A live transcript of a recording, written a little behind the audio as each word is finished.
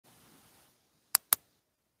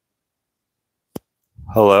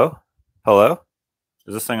Hello? Hello?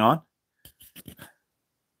 Is this thing on?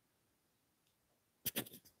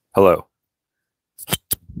 Hello?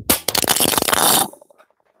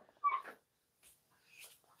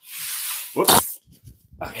 Whoops.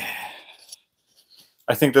 Okay.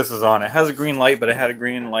 I think this is on. It has a green light, but it had a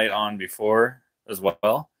green light on before as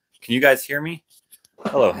well. Can you guys hear me?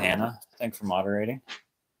 Hello, Hannah. Thanks for moderating.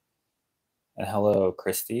 And hello,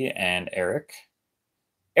 Christy and Eric.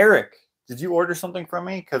 Eric, did you order something from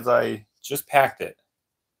me? Because I just packed it.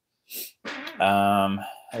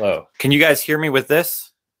 Hello. Can you guys hear me with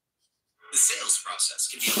this? The sales process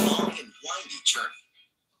can be a long and windy journey.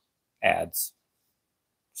 Ads.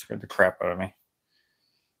 Scared the crap out of me.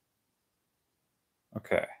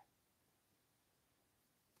 Okay.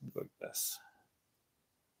 Like this.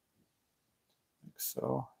 Like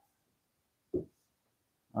so. All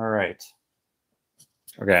right.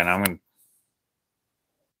 Okay, and I'm going to.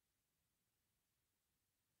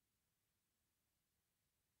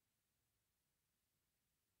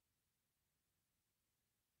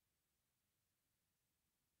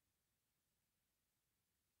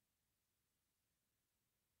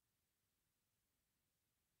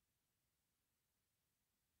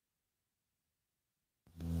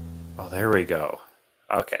 Oh, there we go.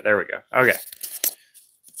 Okay, there we go. Okay.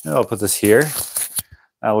 I'll put this here.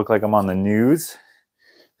 I look like I'm on the news.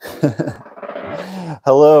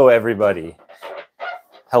 Hello, everybody.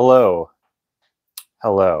 Hello.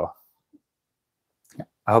 Hello.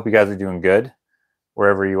 I hope you guys are doing good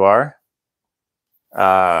wherever you are.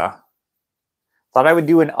 Thought I would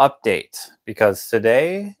do an update because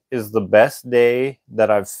today is the best day that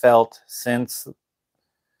I've felt since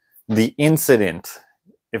the incident,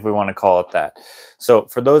 if we want to call it that. So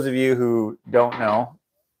for those of you who don't know,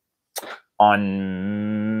 on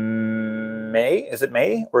May, is it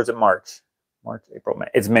May or is it March? March, April, May.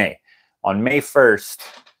 It's May. On May 1st,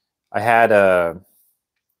 I had a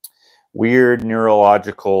weird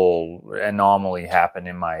neurological anomaly happen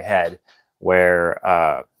in my head where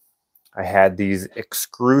I had these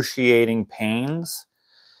excruciating pains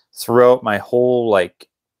throughout my whole like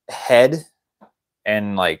head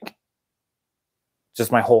and like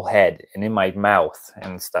just my whole head and in my mouth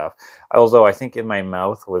and stuff. Although I think in my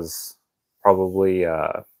mouth was probably,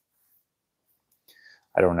 I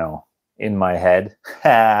don't know, in my head.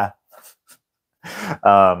 I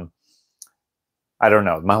don't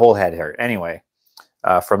know. My whole head hurt. Anyway,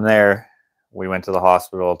 from there, we went to the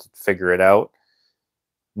hospital to figure it out.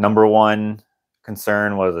 Number one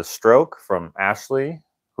concern was a stroke from Ashley,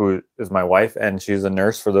 who is my wife, and she's a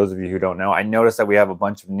nurse, for those of you who don't know. I noticed that we have a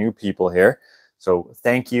bunch of new people here. So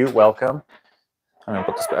thank you. Welcome. I'm going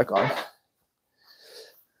to put this back on.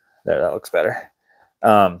 There, that looks better.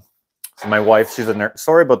 So my wife, she's a nurse.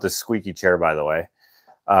 Sorry about this squeaky chair, by the way.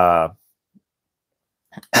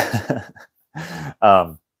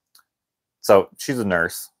 So she's a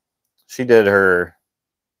nurse. She did her,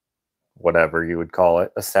 whatever you would call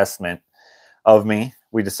it, assessment of me.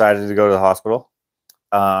 We decided to go to the hospital.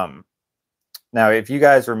 Now, if you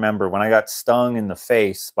guys remember, when I got stung in the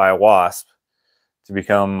face by a wasp to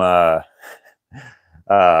become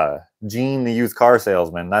Gene, the used car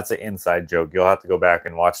salesman, that's an inside joke. You'll have to go back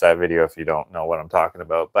and watch that video if you don't know what I'm talking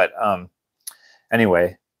about. But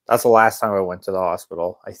anyway, that's the last time I went to the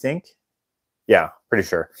hospital, I think. Yeah, pretty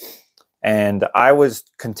sure. And I was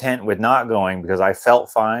content with not going because I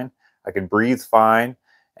felt fine. I could breathe fine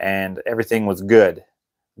and everything was good.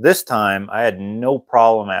 This time I had no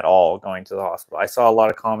problem at all going to the hospital. I saw a lot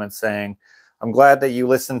of comments saying, I'm glad that you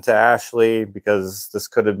listened to Ashley because this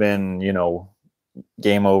could have been, you know,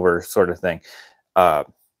 game over sort of thing.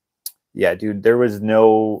 Yeah, dude, there was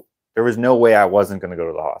no way I wasn't going to go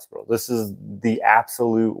to the hospital. This is the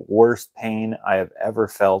absolute worst pain I have ever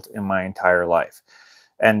felt in my entire life.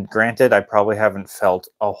 And granted, I probably haven't felt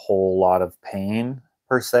a whole lot of pain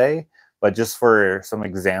per se, but just for some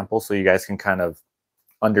examples so you guys can kind of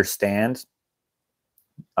understand.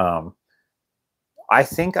 I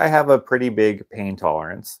think I have a pretty big pain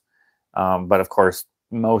tolerance, but of course,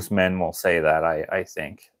 most men will say that, I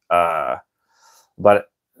think. But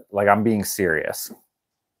like, I'm being serious.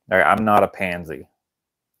 I'm not a pansy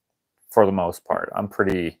for the most part. I'm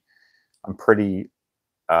pretty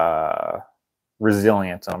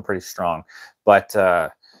resilient and I'm pretty strong. But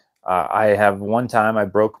I have one time I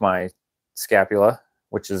broke my scapula,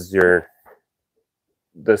 which is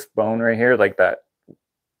this bone right here, like that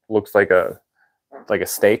looks like a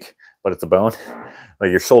steak, but it's a bone,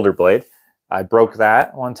 like your shoulder blade. I broke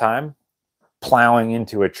that one time plowing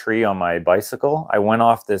into a tree on my bicycle. I went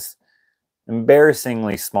off this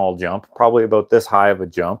embarrassingly small jump, probably about this high of a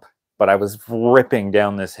jump, but I was ripping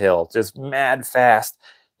down this hill, just mad fast,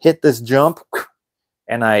 hit this jump,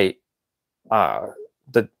 and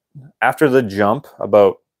after the jump,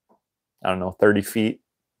 about, I don't know, 30 feet,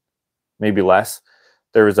 maybe less,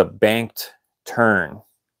 there was a banked turn.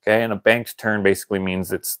 Okay. And a banked turn basically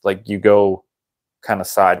means it's like you go kind of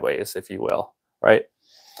sideways, if you will. Right.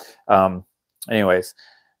 Anyways,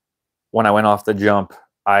 when I went off the jump,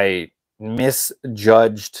 I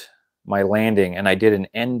misjudged my landing and I did an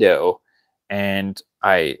endo, and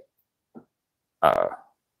I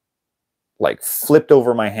like flipped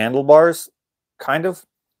over my handlebars, kind of.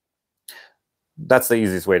 That's the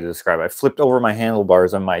easiest way to describe it. I flipped over my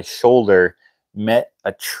handlebars and my shoulder met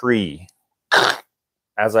a tree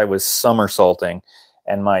as I was somersaulting,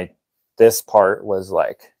 and this part was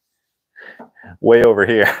like way over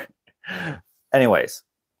here. Anyways,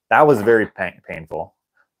 that was very painful.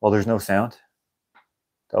 Well, there's no sound.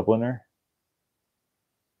 Dubliner.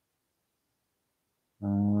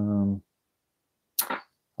 Oh,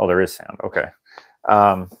 there is sound. Okay.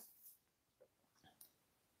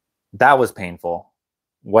 That was painful.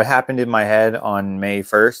 What happened in my head on May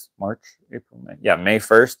 1st, March, April, May? Yeah, May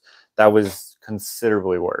 1st, that was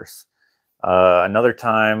considerably worse. Another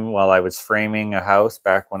time while I was framing a house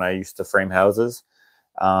back when I used to frame houses,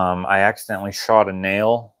 I accidentally shot a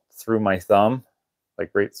nail through my thumb,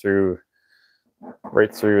 like right through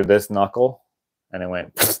this knuckle, and it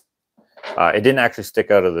went. It didn't actually stick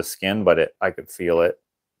out of the skin, but I could feel it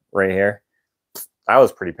right here. That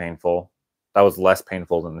was pretty painful. That was less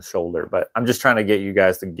painful than the shoulder, but I'm just trying to get you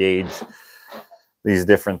guys to gauge these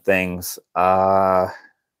different things.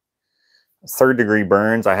 Third-degree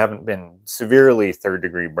burns. I haven't been severely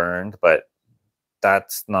third-degree burned, but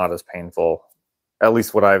that's not as painful, at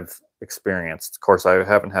least what I've experienced. Of course, I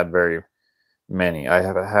haven't had very many. I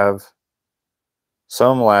have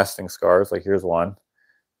some lasting scars. Like here's one.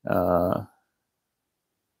 Where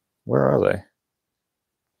are they?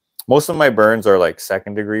 Most of my burns are like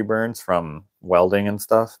second-degree burns from welding and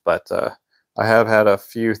stuff, but I have had a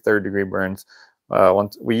few third-degree burns.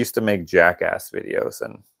 We used to make jackass videos,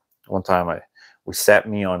 and one time we set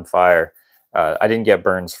me on fire. I didn't get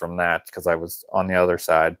burns from that because I was on the other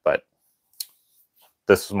side, but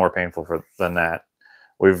this was more painful than that.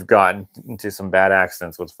 We've gotten into some bad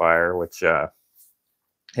accidents with fire, which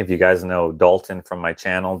if you guys know Dalton from my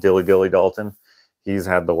channel, Dilly Dilly Dalton, he's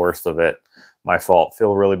had the worst of it. My fault.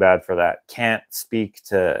 Feel really bad for that. Can't speak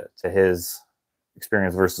to his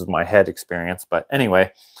experience versus my head experience. But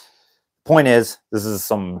anyway, point is, this is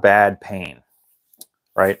some bad pain,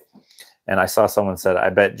 right? And I saw someone said,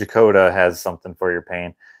 I bet Jakota has something for your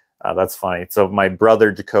pain. That's funny. So my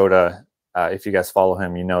brother Jakota, if you guys follow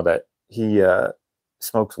him, you know that he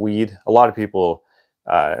smokes weed. A lot of people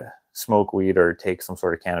smoke weed or take some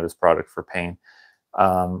sort of cannabis product for pain.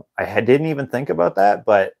 I didn't even think about that,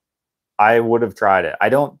 but I would have tried it. I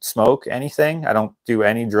don't smoke anything. I don't do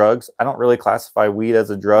any drugs. I don't really classify weed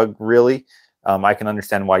as a drug, really. I can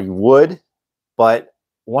understand why you would, but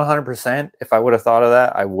 100%, if I would have thought of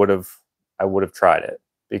that, I would have tried it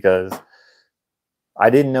because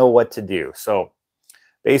I didn't know what to do. So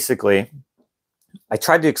basically, I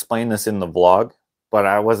tried to explain this in the vlog, but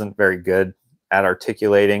I wasn't very good at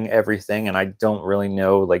articulating everything, and I don't really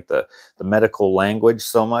know like the medical language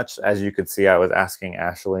so much. As you could see, I was asking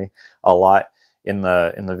Ashley a lot in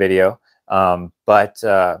the video, but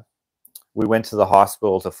we went to the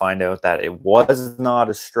hospital to find out that it was not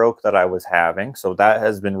a stroke that I was having, so that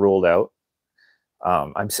has been ruled out.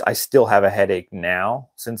 I still have a headache now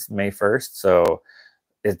since May 1st, so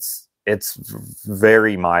it's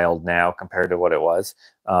very mild now compared to what it was.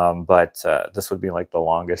 But this would be like the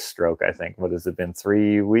longest stroke, I think. What has it been,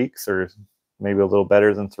 3 weeks or maybe a little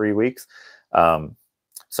better than 3 weeks?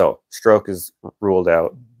 So stroke is ruled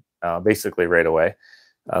out basically right away.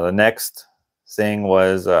 The next thing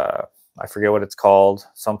was, I forget what it's called,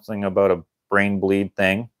 something about a brain bleed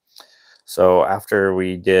thing. So after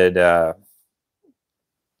we did I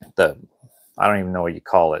don't even know what you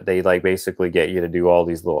call it. They like basically get you to do all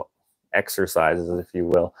these little exercises, if you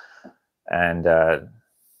will, and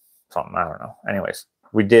something, I don't know. Anyways,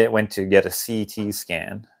 we went to get a CT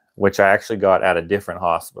scan, which I actually got at a different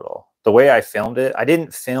hospital. The way I filmed it, I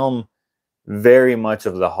didn't film very much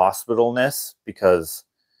of the hospitalness because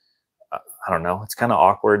I don't know, it's kind of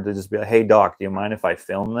awkward to just be like, hey doc, do you mind if I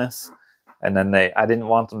film this? And then I didn't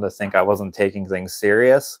want them to think I wasn't taking things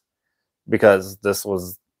serious, because this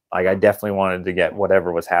was like, I definitely wanted to get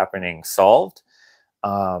whatever was happening solved.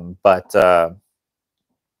 But I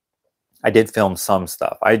did film some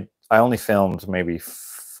stuff. I only filmed maybe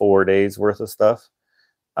 4 days worth of stuff.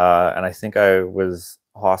 And I think I was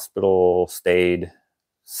hospital stayed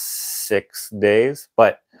 6 days,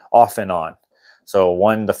 but off and on. So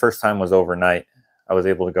the first time was overnight. I was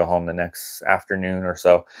able to go home the next afternoon or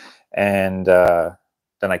so. And then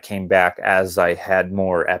I came back as I had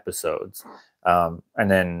more episodes.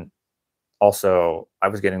 And then also I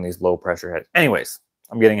was getting these low pressure headaches. Anyways,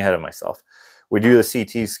 I'm getting ahead of myself. We do the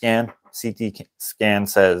CT scan. CT scan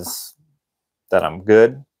says that I'm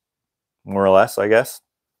good, more or less, I guess.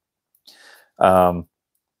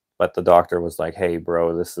 But the doctor was like, hey,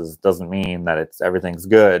 bro, this doesn't mean that everything's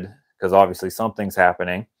good, because obviously something's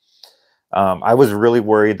happening. I was really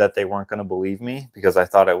worried that they weren't going to believe me, because I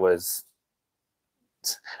thought it was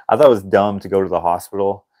dumb to go to the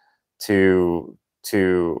hospital to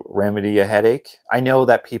remedy a headache. I know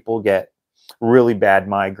that people get really bad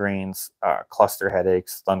migraines, cluster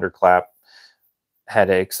headaches, thunderclap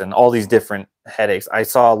headaches, and all these different headaches. I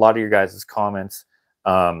saw a lot of your guys' comments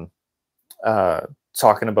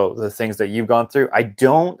talking about the things that you've gone through. I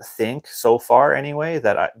don't think so far anyway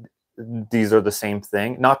that these are the same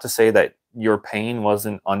thing. Not to say that your pain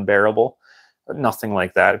wasn't unbearable, nothing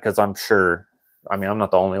like that, because I'm sure, I mean, I'm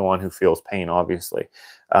not the only one who feels pain, obviously.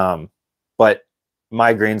 But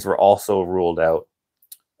migraines were also ruled out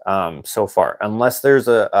so far, unless there's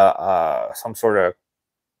some sort of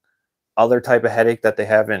other type of headache that they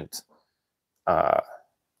haven't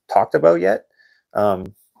talked about yet.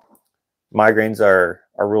 Migraines are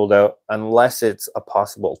ruled out, unless it's a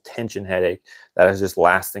possible tension headache that is just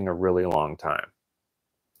lasting a really long time.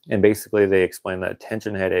 And basically they explain that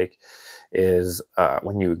tension headache is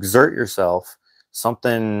when you exert yourself,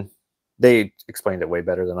 something, they explained it way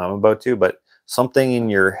better than I'm about to, but something in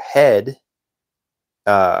your head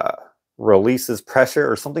releases pressure,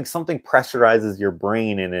 or something pressurizes your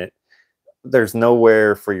brain in it. There's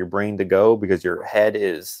nowhere for your brain to go, because your head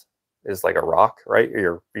is like a rock, right?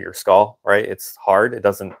 Your skull, right? It's hard. It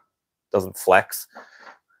doesn't flex.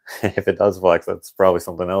 If it does flex, that's probably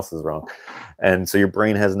something else is wrong. And so your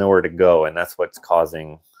brain has nowhere to go, and that's what's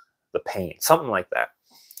causing the pain, something like that.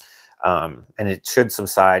 And it should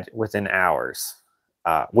subside within hours,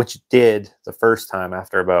 which did the first time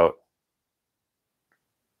after about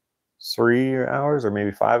 3 hours or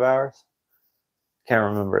maybe 5 hours. Can't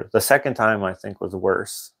remember. The second time I think was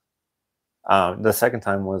worse. The second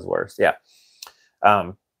time was worse. Yeah.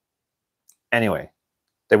 Anyway,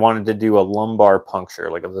 they wanted to do a lumbar puncture,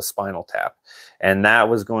 like of the spinal tap. And that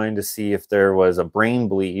was going to see if there was a brain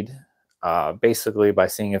bleed, basically by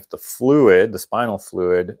seeing if the fluid, the spinal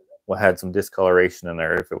fluid, had some discoloration in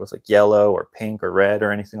there, if it was like yellow or pink or red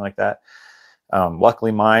or anything like that.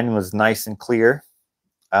 Luckily mine was nice and clear.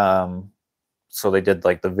 So they did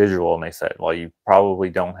like the visual, and they said, well, you probably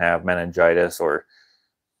don't have meningitis or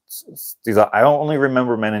these. I only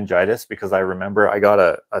remember meningitis because I remember I got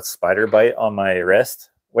a spider bite on my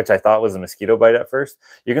wrist, which I thought was a mosquito bite at first.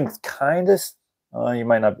 You can kind of, you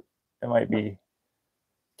might not, it might be,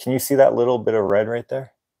 can you see that little bit of red right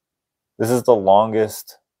there? This is the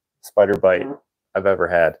longest spider bite I've ever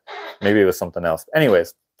had. Maybe it was something else.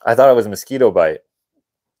 Anyways, I thought it was a mosquito bite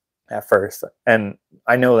at first. And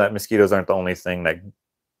I know that mosquitoes aren't the only thing that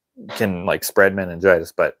can like spread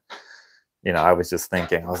meningitis, but you know, I was just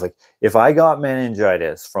thinking, I was like, if I got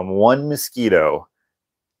meningitis from one mosquito,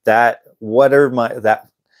 my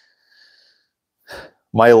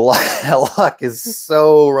luck is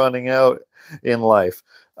so running out in life.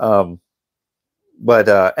 But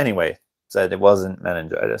anyway, said it wasn't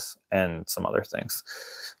meningitis and some other things.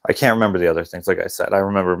 I can't remember the other things. Like I said, I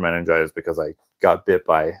remember meningitis because I got bit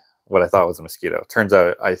by what I thought was a mosquito. Turns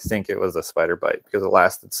out I think it was a spider bite because it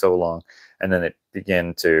lasted so long, and then it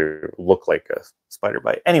began to look like a spider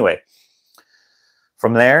bite. Anyway,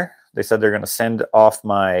 from there, they said they're going to send off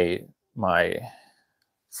my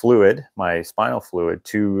fluid, my spinal fluid,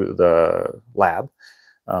 to the lab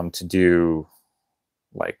to do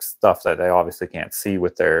like stuff that they obviously can't see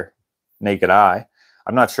with their naked eye.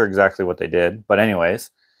 I'm not sure exactly what they did, but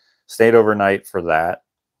anyways, stayed overnight for that.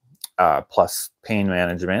 Plus pain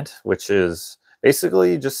management, which is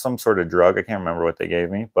basically just some sort of drug. I can't remember what they gave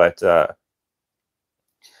me, but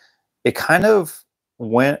it kind of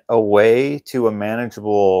went away to a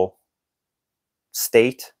manageable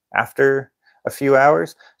state after a few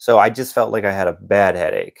hours. So I just felt like I had a bad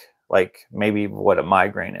headache, like maybe what a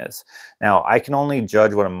migraine is. Now, I can only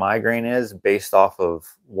judge what a migraine is based off of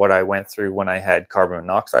what I went through when I had carbon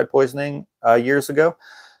monoxide poisoning years ago.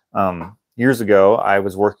 Years ago, I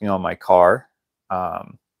was working on my car.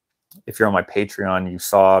 If you're on my Patreon, you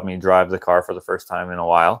saw me drive the car for the first time in a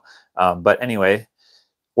while. But anyway,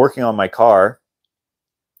 working on my car,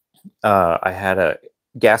 I had a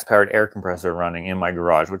gas-powered air compressor running in my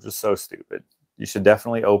garage, which was so stupid. you should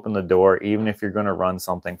definitely open the door, even if you're going to run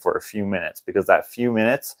something for a few minutes, because that few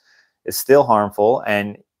minutes is still harmful.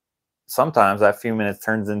 And sometimes that few minutes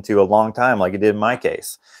turns into a long time, like it did in my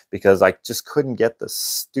case, because I just couldn't get the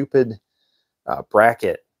stupid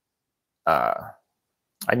bracket. I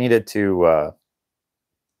needed to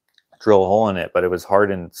drill a hole in it, but it was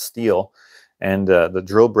hardened steel, and the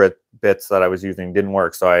drill bits that I was using didn't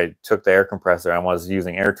work. So I took the air compressor and was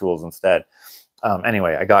using air tools instead.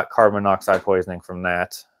 Anyway, I got carbon monoxide poisoning from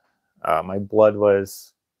that. My blood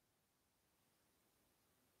was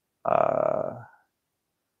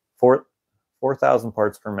 4,000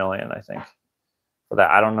 parts per million, I think, for that.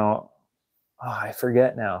 I don't know. Oh, I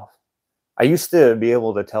forget now. I used to be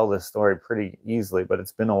able to tell this story pretty easily, but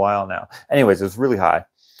it's been a while now. Anyways, it was really high.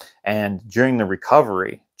 And during the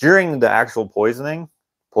recovery, during the actual poisoning,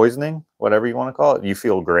 whatever you want to call it, you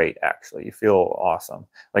feel great, actually. You feel awesome.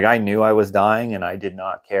 Like, I knew I was dying and I did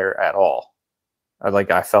not care at all.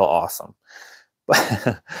 I felt awesome.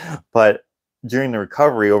 But during the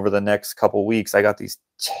recovery, over the next couple weeks, I got these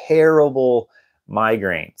terrible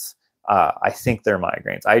migraines. I think they're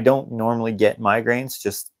migraines. I don't normally get migraines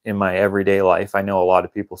just in my everyday life. I know a lot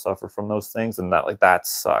of people suffer from those things, and that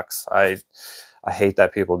sucks. I hate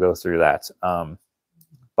that people go through that.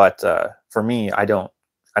 But for me, I don't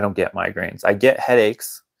get migraines. I get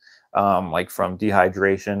headaches, like from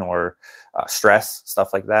dehydration or stress,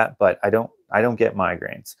 stuff like that. But I don't get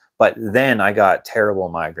migraines. But then I got terrible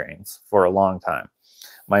migraines for a long time.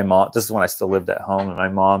 My mom, this is when I still lived at home, and my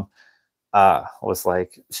mom was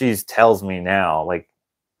like, she tells me now, like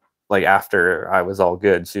after I was all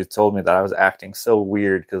good, she told me that I was acting so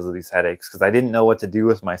weird because of these headaches, because I didn't know what to do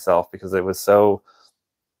with myself because it was so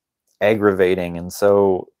aggravating and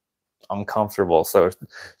so uncomfortable. So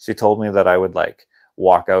she told me that I would like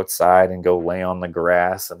walk outside and go lay on the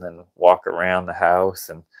grass and then walk around the house.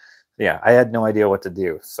 And yeah, I had no idea what to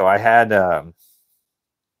do. So I had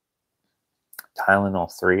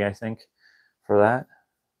Tylenol 3, I think, for that,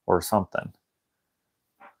 or something.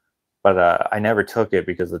 But I never took it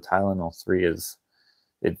because the Tylenol 3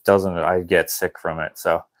 I get sick from it.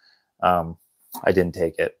 So I didn't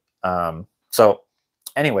take it. So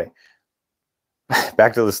anyway,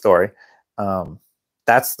 back to the story.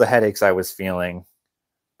 That's the headaches I was feeling.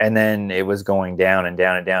 And then it was going down and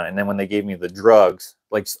down and down. And then when they gave me the drugs,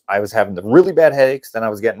 like I was having the really bad headaches, then I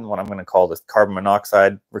was getting what I'm going to call the carbon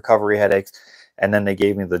monoxide recovery headaches. And then they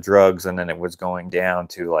gave me the drugs, and then it was going down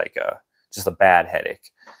to like just a bad headache.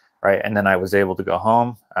 Right. And then I was able to go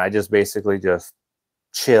home. I just basically just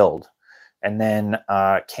chilled, and then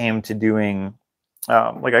came to doing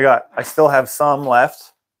I still have some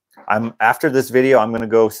left. After this video, I'm going to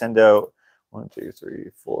go send out 1, 2, 3,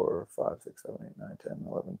 4, 5, 6, 7, 8, 9, 10,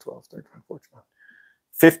 11, 12, 13, 14,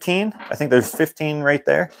 15. I think there's 15 right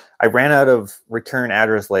there. I ran out of return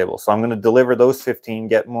address labels. So I'm going to deliver those 15,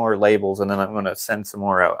 get more labels, and then I'm going to send some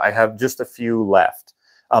more out. I have just a few left.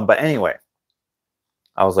 But anyway,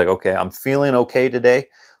 I was like, okay, I'm feeling okay today.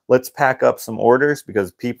 Let's pack up some orders,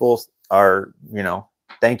 because people are,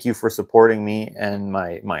 thank you for supporting me and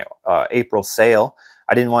my April sale.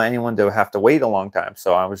 I didn't want anyone to have to wait a long time.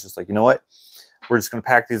 So I was just like, you know what? We're just going to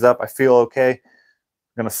pack these up. I feel okay.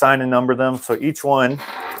 I'm going to sign and number them. So each one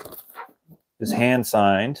is hand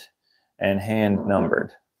signed and hand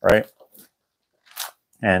numbered, right?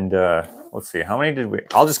 And let's see, how many did we?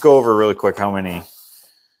 I'll just go over really quick how many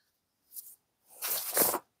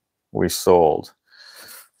we sold.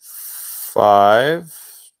 5,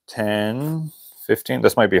 10, 15.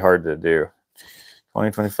 This might be hard to do.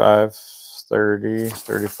 20, 25, 30,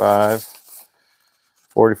 35,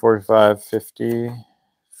 40, 45, 50,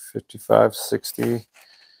 55, 60,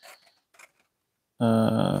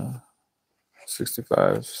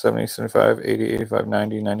 65, 70, 75, 80, 85,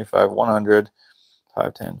 90, 95, 100,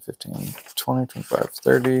 5, 10, 15, 20, 25,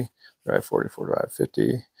 30, 35, 40, 45,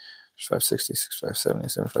 50, 55, 60, 65, 70,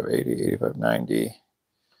 75, 80, 85, 90,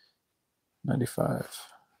 95,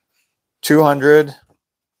 200,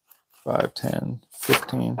 5, 10,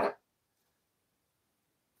 15,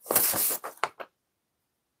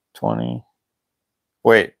 20.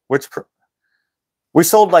 Wait, we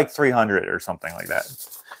sold like 300 or something like that.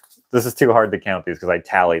 This is too hard to count these because I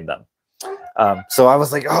tallied them. So I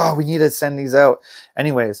was like, oh, we need to send these out.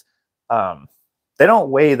 Anyways, they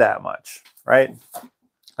don't weigh that much, right?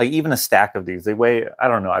 Like even a stack of these, they weigh, I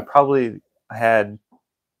don't know, I had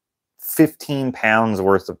 15 pounds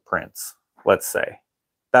worth of prints, let's say.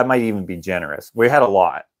 That might even be generous. We had a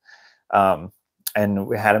lot. And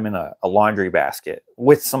we had them in a laundry basket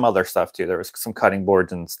with some other stuff too. There was some cutting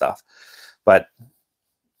boards and stuff, but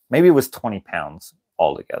maybe it was 20 pounds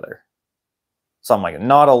altogether. something like it.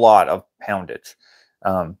 Not a lot of poundage.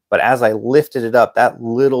 But as I lifted it up, that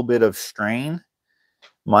little bit of strain,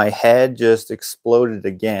 my head just exploded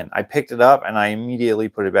again. I picked it up and I immediately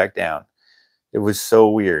put it back down. It was so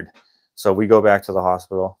weird. So we go back to the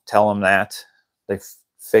hospital, tell them that. They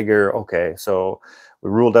figure, okay, so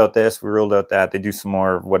we ruled out this, we ruled out that. They do some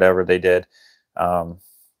more, whatever they did. And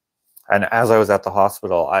as I was at the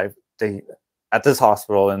hospital, at this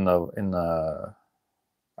hospital in the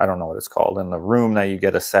I don't know what it's called, in the room that you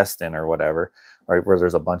get assessed in or whatever, right, where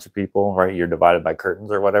there's a bunch of people, right, you're divided by curtains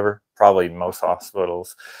or whatever. Probably most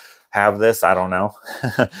hospitals have this, I don't know.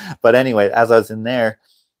 But anyway, as I was in there,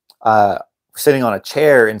 sitting on a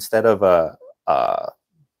chair instead of a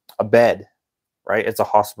bed, right? It's a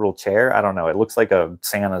hospital chair. I don't know. It looks like a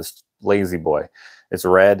Santa's lazy boy. It's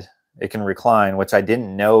red. It can recline, which I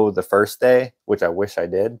didn't know the first day, which I wish I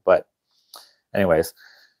did. But anyways,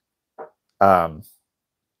 at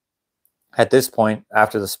this point,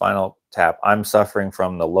 after the spinal tap, I'm suffering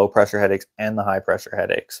from the low pressure headaches and the high pressure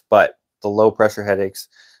headaches. But the low pressure headaches,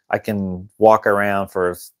 I can walk around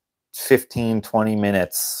for 15, 20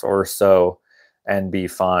 minutes or so and be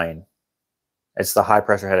fine. It's the high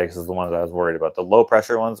pressure headaches is the ones I was worried about. The low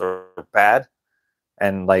pressure ones are bad.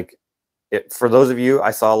 And like, for those of you,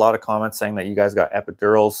 I saw a lot of comments saying that you guys got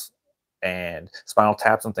epidurals and spinal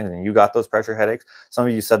taps and things, and you got those pressure headaches. Some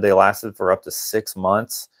of you said they lasted for up to 6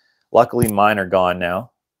 months. Luckily, mine are gone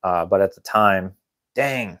now. But at the time,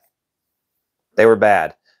 dang, they were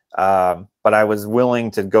bad. But I was willing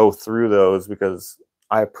to go through those because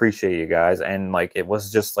I appreciate you guys. And like, it was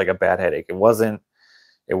just like a bad headache. It wasn't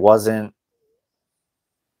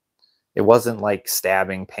like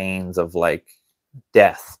stabbing pains of like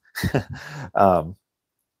death.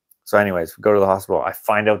 So anyways, we go to the hospital. I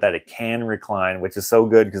find out that it can recline, which is so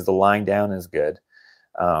good because the lying down is good.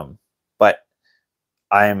 But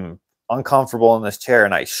I'm uncomfortable in this chair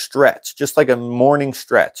and I stretch just like a morning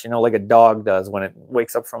stretch, you know, like a dog does when it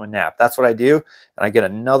wakes up from a nap. That's what I do. And I get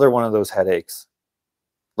another one of those headaches,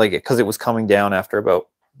 like it, because it was coming down after about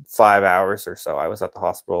 5 hours or so. I was at the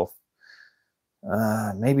hospital,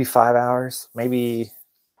 maybe 5 hours, maybe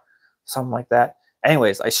something like that.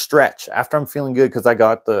 Anyways, I stretch after I'm feeling good because I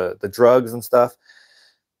got the drugs and stuff.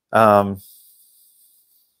 I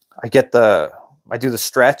do the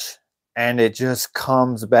stretch and it just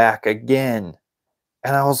comes back again.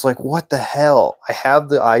 And I was like, what the hell? I have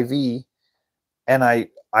the IV and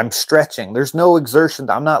I'm stretching. There's no exertion.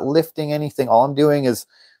 I'm not lifting anything. All I'm doing is,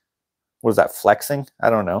 what is that, flexing? I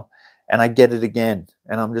don't know. And I get it again.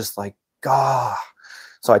 And I'm just like, God.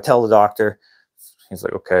 So I tell the doctor, he's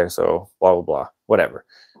like, okay, so blah, blah, blah, whatever.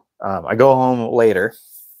 I go home later.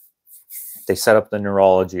 They set up the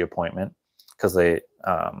neurology appointment because they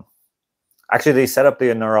set up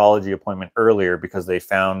the neurology appointment earlier because they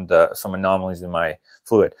found some anomalies in my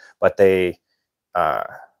fluid, but they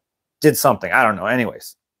did something. I don't know.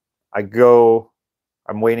 Anyways,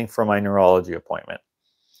 I'm waiting for my neurology appointment.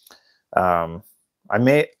 I'm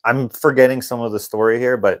forgetting some of the story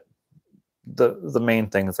here, but the main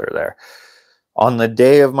things are there. On the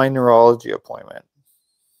day of my neurology appointment,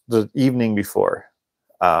 the evening before,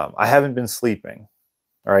 I haven't been sleeping.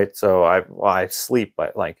 All right. So I sleep,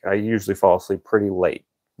 but like I usually fall asleep pretty late,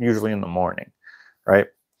 usually in the morning. Right.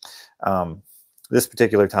 This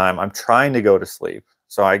particular time I'm trying to go to sleep.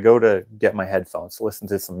 So I go to get my headphones to listen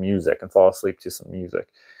to some music and fall asleep to some music.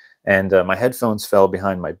 And my headphones fell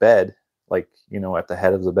behind my bed, like, you know, at the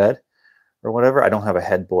head of the bed or whatever. I don't have a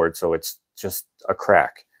headboard, so it's just a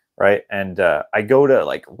crack. Right. And I go to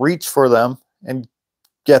like reach for them and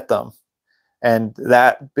get them. And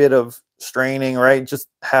that bit of straining, right, just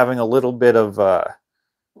having a little bit of, I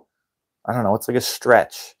don't know, it's like a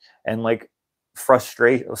stretch and like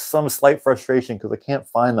frustration, some slight frustration because I can't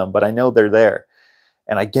find them, but I know they're there.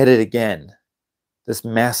 And I get it again, this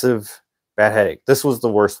massive bad headache. This was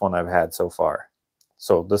the worst one I've had so far.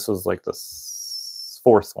 So this was like the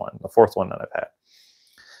fourth one that I've had.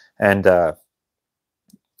 And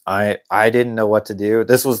I didn't know what to do.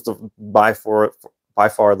 This was by far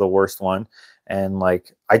the worst one. And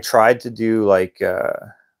like I tried to do like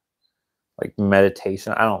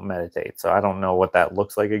meditation. I don't meditate, so I don't know what that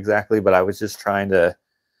looks like exactly, but I was just trying to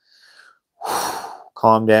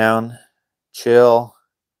calm down, chill,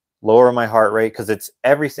 lower my heart rate, because it's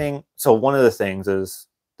everything. So one of the things is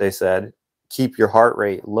they said keep your heart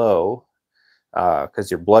rate low because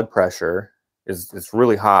your blood pressure is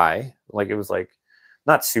really high. Like it was like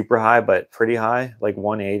not super high, but pretty high, like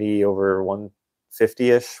 180 over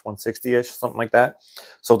 150-ish, 160-ish, something like that.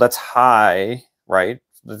 So that's high, right?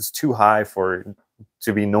 It's too high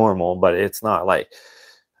to be normal, but it's not like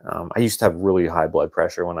I used to have really high blood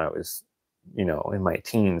pressure when I was you know, in my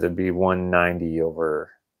teens, it'd be 190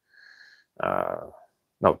 over,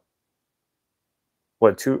 no,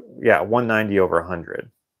 what, 190 over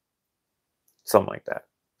 100, something like that.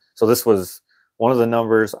 So this was one of the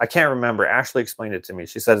numbers. I can't remember. Ashley explained it to me.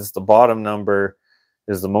 She said it's the bottom number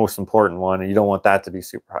is the most important one, and you don't want that to be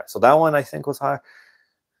super high. So that one I think was high.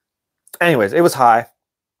 Anyways, it was high,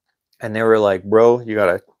 and they were like, bro, you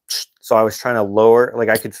gotta. So I was trying to lower, like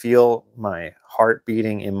I could feel my heart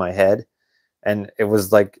beating in my head, and it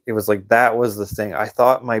was like that was the thing. I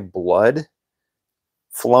thought my blood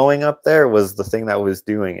flowing up there was the thing that was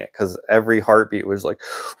doing it, because every heartbeat was like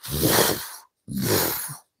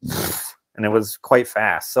and it was quite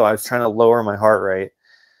fast. So I was trying to lower my heart rate,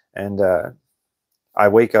 and I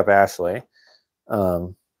wake up Ashley.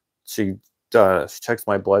 She checks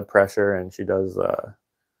my blood pressure, and she does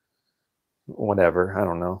whatever, I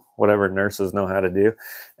don't know, whatever nurses know how to do.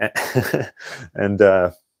 And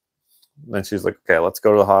then she's like, okay, let's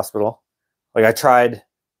go to the hospital. Like, I tried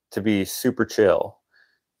to be super chill,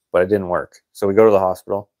 but it didn't work. So we go to the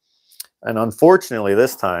hospital, and unfortunately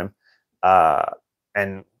this time,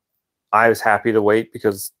 and I was happy to wait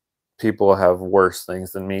because people have worse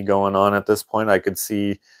things than me going on at this point. I could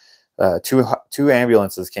see two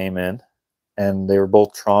ambulances came in, and they were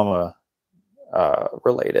both trauma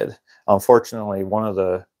related. Unfortunately, one of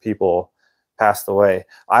the people passed away.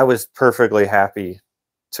 I was perfectly happy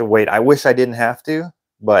to wait. I wish I didn't have to,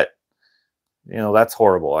 but you know, that's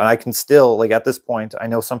horrible. And I can still, like, at this point, I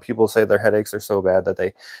know some people say their headaches are so bad that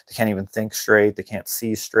they can't even think straight. They can't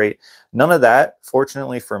see straight. None of that,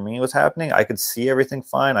 fortunately for me, was happening. I could see everything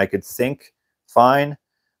fine. I could think fine.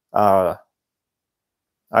 I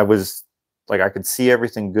was like, I could see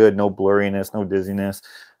everything good. No blurriness, no dizziness.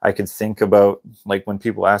 I could think about, like, when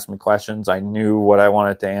people asked me questions, I knew what I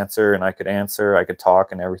wanted to answer, and I could answer. I could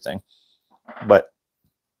talk and everything. But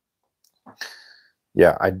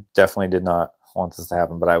yeah, I definitely did not want this to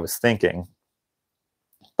happen, but I was thinking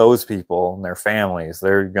those people and their families,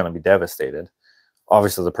 they're going to be devastated.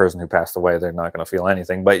 Obviously, the person who passed away, they're not going to feel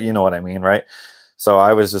anything, but you know what I mean, right? So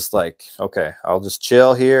I was just like, okay, I'll just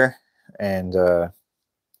chill here. And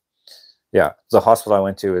yeah, the hospital I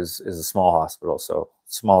went to is a small hospital, so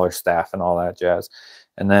smaller staff and all that jazz.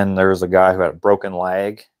 And then there was a guy who had a broken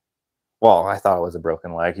leg. Well, I thought it was a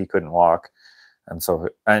broken leg. He couldn't walk. And so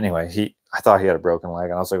anyway, I thought he had a broken leg,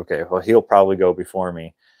 and I was like, okay, well, he'll probably go before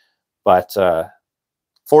me. But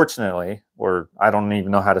fortunately, or I don't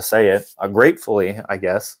even know how to say it, gratefully, I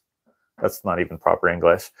guess, that's not even proper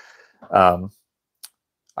English. I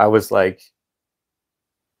was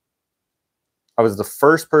the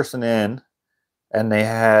first person in, and they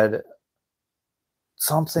had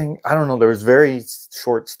something, I don't know, there was very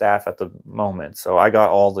short staff at the moment. So I got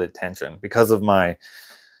all the attention because of my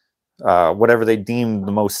whatever they deemed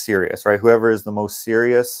the most serious, right? Whoever is the most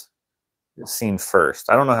serious is seen first.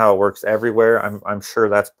 I don't know how it works everywhere. I'm sure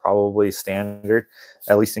that's probably standard,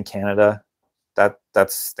 at least in Canada.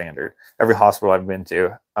 That's standard. Every hospital I've been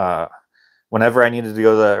to, whenever I needed to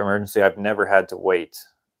go to the emergency, I've never had to wait.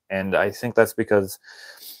 And I think that's because,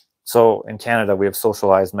 so in Canada, we have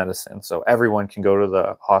socialized medicine. So everyone can go to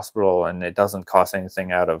the hospital, and it doesn't cost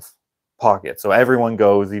anything out of pocket. So everyone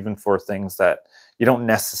goes, even for things that you don't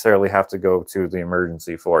necessarily have to go to the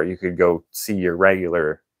emergency for. You could go see your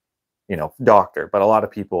regular, you know, doctor, but a lot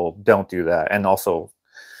of people don't do that. And also,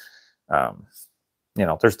 you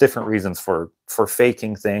know, there's different reasons for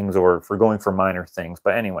faking things or for going for minor things.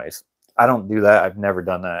 But anyways, I don't do that. I've never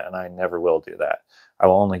done that, and I never will do that. I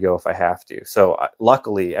will only go if I have to. So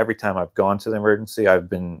luckily, every time I've gone to the emergency,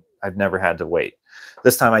 I've never had to wait.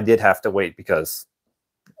 This time I did have to wait because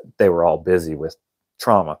they were all busy with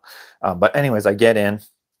trauma. But anyways, I get in,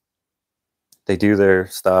 they do their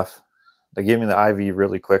stuff. They give me the IV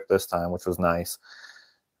really quick this time, which was nice.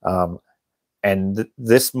 And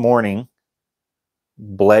this morning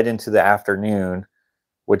bled into the afternoon,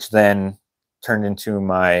 which then turned into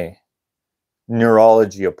my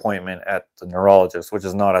neurology appointment at the neurologist, which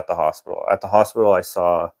is not at the hospital. At the hospital, I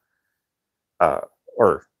saw,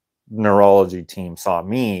 or neurology team saw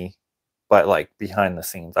me, but like behind the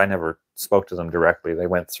scenes. I never spoke to them directly. They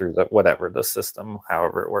went through the system,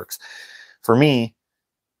 however it works. For me,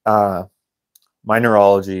 my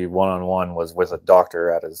neurology one-on-one was with a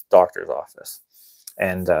doctor at his doctor's office.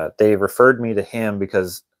 And they referred me to him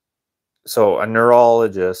because, so a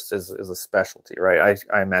neurologist is a specialty, right?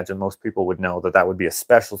 I imagine most people would know that would be a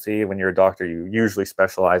specialty. When you're a doctor, you usually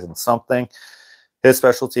specialize in something. His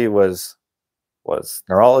specialty was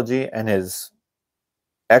neurology, and his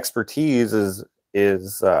expertise is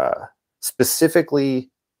specifically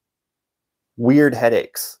weird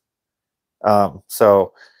headaches.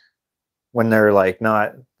 So when they're like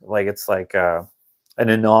not like it's like an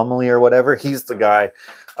anomaly or whatever. He's the guy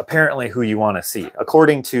apparently who you want to see,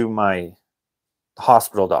 according to my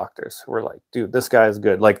hospital doctors, who were like, dude, this guy is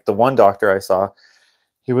good. Like the one doctor I saw,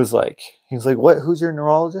 he was like, what, who's your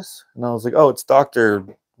neurologist? And I was like, oh, it's Dr.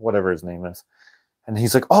 whatever his name is. And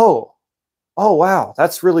he's like, oh wow,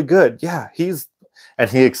 that's really good. Yeah, and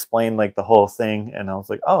he explained like the whole thing, and I was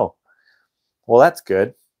like, oh, well, that's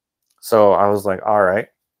good. So I was like, all right.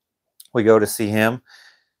 We go to see him.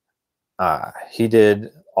 He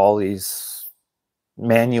did all these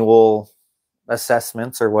manual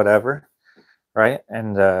assessments or whatever, right?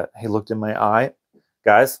 And he looked in my eye.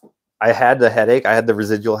 Guys, I had the headache. I had the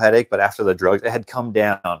residual headache, but after the drugs, it had come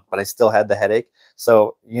down, but I still had the headache.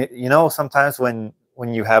 So, you know, sometimes when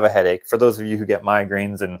you have a headache, for those of you who get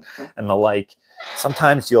migraines and the like,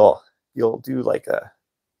 sometimes you'll do like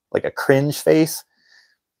a cringe face.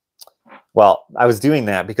 Well, I was doing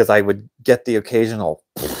that because I would get the occasional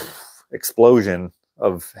explosion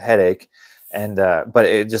of headache, and but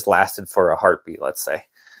it just lasted for a heartbeat, let's say,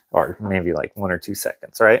 or maybe like 1 or 2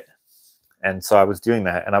 seconds, right? And so I was doing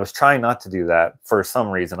that, and I was trying not to do that for some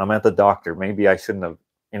reason. I'm at the doctor. Maybe I shouldn't have,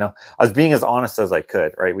 you know, I was being as honest as I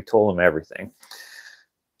could, right? We told him everything.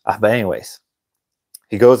 But anyways,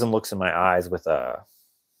 he goes and looks in my eyes with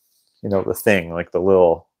you know, the thing, like the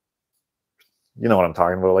little, you know what I'm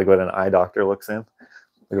talking about, like what an eye doctor looks in, like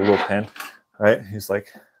a little pen, right? He's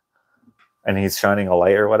like, and he's shining a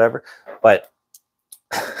light or whatever. But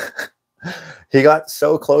he got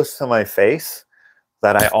so close to my face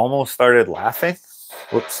that I almost started laughing.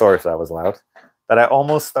 Whoops, sorry if that was loud. That I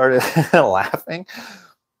almost started laughing.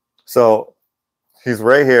 So he's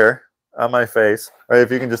right here on my face, right?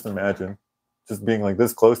 If you can just imagine just being like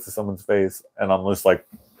this close to someone's face, and I'm just like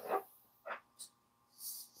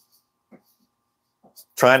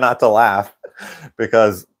trying not to laugh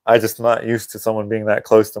because I just not used to someone being that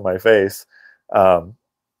close to my face.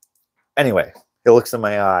 Anyway, he looks in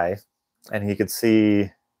my eye and he could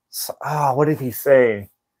see, what did he say?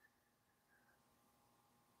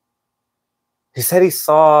 He said he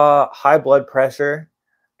saw high blood pressure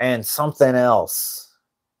and something else.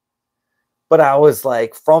 But I was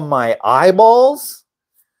like, from my eyeballs?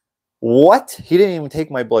 What? He didn't even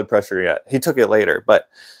take my blood pressure yet. He took it later, but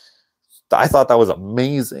I thought that was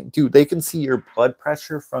amazing. Dude, they can see your blood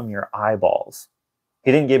pressure from your eyeballs.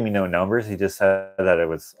 He didn't give me no numbers. He just said that it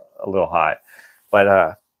was a little high.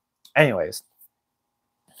 But anyways,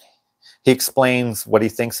 he explains what he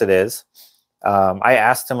thinks it is. I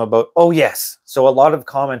asked him about, oh, yes. So a lot of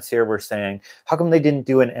comments here were saying, how come they didn't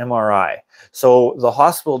do an MRI? So the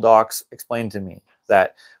hospital docs explained to me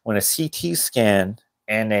that when a CT scan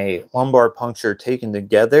and a lumbar puncture taken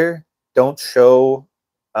together don't show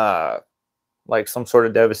like some sort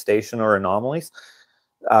of devastation or anomalies,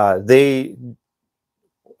 they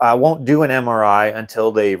won't do an MRI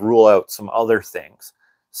until they rule out some other things.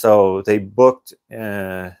 So they booked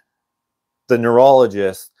the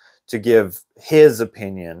neurologist to give his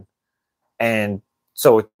opinion. And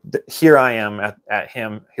so here I am at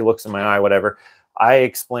him. He looks in my eye, whatever. I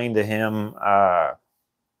explained to him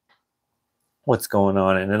what's going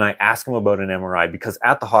on. And then I asked him about an MRI because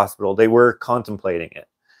at the hospital, they were contemplating it.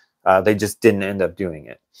 They just didn't end up doing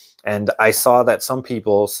it. And I saw that some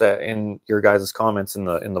people said in your guys' comments in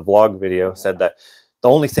the vlog video said that the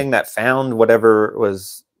only thing that found whatever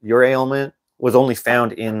was your ailment was only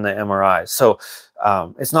found in the MRI. So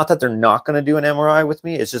it's not that they're not going to do an MRI with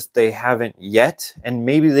me. It's just they haven't yet, and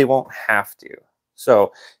maybe they won't have to.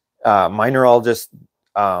 So my neurologist,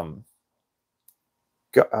 what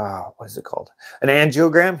is it called? An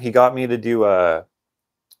angiogram. He got me to do I'm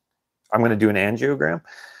going to do an angiogram.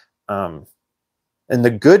 And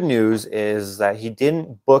the good news is that he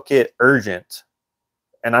didn't book it urgent.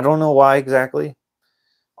 And I don't know why exactly.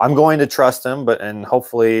 I'm going to trust him, and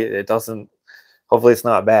hopefully it doesn't, hopefully it's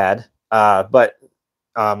not bad. But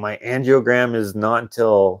my angiogram is not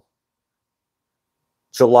until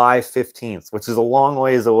July 15th, which is a long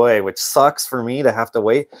ways away, which sucks for me to have to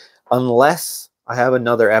wait unless I have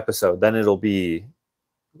another episode. Then it'll be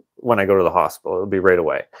when I go to the hospital. It'll be right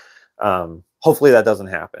away. Hopefully that doesn't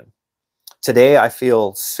happen. Today, I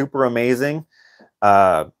feel super amazing.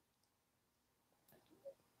 Ashley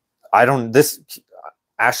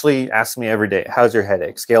asks me every day, how's your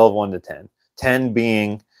headache? Scale of 1 to 10. 10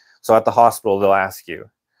 being, so at the hospital, they'll ask you,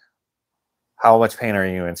 how much pain are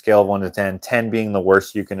you in? Scale of 1 to 10. 10 being the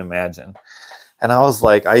worst you can imagine. And I was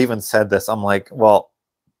like, I even said this. I'm like, well,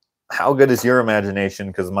 how good is your imagination?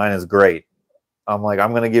 Because mine is great. I'm like,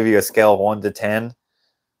 I'm going to give you a scale of 1 to 10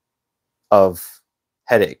 of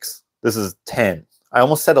headaches. This is 10. I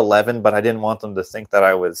almost said 11, but I didn't want them to think that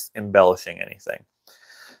I was embellishing anything.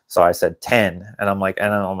 So I said 10, and I'm like,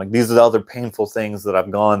 these are the other painful things that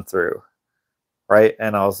I've gone through, right?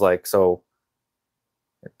 And I was like, so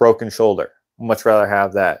broken shoulder, much rather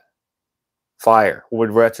have that. Fire,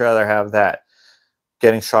 would much rather have that.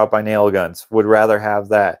 Getting shot by nail guns, would rather have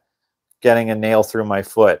that. Getting a nail through my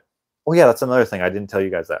foot. Oh yeah, that's another thing. I didn't tell you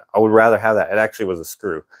guys that. I would rather have that. It actually was a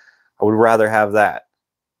screw. I would rather have that.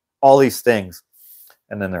 All these things.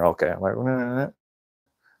 And then they're okay. I'm like, nah.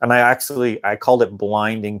 And I called it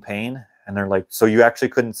blinding pain. And they're like, so you actually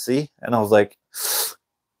couldn't see? And I was like,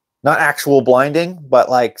 not actual blinding, but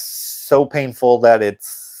like so painful that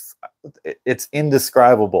it's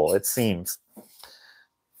indescribable, it seems.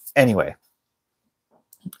 Anyway,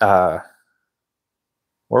 where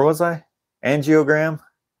was I? Angiogram.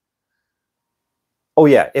 Oh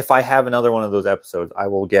yeah, if I have another one of those episodes, I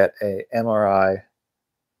will get a MRI,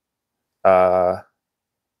 or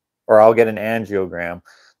I'll get an angiogram.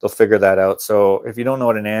 They'll figure that out. So if you don't know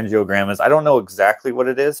what an angiogram is, I don't know exactly what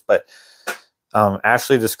it is, but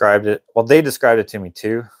Ashley described it. Well, they described it to me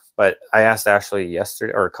too, but I asked Ashley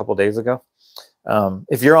yesterday or a couple days ago.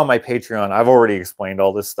 If you're on my Patreon, I've already explained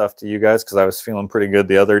all this stuff to you guys because I was feeling pretty good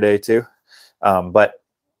the other day too. But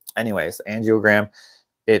anyways, angiogram,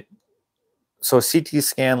 so a CT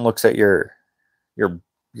scan looks at your I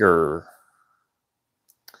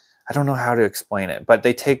don't know how to explain it, but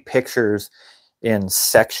they take pictures in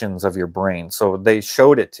sections of your brain. So they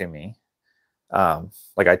showed it to me.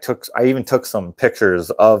 Like I even took some pictures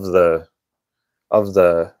of the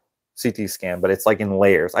CT scan, but it's like in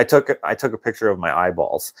layers. I took a picture of my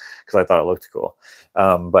eyeballs because I thought it looked cool.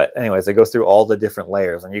 But anyways, it goes through all the different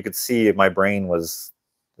layers, and you could see my brain was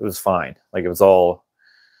fine. Like it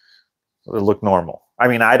looked normal. I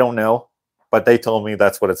mean, I don't know, but they told me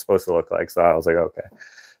that's what it's supposed to look like. So I was like, okay.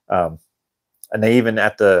 And they even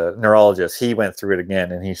at the neurologist, he went through it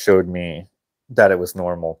again and he showed me that it was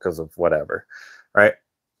normal because of whatever. Right.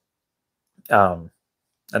 And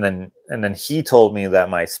then he told me that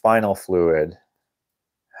my spinal fluid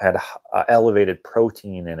had elevated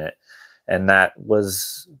protein in it. And that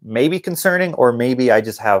was maybe concerning, or maybe I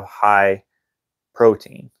just have high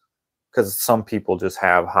protein because some people just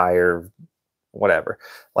have higher whatever.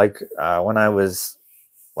 Like when I was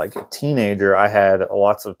like a teenager, I had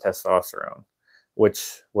lots of testosterone,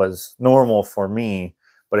 which was normal for me,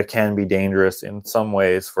 but it can be dangerous in some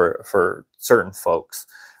ways for certain folks,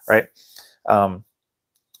 right?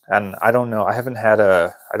 And I don't know. I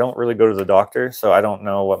don't really go to the doctor, so I don't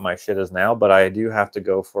know what my shit is now, but I do have to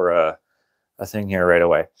go for a thing here right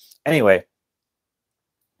away. Anyway,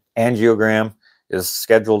 angiogram is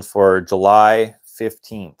scheduled for July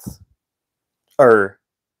 15th. Or,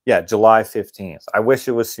 yeah, July 15th. I wish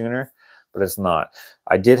it was sooner, but it's not.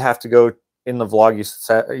 I did have to go in the vlog.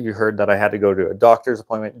 You heard that I had to go to a doctor's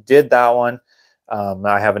appointment. Did that one.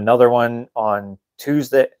 I have another one on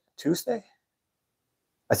Tuesday.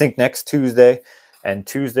 I think next Tuesday. And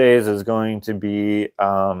Tuesdays is going to be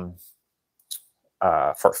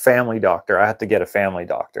for family doctor. I have to get a family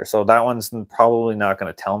doctor. So that one's probably not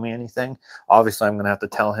going to tell me anything. Obviously, I'm going to have to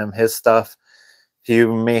tell him his stuff. He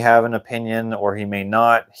may have an opinion or he may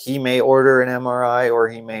not. He may order an MRI or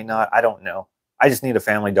he may not. I don't know. I just need a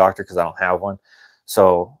family doctor because I don't have one.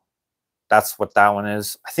 So that's what that one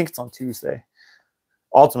is. I think it's on Tuesday.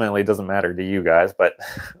 Ultimately, it doesn't matter to you guys, but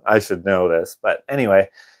I should know this. But anyway,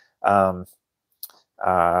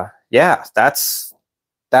 yeah, that's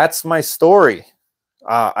my story.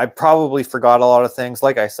 I probably forgot a lot of things.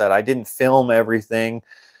 Like I said, I didn't film everything,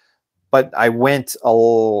 but I went a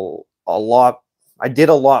lot. I did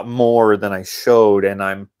a lot more than I showed, and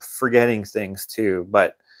I'm forgetting things too.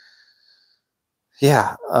 But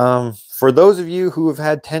yeah, for those of you who have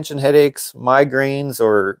had tension headaches, migraines,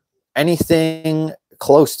 or anything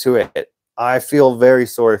close to it, I feel very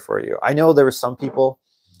sorry for you. I know there were some people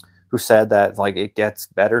who said that like it gets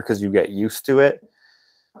better because you get used to it.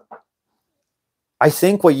 I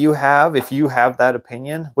think what you have, if you have that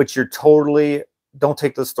opinion, which you're totally, don't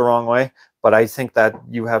take this the wrong way, but I think that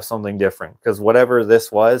you have something different because whatever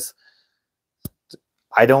this was,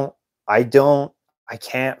 I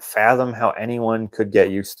can't fathom how anyone could get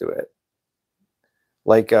used to it.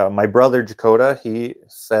 Like my brother Dakota, he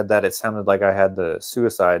said that it sounded like I had the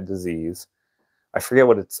suicide disease. I forget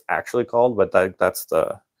what it's actually called, but that's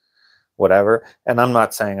the whatever. And I'm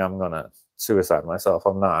not saying I'm going to suicide myself.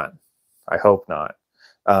 I'm not. I hope not.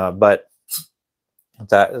 But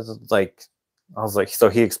that is like, I was like, so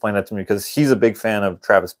he explained that to me because he's a big fan of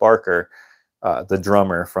Travis Barker, the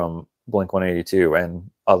drummer from Blink-182 and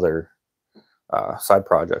other side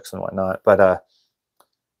projects and whatnot. But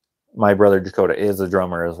my brother Dakota is a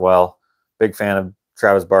drummer as well. Big fan of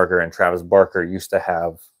Travis Barker, and Travis Barker used to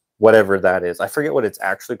have whatever that is. I forget what it's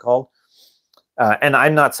actually called. And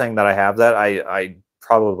I'm not saying that I have that. I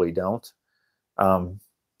probably don't.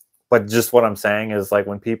 But just what I'm saying is, like,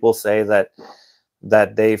 when people say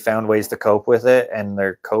that they found ways to cope with it and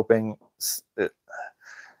they're coping,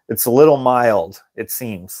 it's a little mild, it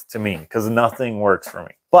seems to me, because nothing works for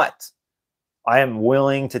me. But I am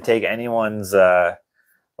willing to take anyone's, like,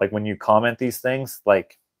 when you comment these things,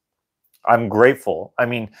 like, I'm grateful. I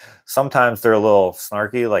mean, sometimes they're a little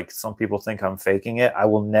snarky. Like, some people think I'm faking it. I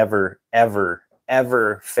will never, ever,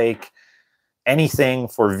 ever fake anything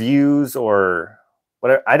for views or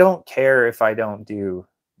whatever. I don't care if I don't do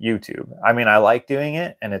YouTube. I mean, I like doing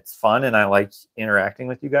it and it's fun and I like interacting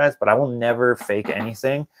with you guys, but I will never fake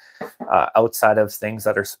anything outside of things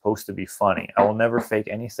that are supposed to be funny. I will never fake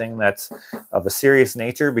anything that's of a serious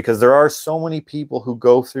nature, because there are so many people who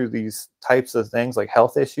go through these types of things, like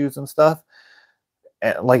health issues and stuff,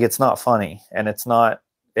 and like, it's not funny, and it's not,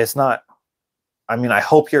 I mean, I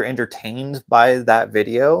hope you're entertained by that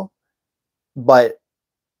video, but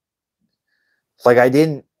like, I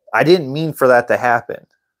didn't mean for that to happen,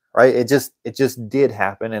 right? It just did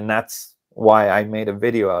happen, and that's why I made a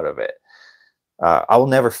video out of it. I will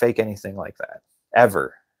never fake anything like that,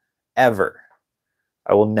 ever, ever.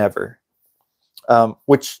 I will never.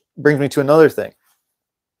 Which brings me to another thing.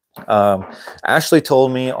 Ashley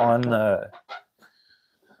told me on the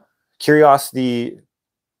Curiosity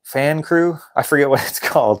fan crew, I forget what it's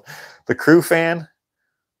called, the crew fan,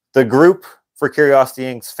 the group for Curiosity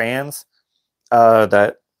Inc.'s fans,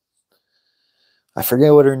 that I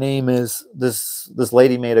forget what her name is. This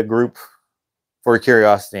lady made a group for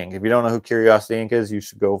Curiosity Inc. If you don't know who Curiosity Inc. is, you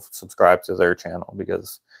should go subscribe to their channel,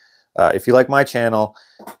 because if you like my channel,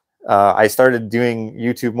 I started doing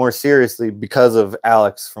YouTube more seriously because of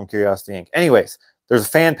Alex from Curiosity Inc. Anyways, there's a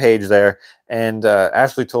fan page there, and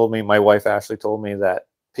Ashley told me, my wife Ashley told me, that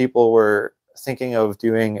people were thinking of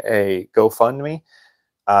doing a GoFundMe.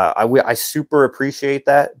 I super appreciate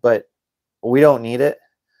that, but we don't need it.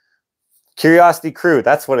 Curiosity Crew,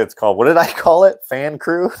 that's what it's called. What did I call it? Fan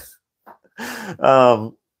Crew?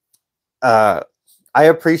 I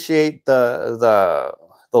appreciate the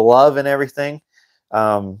love and everything,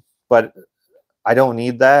 but I don't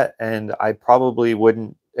need that, and I probably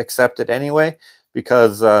wouldn't accept it anyway,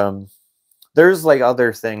 because there's like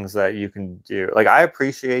other things that you can do. Like, I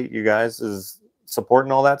appreciate you guys' support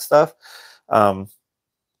and all that stuff.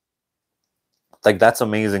 Like, that's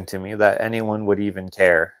amazing to me that anyone would even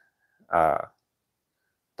care.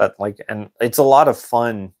 That, like, and it's a lot of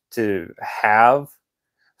fun to have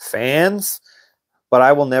fans, but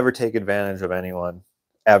I will never take advantage of anyone,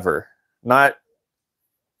 ever. Not,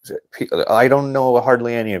 I don't know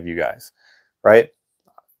hardly any of you guys, right?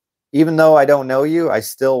 Even though I don't know you, I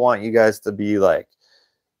still want you guys to be like,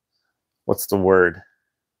 what's the word?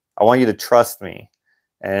 I want you to trust me,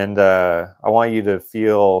 and I want you to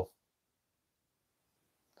feel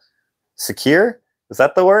secure. Is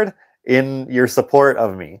that the word? In your support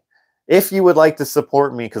of me. If you would like to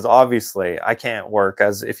support me, because obviously I can't work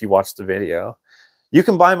as if you watch the video, you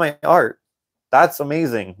can buy my art. That's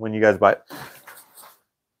amazing when you guys buy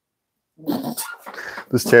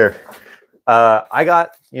this chair. I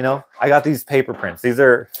got these paper prints. These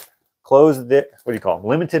are closed, what do you call them?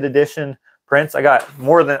 Limited edition prints. I got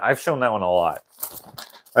more than, I've shown that one a lot.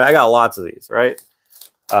 I got lots of these, right?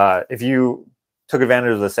 If you took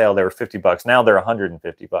advantage of the sale, they were $50. Now they're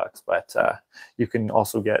 $150, but you can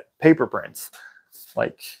also get paper prints.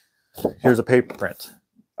 Like, here's a paper print,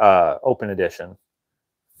 open edition,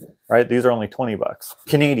 right? These are only $20.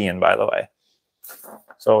 Canadian, by the way.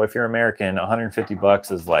 So if you're American,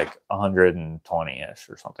 $150 is like 120-ish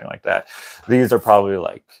or something like that. These are probably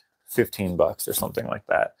like $15 or something like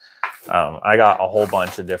that. I got a whole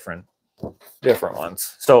bunch of different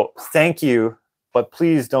ones. So thank you, but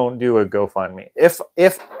please don't do a GoFundMe.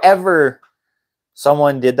 If ever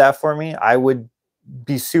someone did that for me, I would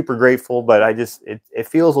be super grateful, but it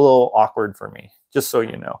feels a little awkward for me, just so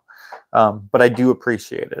you know. But I do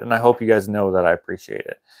appreciate it, and I hope you guys know that I appreciate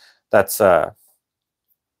it. That's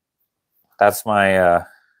my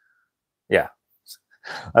yeah,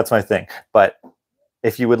 that's my thing. But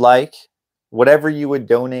if you would like, whatever you would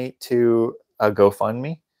donate to a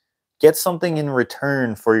GoFundMe, get something in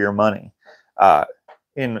return for your money,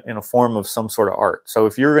 in a form of some sort of art. So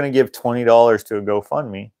if you're going to give $20 to a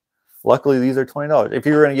GoFundMe, luckily these are $20. If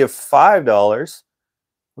you're going to give $5,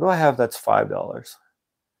 what do I have that's $5?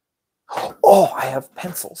 Oh, I have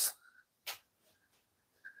pencils.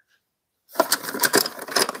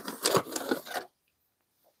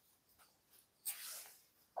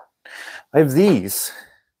 I have these.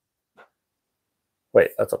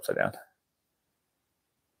 Wait, that's upside down.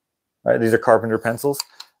 All right, these are carpenter pencils.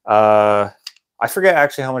 I forget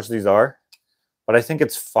actually how much these are, but I think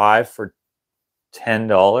it's 5 for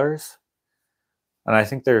 $10. And I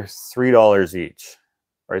think they're $3 each.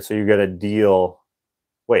 Right, so you get a deal.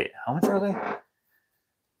 Wait, how much are they?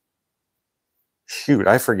 Shoot,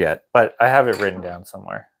 I forget, but I have it written down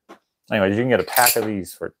somewhere. Anyways, you can get a pack of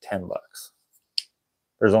these for $10.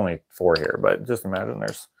 There's only 4 here, but just imagine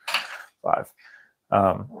there's 5.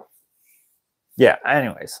 Yeah,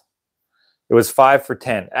 anyways, it was 5 for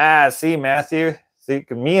 10. Ah, see, Matthew, see,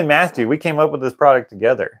 me and Matthew, we came up with this product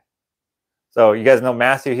together. So you guys know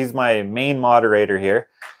Matthew, he's my main moderator here.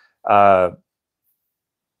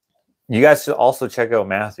 You guys should also check out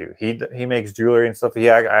Matthew. He makes jewelry and stuff.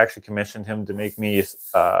 I actually commissioned him to make me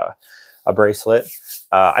a bracelet.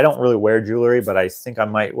 I don't really wear jewelry, but I think I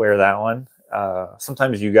might wear that one.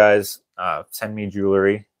 Sometimes you guys send me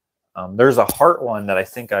jewelry. There's a heart one that I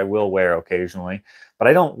think I will wear occasionally, but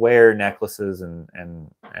I don't wear necklaces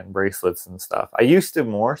and bracelets and stuff. I used to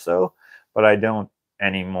more so, but I don't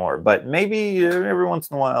anymore. But maybe every once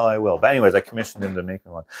in a while I will. But anyways, I commissioned him to make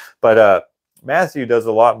me one. But Matthew does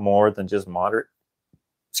a lot more than just moderate.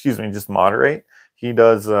 Just moderate. He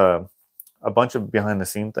does a bunch of behind the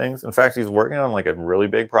scene things. In fact, he's working on like a really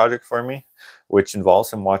big project for me, which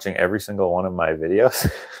involves him watching every single one of my videos.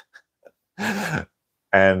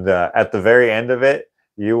 And at the very end of it,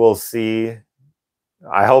 you will see,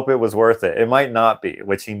 I hope it was worth it. It might not be,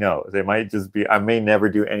 which he knows. It might just be, I may never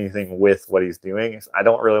do anything with what he's doing. I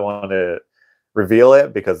don't really want to reveal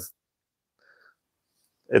it because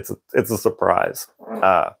it's a surprise.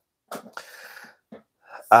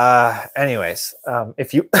 Anyways,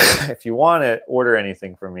 if you want to order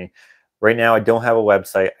anything from me, right now I don't have a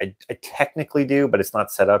website. I technically do, but it's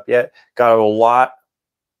not set up yet. Got a lot.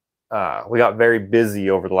 We got very busy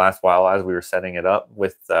over the last while as we were setting it up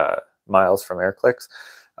with Miles from AirClicks.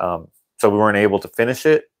 So we weren't able to finish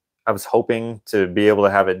it. I was hoping to be able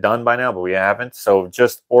to have it done by now, but we haven't. So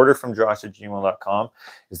just orderfromjosh@gmail.com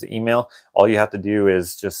is the email. All you have to do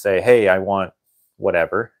is just say, hey, I want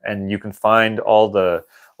whatever. And you can find all the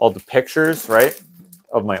pictures, right,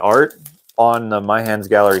 of my art on the My Hands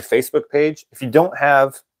Gallery Facebook page. If you don't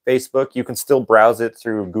have Facebook, you can still browse it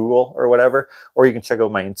through Google or whatever, or you can check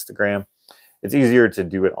out my Instagram. It's easier to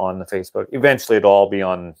do it on the Facebook. Eventually it'll all be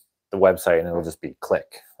on the website and it'll just be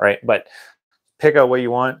click, right? But pick out what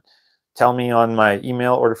you want. Tell me on my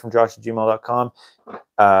email, orderfromjosh@gmail.com.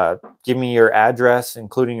 Give me your address,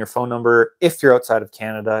 including your phone number, if you're outside of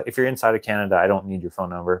Canada. If you're inside of Canada, I don't need your phone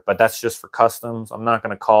number, but that's just for customs. I'm not going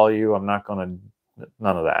to call you. I'm not going to,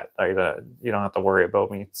 none of that. You don't have to worry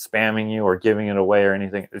about me spamming you or giving it away or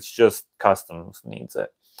anything. It's just customs needs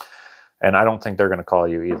it. And I don't think they're going to call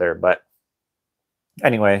you either. But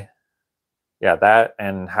anyway, yeah, that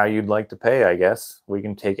and how you'd like to pay, I guess. We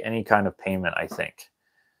can take any kind of payment, I think.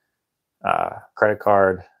 Credit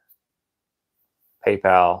card,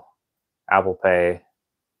 PayPal, Apple Pay,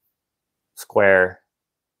 Square.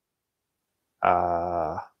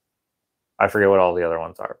 I forget what all the other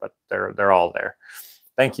ones are, but they're all there.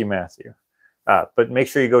 Thank you, Matthew. But make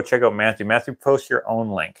sure you go check out Matthew. Matthew, post your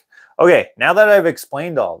own link. Okay, now that I've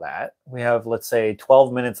explained all that, we have, let's say,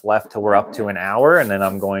 12 minutes left till we're up to an hour, and then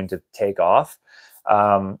I'm going to take off.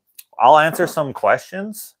 I'll answer some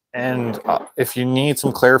questions. And if you need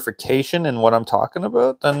some clarification in what I'm talking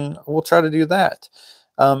about, then we'll try to do that.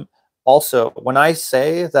 Also, when I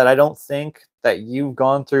say that I don't think that you've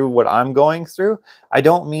gone through what I'm going through, I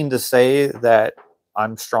don't mean to say that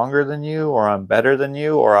I'm stronger than you or I'm better than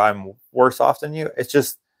you or I'm worse off than you. It's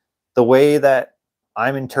just the way that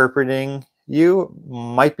I'm interpreting you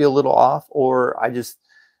might be a little off, or I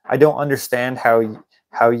don't understand how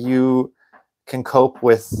you can cope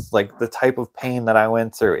with like the type of pain that I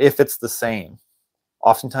went through, if it's the same.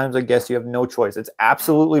 Oftentimes, I guess you have no choice. It's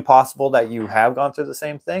absolutely possible that you have gone through the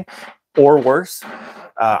same thing or worse.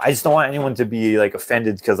 I just don't want anyone to be like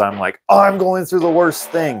offended because I'm like, oh, I'm going through the worst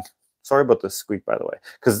thing. Sorry about the squeak, by the way,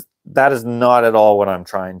 because that is not at all what I'm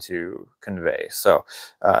trying to convey. So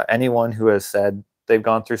anyone who has said they've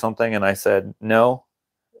gone through something and I said, no,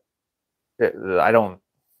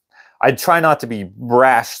 I try not to be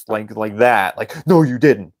brash like that. Like, no, you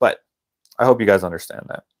didn't. But I hope you guys understand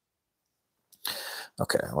that.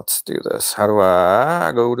 Okay, let's do this. How do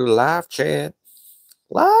I go to live chat?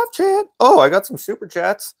 Live chat. Oh, I got some super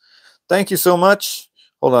chats. Thank you so much.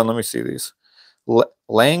 Hold on, let me see these.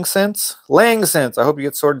 Lang Sense. I hope you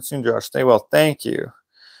get sorted soon, Josh. Stay well. Thank you.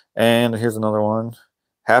 And here's another one.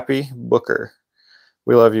 Happy Booker.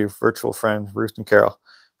 We love you, virtual friend, Ruth and Carol.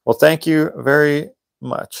 Well, thank you very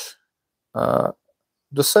much.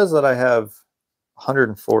 Just says that I have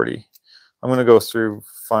 140. I'm going to go through,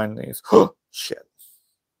 find these. Oh, shit.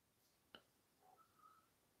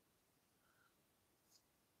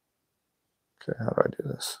 Okay, how do I do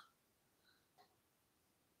this?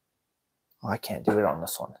 Oh, I can't do it on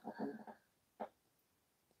this one.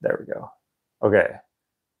 There we go. Okay.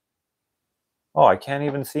 Oh, I can't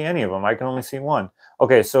even see any of them. I can only see one.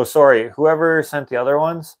 Okay, so sorry. Whoever sent the other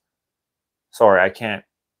ones, sorry, I can't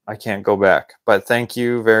go back. But thank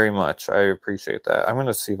you very much. I appreciate that. I'm going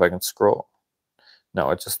to see if I can scroll. No,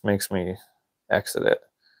 it just makes me exit it.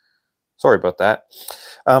 Sorry about that.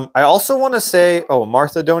 I also want to say, oh,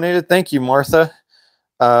 Martha donated. Thank you, Martha.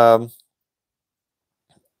 Oh,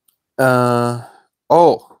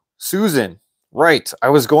 Susan. Right. I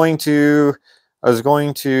was going to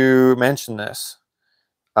mention this.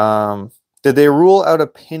 Did they rule out a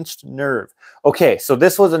pinched nerve? Okay, so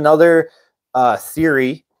this was another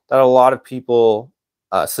theory that a lot of people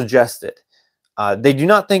suggested. They do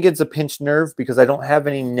not think it's a pinched nerve because I don't have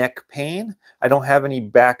any neck pain. I don't have any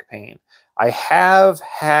back pain. I have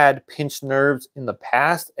had pinched nerves in the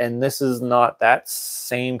past, and this is not that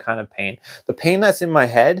same kind of pain. The pain that's in my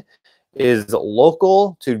head is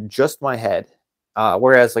local to just my head.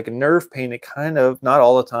 Whereas like a nerve pain, it kind of, not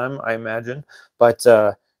all the time, I imagine, but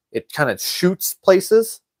it kind of shoots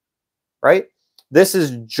places, right? This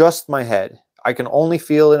is just my head. I can only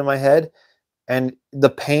feel it in my head. And the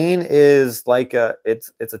pain is like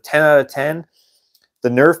it's a 10 out of 10. The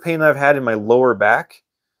nerve pain I've had in my lower back,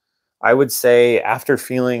 I would say after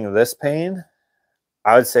feeling this pain,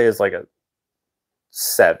 I would say is like a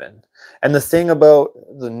 7. And the thing about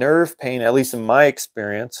the nerve pain, at least in my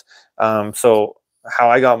experience, so how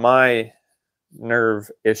I got my nerve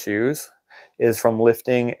issues is from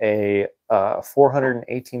lifting a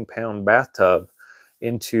 418-pound bathtub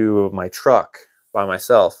into my truck by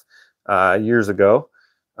myself years ago.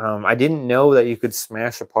 I didn't know that you could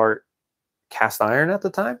smash apart cast iron at the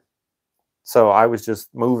time. So I was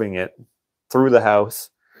just moving it through the house.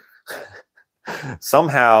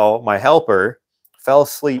 Somehow my helper fell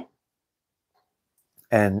asleep,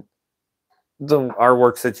 and our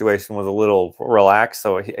work situation was a little relaxed,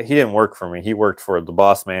 so he didn't work for me. He worked for the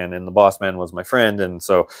boss man, and the boss man was my friend, and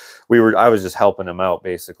so I was just helping him out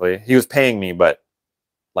basically. He was paying me, but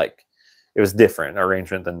like it was different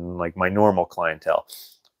arrangement than like my normal clientele.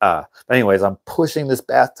 But anyways, I'm pushing this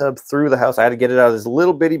bathtub through the house. I had to get it out of this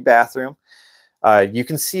little bitty bathroom. You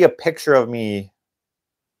can see a picture of me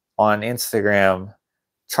on Instagram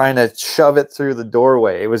trying to shove it through the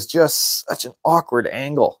doorway. It was just such an awkward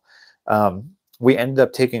angle. We ended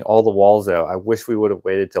up taking all the walls out. I wish we would have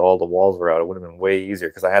waited till all the walls were out. It would have been way easier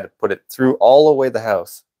because I had to put it through all the way the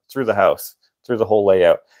house, through the whole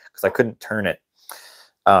layout, because I couldn't turn it.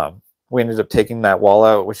 We ended up taking that wall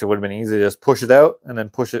out, which it would have been easy to just push it out and then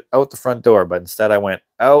push it out the front door. But instead I went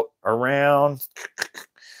out, around.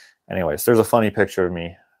 Anyways, there's a funny picture of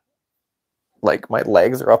me. Like my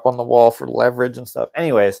legs are up on the wall for leverage and stuff.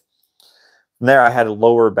 Anyways, from there I had a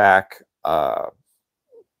lower back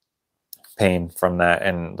pain from that,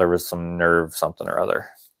 and there was some nerve something or other.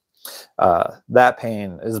 That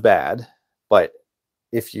pain is bad, but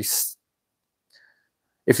if you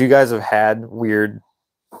guys have had weird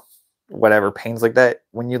whatever pains like that,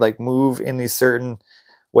 when you like move in these certain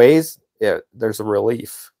ways, yeah, there's a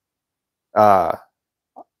relief.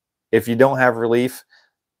 If you don't have relief,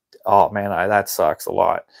 oh man, that sucks a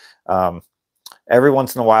lot. Every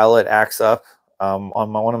once in a while it acts up. On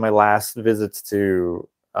one of my last visits to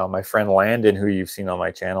my friend Landon, who you've seen on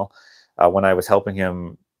my channel, when I was helping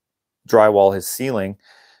him drywall his ceiling,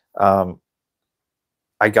 I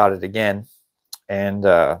got it again, and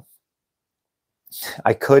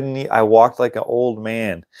I walked like an old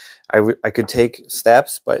man. I could take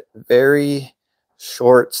steps, but very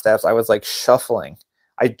short steps. I was like shuffling.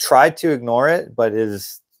 I tried to ignore it, but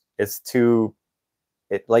it's not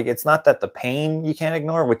that the pain you can't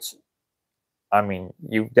ignore, which, I mean,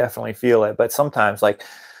 you definitely feel it, but sometimes, like,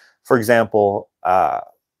 for example,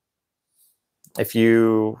 if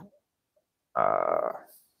you,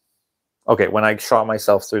 okay, when I shot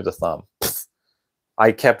myself through the thumb,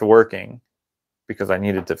 I kept working because I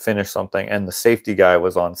needed to finish something, and the safety guy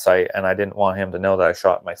was on site, and I didn't want him to know that I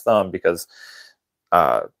shot my thumb because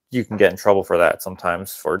you can get in trouble for that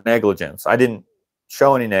sometimes for negligence. I didn't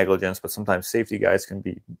show any negligence, but sometimes safety guys can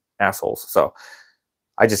be assholes. So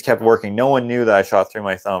I just kept working. No one knew that I shot through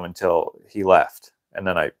my thumb until he left, and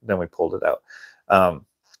then we pulled it out.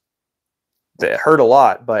 It hurt a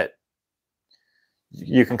lot, but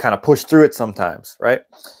you can kind of push through it sometimes, right?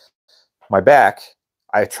 My back,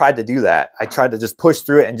 I tried to do that. I tried to just push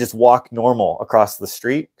through it and just walk normal across the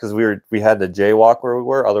street because we had to jaywalk where we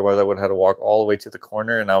were. Otherwise, I would have had to walk all the way to the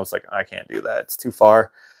corner, and I was like, I can't do that. It's too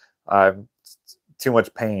far. Too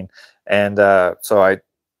much pain. And so I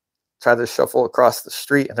tried to shuffle across the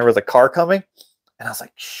street, and there was a car coming, and I was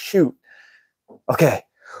like, shoot. Okay,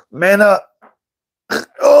 man up.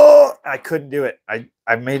 Oh, I couldn't do it.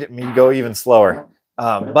 I made me go even slower.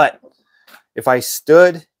 But if I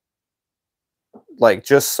stood like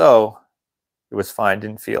just so, it was fine.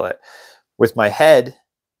 Didn't feel it. With my head,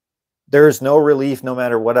 there's no relief no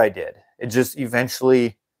matter what I did. It just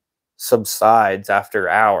eventually subsides after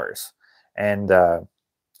hours. And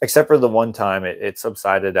except for the one time it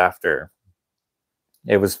subsided after,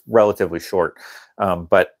 it was relatively short.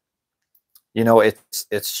 But you know,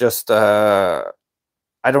 it's just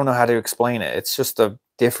I don't know how to explain it. It's just a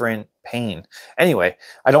different pain. Anyway,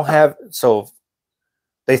 I don't have, so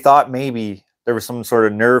they thought maybe there was some sort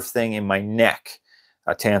of nerve thing in my neck,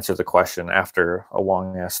 to answer the question after a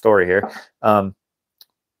long ass story here.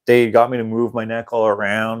 They got me to move my neck all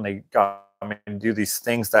around. They got me to do these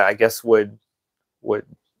things that I guess would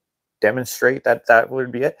demonstrate that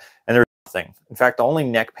would be it. And there's nothing. In fact, the only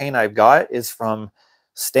neck pain I've got is from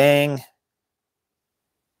staying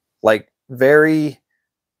like very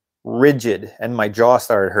rigid, and my jaw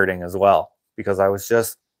started hurting as well because I was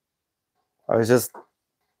just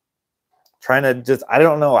trying to I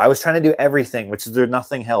don't know. I was trying to do everything, which is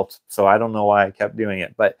nothing helped. So I don't know why I kept doing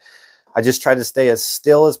it, but I just tried to stay as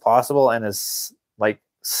still as possible and as like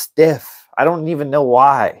stiff. I don't even know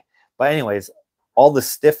why. But anyways, all the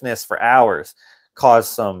stiffness for hours caused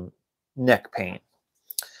some neck pain.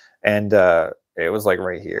 And it was like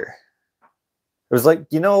right here. It was like,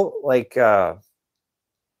 you know, like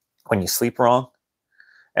when you sleep wrong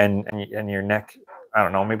and your neck, I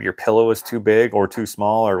don't know, maybe your pillow was too big or too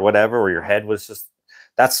small or whatever, or your head was just,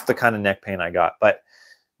 that's the kind of neck pain I got. But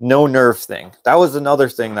no nerve thing. That was another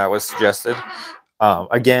thing that was suggested.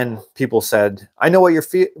 Again, people said, I know what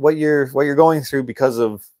you're going through because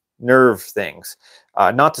of nerve things.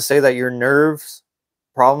 Not to say that your nerves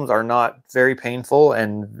problems are not very painful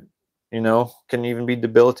and, you know, can even be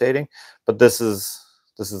debilitating, but this is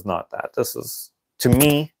not that. This is, to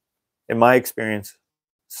me, in my experience,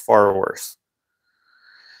 it's far worse.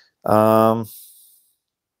 Oh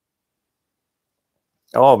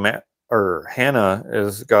man, or Hannah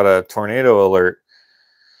has got a tornado alert.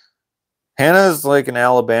 Hannah's like an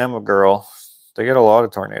Alabama girl. They get a lot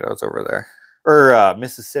of tornadoes over there. Or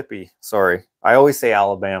Mississippi, sorry. I always say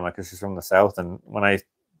Alabama because she's from the South, and when I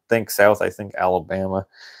think South, I think Alabama.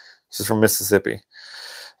 She's from Mississippi.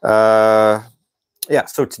 Yeah,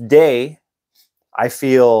 so today I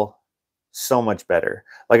feel so much better.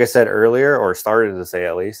 Like I said earlier, or started to say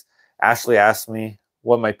at least, Ashley asked me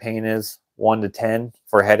what my pain is, 1 to 10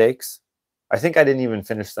 for headaches. I think I didn't even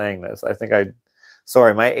finish saying this. I think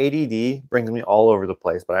sorry, my ADD brings me all over the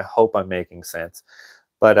place, but I hope I'm making sense.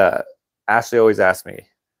 But Ashley always asks me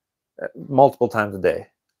multiple times a day,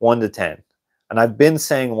 1 to 10. And I've been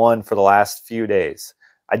saying 1 for the last few days.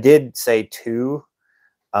 I did say 2,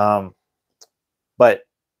 but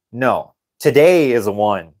no, today is a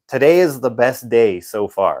 1. Today is the best day so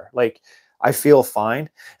far. Like, I feel fine.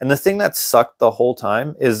 And the thing that sucked the whole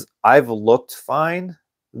time is I've looked fine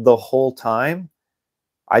the whole time.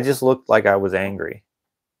 I just looked like I was angry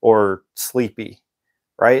or sleepy,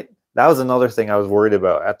 right? That was another thing I was worried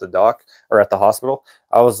about at the doc or at the hospital.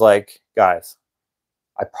 I was like, guys,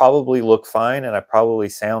 I probably look fine and I probably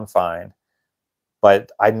sound fine,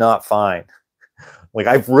 but I'm not fine. Like,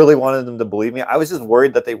 I really wanted them to believe me. I was just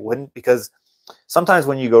worried that they wouldn't, because sometimes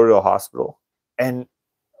when you go to a hospital, and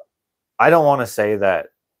I don't want to say that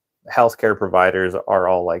healthcare providers are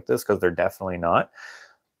all like this, because they're definitely not,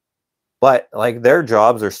 but like, their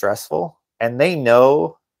jobs are stressful and they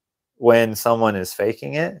know when someone is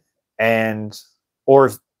faking it,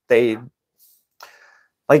 or they,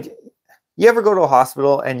 like, you ever go to a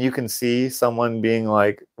hospital and you can see someone being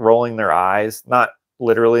like rolling their eyes, not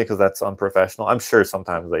literally because that's unprofessional. I'm sure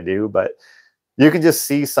sometimes they do, but you can just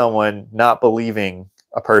see someone not believing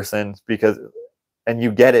a person and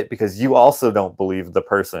you get it because you also don't believe the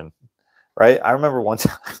person, right? I remember one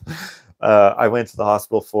time I went to the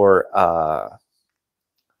hospital for, I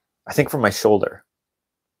think for my shoulder,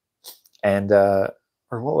 and, or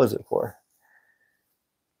what was it for?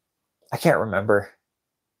 I can't remember.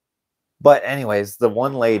 But anyways, the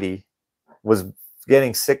one lady was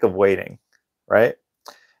getting sick of waiting, right?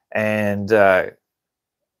 And the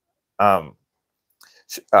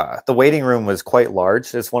waiting room was quite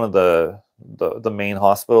large. It's one of the main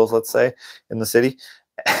hospitals, let's say, in the city.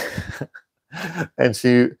 And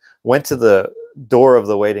she went to the door of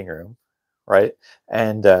the waiting room, right?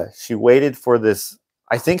 And she waited for this.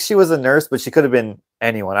 I think she was a nurse, but she could have been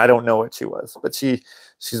anyone. I don't know what she was, but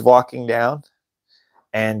she's walking down,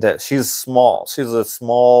 and she's small. She's a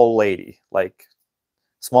small lady, like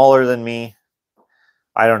smaller than me.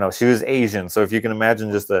 I don't know. She was Asian, so if you can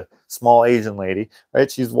imagine just a small Asian lady,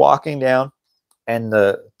 right? She's walking down, and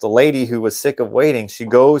the lady who was sick of waiting, she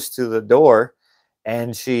goes to the door,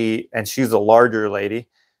 and she's a larger lady.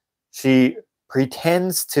 She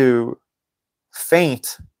pretends to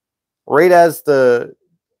faint right as the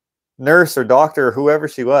nurse or doctor or whoever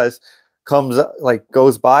she was comes up, like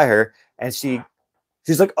goes by her, and she's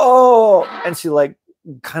like, oh, and she like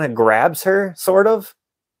kind of grabs her, sort of,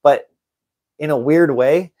 but in a weird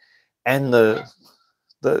way. And the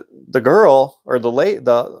girl, or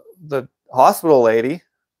the hospital lady,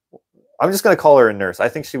 I'm just going to call her a nurse. I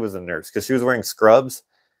think she was a nurse because she was wearing scrubs,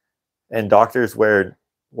 and doctors wear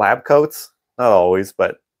lab coats. Not always,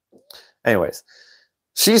 but anyways,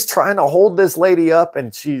 she's trying to hold this lady up,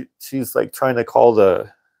 and she's like trying to call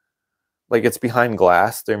like, it's behind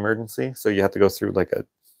glass, the emergency. So you have to go through like a,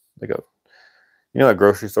 at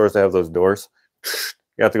grocery stores, they have those doors.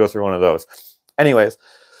 You have to go through one of those. Anyways,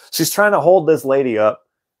 she's trying to hold this lady up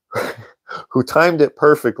who timed it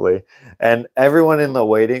perfectly. And everyone in the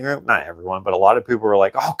waiting room, not everyone, but a lot of people were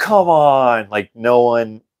like, oh, come on. Like no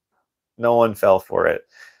one fell for it.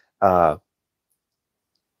 And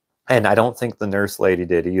I don't think the nurse lady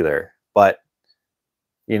did either. But,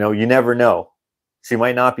 you never know. She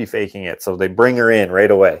might not be faking it. So they bring her in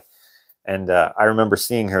right away. And I remember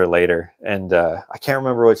seeing her later. And I can't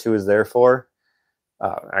remember what she was there for.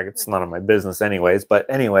 It's none of my business anyways. But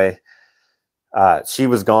anyway, she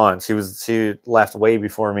was gone. She left way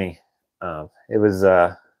before me. It was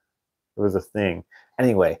a thing.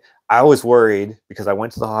 Anyway, I was worried because I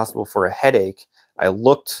went to the hospital for a headache. I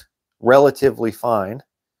looked relatively fine.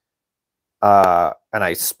 And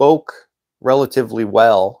I spoke relatively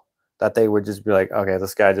well, that they would just be like, okay,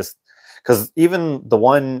 this guy just, because even the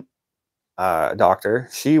one doctor,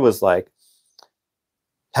 she was like,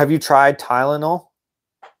 have you tried Tylenol?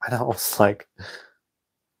 And I was like,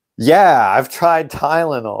 yeah, I've tried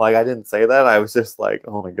Tylenol. Like, I didn't say that. I was just like,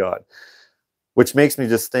 oh my God. Which makes me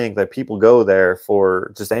just think that people go there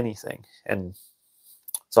for just anything. And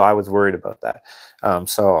so I was worried about that.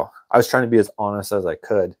 So I was trying to be as honest as I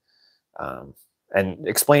could. And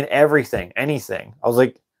explain everything, anything. I'm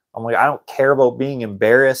like, I don't care about being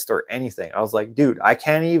embarrassed or anything. I was like, dude, I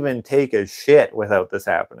can't even take a shit without this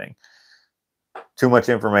happening. Too much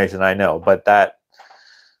information, I know, but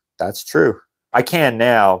that's true. I can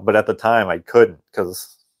now, but at the time I couldn't,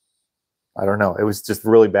 because I don't know. It was just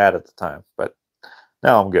really bad at the time, but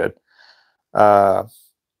now I'm good.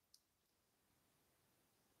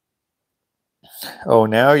 Oh,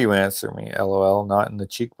 now you answer me. LOL, not in the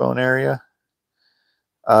cheekbone area.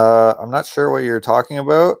 I'm not sure what you're talking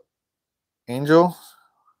about, Angel.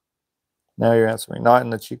 Now you're answering me. Not in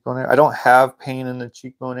the cheekbone area. I don't have pain in the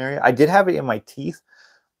cheekbone area. I did have it in my teeth,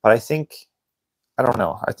 but I don't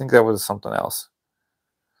know. I think that was something else.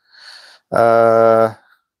 I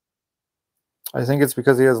think it's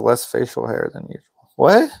because he has less facial hair than usual.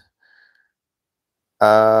 What?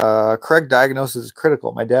 Correct diagnosis is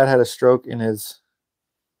critical. My dad had a stroke in his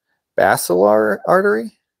basilar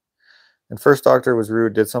artery. And first doctor was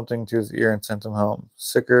rude, did something to his ear and sent him home.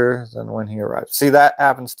 Sicker than when he arrived. See, that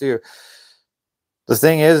happens too. The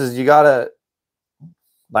thing is you gotta,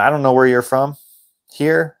 I don't know where you're from.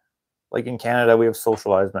 Here, like in Canada, we have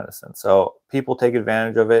socialized medicine. So people take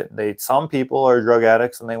advantage of it. Some people are drug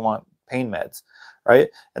addicts and they want pain meds, right?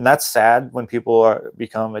 And that's sad when people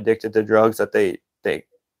become addicted to drugs, that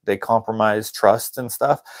they compromise trust and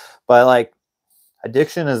stuff. But like,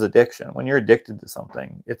 addiction is addiction. When you're addicted to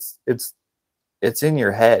something, it's in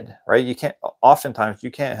your head, right? Oftentimes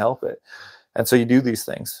you can't help it. And so you do these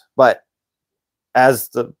things. But as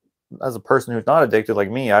a person who's not addicted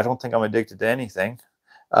like me, I don't think I'm addicted to anything.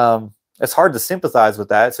 It's hard to sympathize with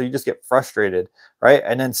that. So you just get frustrated, right?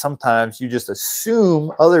 And then sometimes you just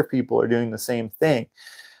assume other people are doing the same thing.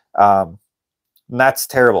 And that's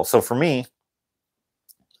terrible. So for me,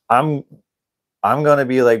 I'm going to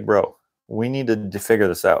be like, bro, we need to figure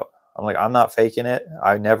this out. I'm like, I'm not faking it.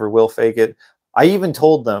 I never will fake it. I even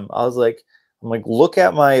told them, I'm like, look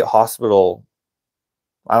at my hospital.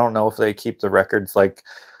 I don't know if they keep the records. Like,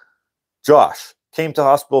 Josh came to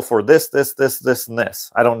hospital for this, this, this, this, and this.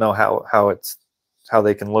 I don't know how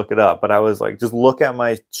they can look it up, but I was like, just look at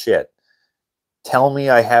my shit. Tell me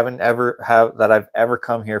I that I've ever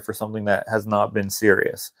come here for something that has not been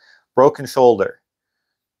serious. Broken shoulder,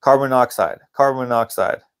 carbon monoxide.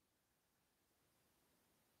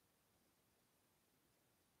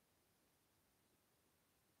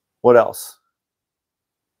 What else?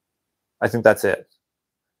 I think that's it.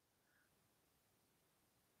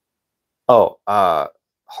 Oh,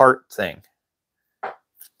 heart thing.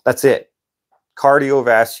 That's it.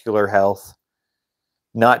 Cardiovascular health,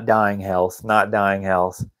 not dying health,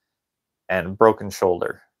 and broken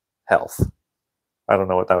shoulder health. I don't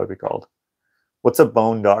know what that would be called. What's a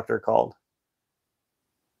bone doctor called?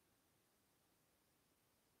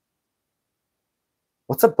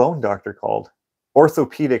 What's a bone doctor called?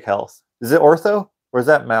 Orthopedic health. Is it ortho or is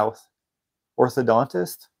that mouth?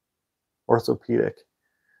 Orthodontist? Orthopedic.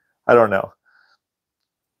 I don't know.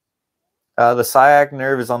 The sciatic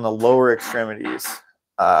nerve is on the lower extremities.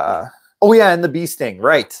 Oh yeah, and the bee sting.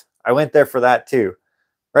 Right. I went there for that too.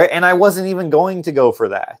 Right. And I wasn't even going to go for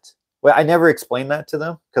that. Well, I never explained that to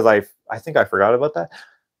them because I think I forgot about that.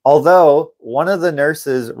 Although one of the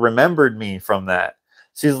nurses remembered me from that.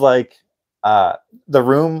 She's like, the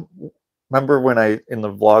room, remember when in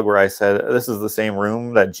the vlog where I said, this is the same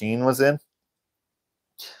room that Jean was in?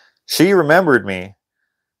 She remembered me.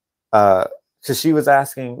 Because she was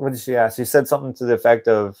asking, what did she ask? She said something to the effect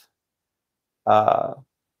of, have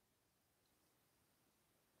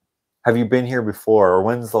you been here before? Or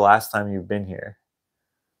when's the last time you've been here?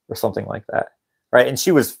 Or something like that. Right. And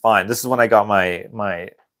she was fine. This is when I got my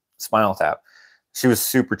spinal tap. She was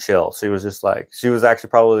super chill. She was just like, she was actually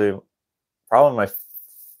probably my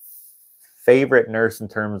favorite nurse in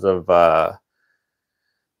terms of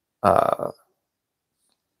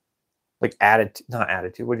like attitude, not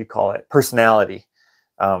attitude, what do you call it? Personality.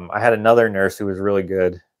 I had another nurse who was really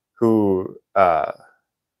good, who was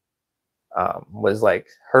like,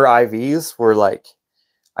 her IVs were like,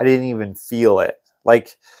 I didn't even feel it.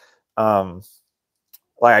 Like I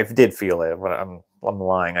did feel it, but I'm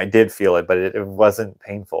lying. I did feel it, but it wasn't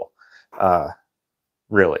painful,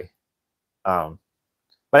 really. But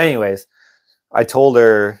anyways, I told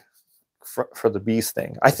her for the beast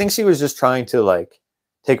thing. I think she was just trying to like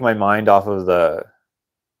take my mind off of the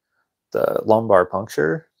lumbar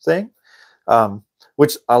puncture thing,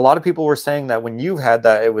 which a lot of people were saying that when you've had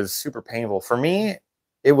that, it was super painful. For me,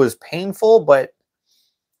 it was painful, but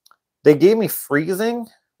they gave me freezing,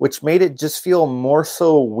 which made it just feel more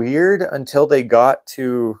so weird until they got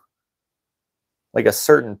to like a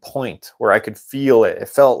certain point where I could feel it. It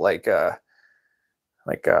felt like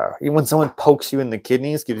even when someone pokes you in the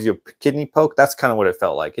kidneys, gives you a kidney poke, that's kind of what it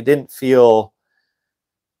felt like. It didn't feel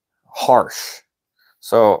harsh.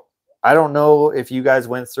 So I don't know if you guys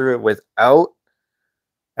went through it without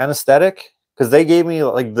anesthetic, because they gave me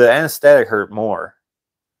like the anesthetic hurt more.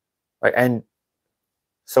 Like, and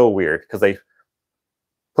so weird because they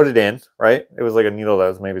put it in, right? It was like a needle that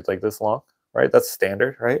was maybe like this long, right? That's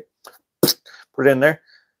standard, right? Put it in there,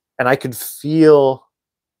 and I could feel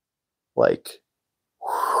like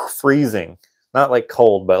freezing, not like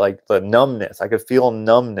cold, but like the numbness. I could feel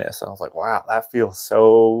numbness. I was like, wow, that feels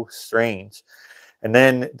so strange. And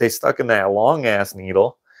then they stuck in that long ass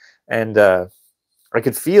needle, and I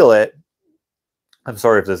could feel it. I'm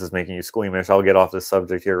sorry if this is making you squeamish. I'll get off this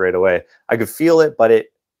subject here right away. I could feel it, but it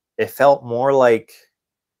felt more like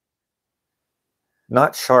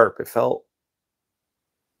not sharp. It felt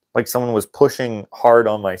like someone was pushing hard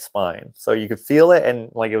on my spine. So you could feel it,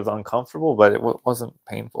 and like it was uncomfortable, but it wasn't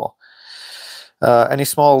painful. Any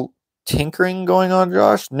small tinkering going on,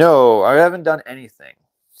 Josh? No, I haven't done anything.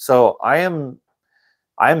 So I'm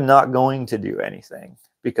not going to do anything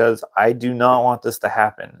because I do not want this to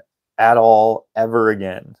happen at all ever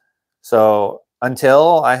again. So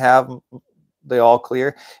until I have the all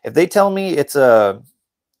clear, if they tell me it's a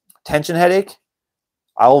tension headache,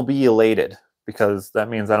 I'll be elated because that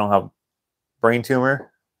means I don't have brain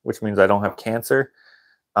tumor, which means I don't have cancer.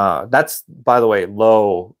 That's, by the way,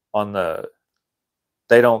 low on the,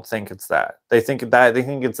 they don't think it's that. They think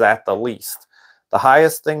it's at the least. The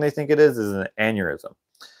highest thing they think it is an aneurysm.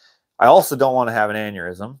 I also don't want to have an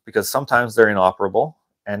aneurysm because sometimes they're inoperable,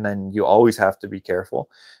 and then you always have to be careful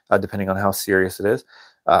depending on how serious it is.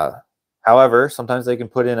 However, sometimes they can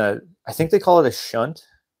put in I think they call it a shunt.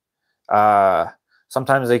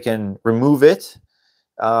 Sometimes they can remove it,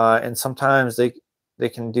 and sometimes they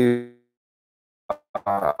can do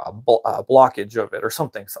a blockage of it or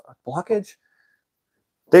something. So, blockage?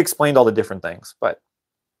 They explained all the different things, but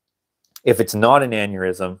if it's not an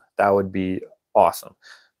aneurysm, that would be awesome.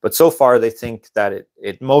 But so far, they think that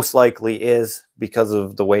it most likely is because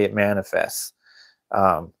of the way it manifests.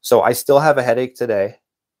 So I still have a headache today,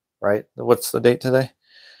 right? What's the date today?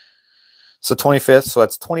 It's the 25th, so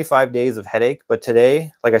that's 25 days of headache. But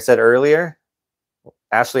today, like I said earlier,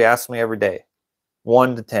 Ashley asks me every day,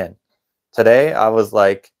 1 to 10. Today, I was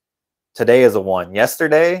like Today is a 1.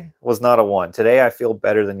 Yesterday was not a 1. Today I feel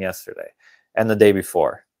better than yesterday and the day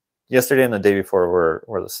before. Yesterday and the day before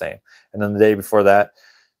were the same. And then the day before that,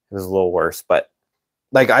 it was a little worse. But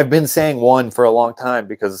like I've been saying 1 for a long time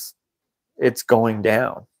because it's going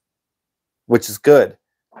down, which is good,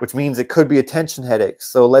 which means it could be a tension headache.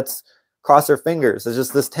 So let's cross our fingers. It's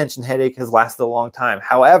just this tension headache has lasted a long time.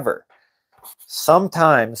 However,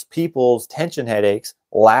 sometimes people's tension headaches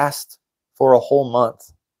last for a whole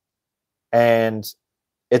month. And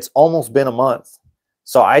it's almost been a month.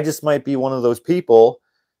 So I just might be one of those people,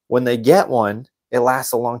 when they get one, it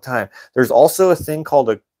lasts a long time. There's also a thing called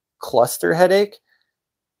a cluster headache.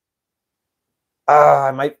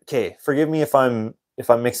 Okay, forgive me if I'm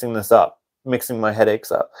mixing this up, mixing my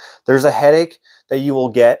headaches up. There's a headache that you will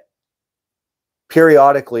get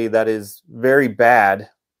periodically that is very bad,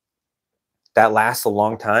 that lasts a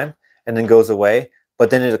long time and then goes away, but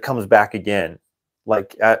then it comes back again.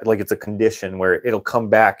 Like it's a condition where it'll come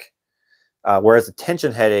back, whereas a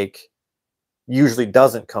tension headache usually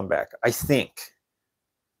doesn't come back. I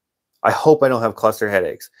hope I don't have cluster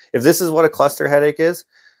headaches. If this is what a cluster headache is,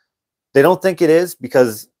 they don't think it is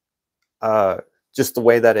because just the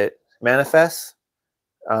way that it manifests,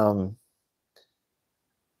 and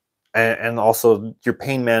also your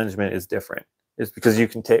pain management is different. It's because you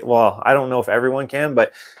can take, well, I don't know if everyone can,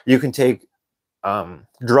 but you can take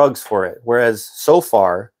drugs for it. Whereas so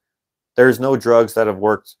far, there's no drugs that have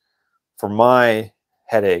worked for my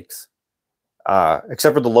headaches,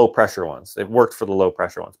 except for the low pressure ones. It worked for the low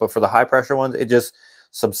pressure ones, but for the high pressure ones, it just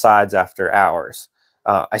subsides after hours.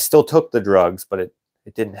 I still took the drugs, but it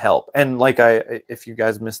didn't help. And like if you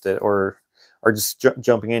guys missed it or are just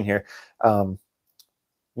jumping in here,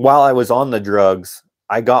 while I was on the drugs,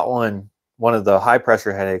 I got one of the high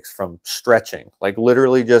pressure headaches from stretching, like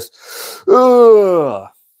literally just, I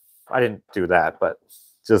didn't do that, but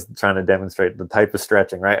just trying to demonstrate the type of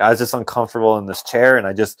stretching, right? I was just uncomfortable in this chair and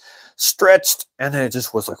I just stretched and then it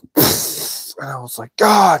just was like, and I was like,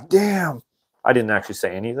 God damn. I didn't actually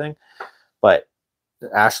say anything, but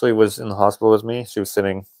Ashley was in the hospital with me. She was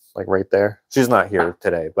sitting like right there. She's not here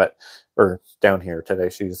today, or down here today.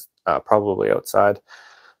 She's probably outside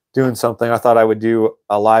doing something. I thought I would do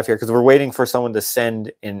a live here because we're waiting for someone to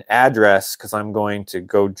send an address because I'm going to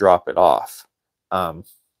go drop it off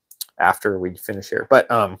after we finish here. But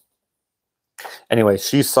anyway,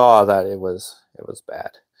 she saw that it was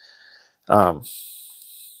bad. Oh,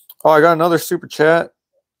 I got another super chat.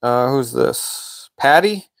 Who's this?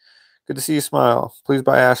 Patty? Good to see you smile. Please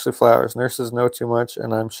buy Ashley flowers. Nurses know too much,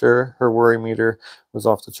 and I'm sure her worry meter was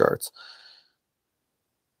off the charts.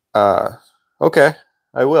 Okay.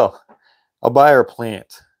 I will. I'll buy her a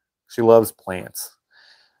plant. She loves plants.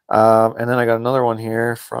 And then I got another one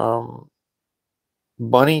here from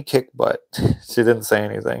Bunny Kickbutt. She didn't say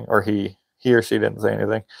anything, or he or she didn't say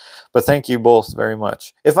anything. But thank you both very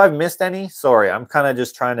much. If I've missed any, sorry. I'm kind of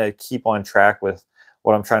just trying to keep on track with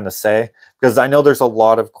what I'm trying to say because I know there's a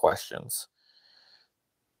lot of questions.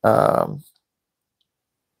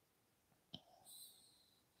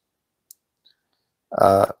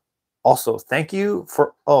 Also, thank you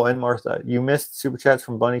for, and Martha, you missed super chats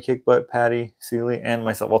from Bunny Kickbutt, Patty, Seeley, and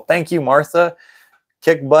myself. Well, thank you, Martha,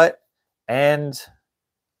 Kickbutt, and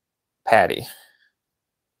Patty.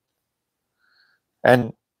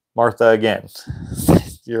 And Martha again.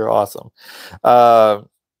 You're awesome. Are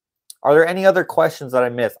there any other questions that I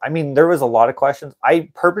missed? I mean, there was a lot of questions. I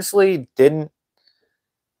purposely didn't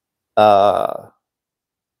answer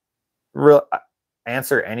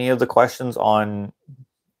any of the questions on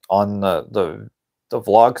the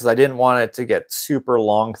vlog because I didn't want it to get super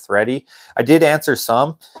long thready. I did answer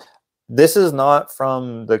some. This is not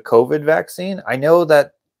from the COVID vaccine. I know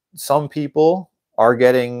that some people are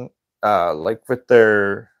getting like with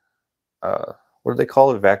their what do they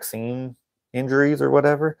call it, vaccine injuries or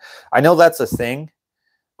whatever. I know that's a thing.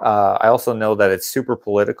 I also know that it's super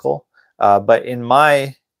political, but in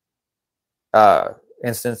my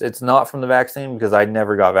instance, it's not from the vaccine because I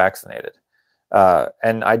never got vaccinated.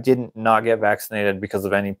 And I didn't not get vaccinated because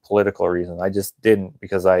of any political reason. I just didn't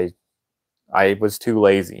because I was too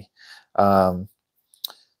lazy. That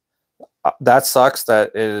sucks.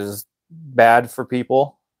 That it is bad for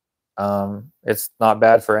people. It's not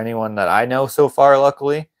bad for anyone that I know so far,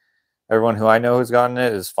 luckily. Everyone who I know who's gotten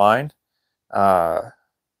it is fine. I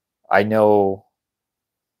know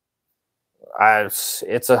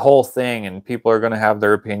it's a whole thing and people are going to have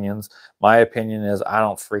their opinions. My opinion is I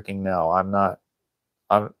don't freaking know.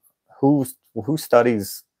 Who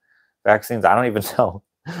studies vaccines? I don't even know.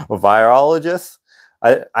 A virologist?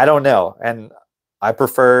 I don't know. And I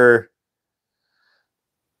prefer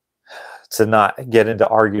to not get into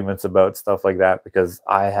arguments about stuff like that, because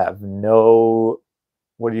I have no,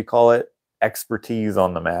 what do you call it, expertise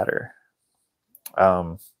on the matter.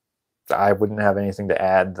 I wouldn't have anything to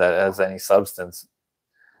add that has any substance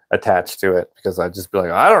attached to it, because I'd just be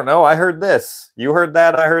like, I don't know, I heard this, you heard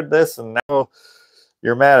that, I heard this, and now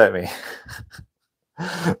you're mad at me.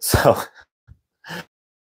 So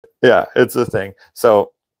yeah, it's a thing.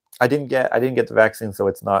 So I didn't get the vaccine, so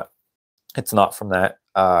it's not from that.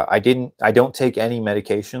 I don't take any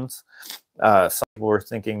medications. Some people were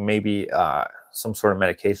thinking maybe some sort of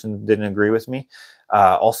medication didn't agree with me.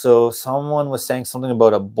 Also, someone was saying something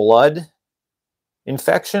about a blood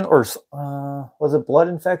infection, or was it blood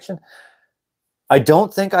infection? I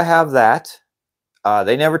don't think I have that.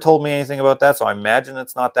 They never told me anything about that, so I imagine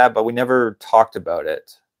it's not that, but we never talked about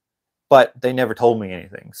it. But they never told me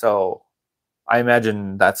anything, so I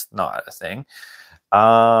imagine that's not a thing.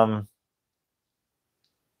 Oh,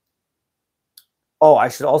 I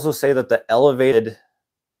should also say that the elevated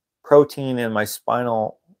protein in my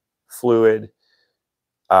spinal fluid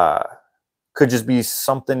could just be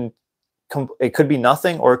something, it could be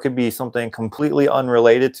nothing, or it could be something completely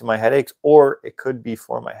unrelated to my headaches, or it could be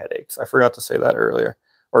for my headaches. I forgot to say that earlier,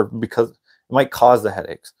 or because it might cause the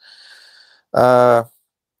headaches.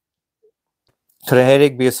 Could a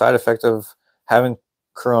headache be a side effect of having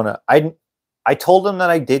corona? I told them that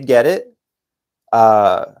I did get it.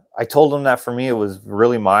 I told them that for me it was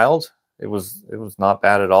really mild. It was not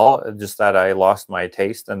bad at all. Just that I lost my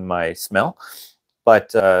taste and my smell.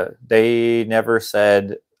 But they never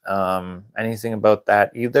said anything about that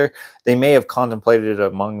either. They may have contemplated it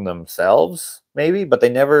among themselves, maybe, but they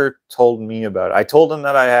never told me about it. I told them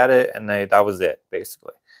that I had it, and that was it,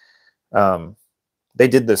 basically. They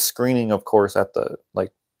did the screening, of course, at the,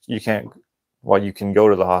 like, you can't, well, you can go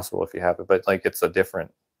to the hospital if you have it, but like it's a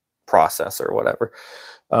different process or whatever.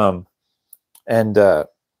 And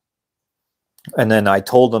then I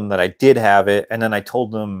told them that I did have it, and then I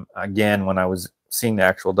told them again when I was seeing the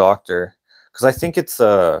actual doctor, because I think it's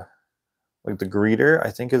like the greeter, I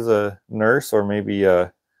think, is a nurse or maybe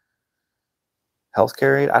a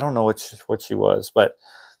healthcare aide. I don't know what she was, but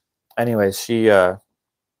anyways, she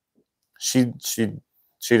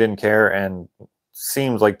didn't care, and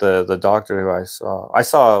seems like the doctor who I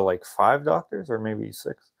saw like 5 doctors or maybe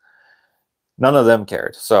 6. None of them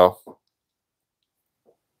cared. So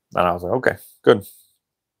then I was like, okay, good.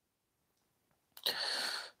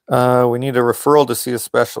 We need a referral to see a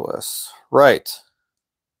specialist. Right.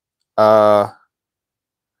 No,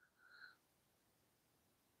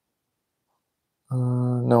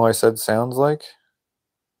 I said sounds like.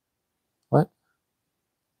 What?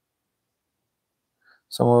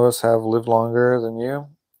 Some of us have lived longer than you.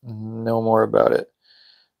 Know more about it.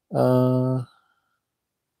 Hold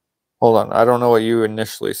on. I don't know what you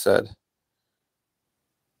initially said.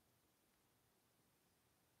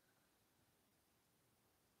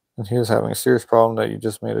 And he was having a serious problem that you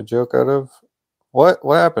just made a joke out of. What?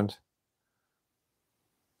 What happened?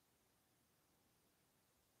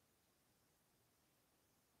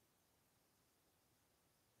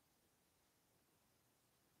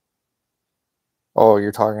 Oh,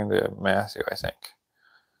 you're talking to Matthew, I think.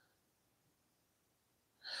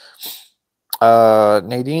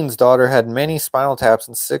 Nadine's daughter had many spinal taps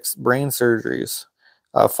and 6 brain surgeries,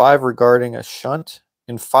 5 regarding a shunt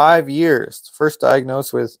in 5 years. First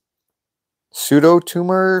diagnosed with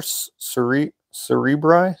pseudotumor cerebri,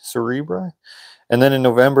 and then in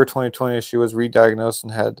November 2020 she was re-diagnosed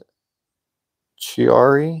and had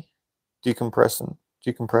Chiari decompression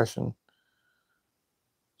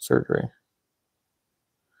surgery.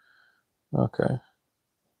 Okay,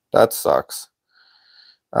 that sucks.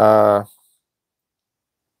 Was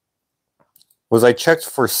I checked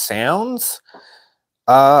for sounds?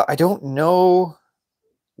 I don't know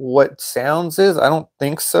what sounds is. I don't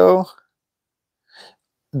think so.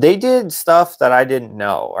 They did stuff that I didn't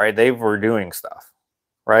know, right? They were doing stuff,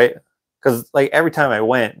 right? Because like every time I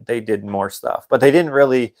went, they did more stuff, but they didn't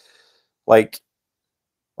really like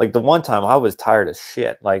the one time I was tired as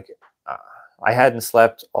shit. Like I hadn't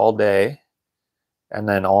slept all day, and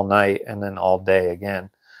then all night, and then all day again.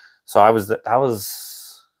 So I was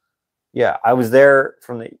there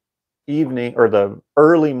from the evening or the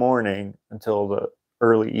early morning until the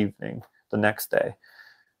early evening the next day.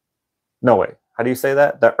 No, wait. How do you say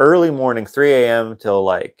that? The early morning, 3 a.m. till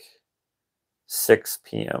like 6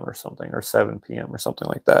 p.m. or something, or 7 p.m. or something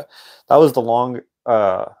like that. That was the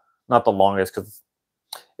not the longest, because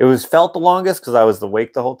it was felt the longest because I was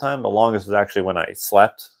awake the whole time. The longest was actually when I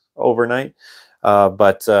slept overnight.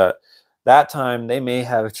 But that time they may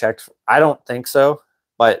have checked. I don't think so,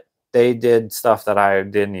 but they did stuff that I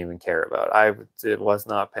didn't even care about. It was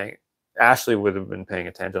not paying. Ashley would have been paying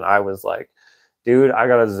attention. I was like, dude, I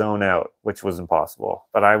got to zone out, which was impossible.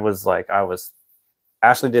 But I was like,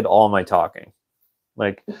 Ashley did all my talking.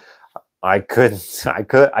 Like, I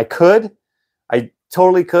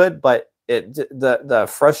totally could, but the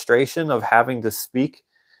frustration of having to speak,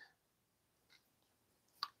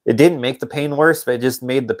 it didn't make the pain worse, but it just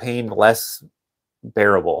made the pain less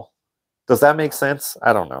bearable. Does that make sense?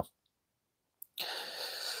 I don't know.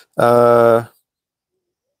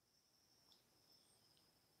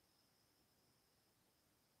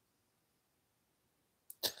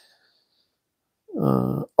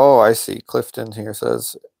 Oh, I see. Clifton here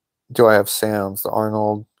says, do I have sounds? The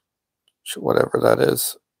Arnold, whatever that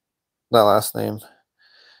is, that last name.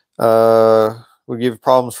 We give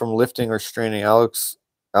problems from lifting or straining.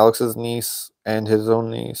 Alex's niece and his own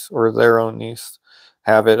niece, or their own niece,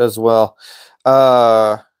 have it as well.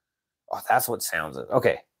 Oh, that's what sounds is.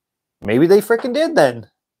 Okay. Maybe they freaking did then.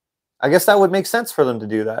 I guess that would make sense for them to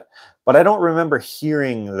do that. But I don't remember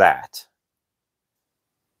hearing that.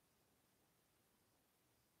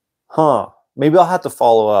 Huh. Maybe I'll have to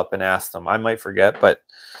follow up and ask them. I might forget, but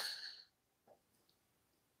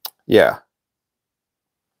yeah.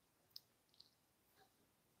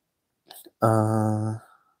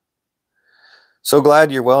 So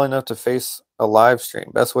glad you're well enough to face a live stream.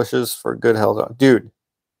 Best wishes for good health. Dude,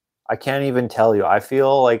 I can't even tell you. I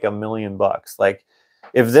feel like $1,000,000. Like,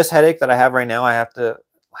 if this headache that I have right now, I have to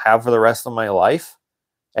have for the rest of my life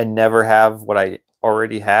and never have what I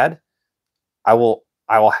already had, I will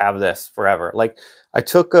have this forever. Like, I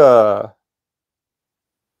took a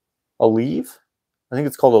leave. I think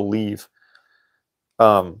it's called a leave,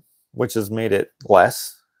 which has made it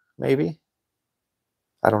less, maybe.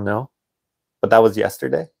 I don't know. But that was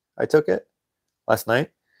yesterday. I took it last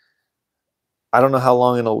night. I don't know how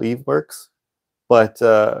long in a leave works, but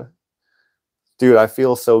dude, I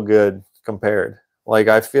feel so good compared. Like,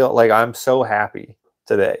 I feel like I'm so happy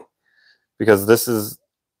today because this is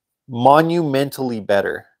monumentally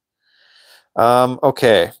better.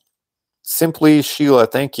 Okay. Simply Sheila,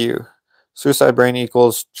 thank you. Suicide brain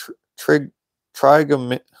equals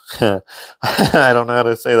trigam. I don't know how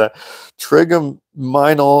to say that.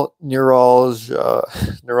 Trigeminal neuralgia,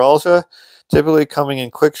 typically coming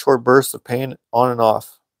in quick, short bursts of pain on and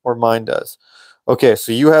off, or mine does. Okay,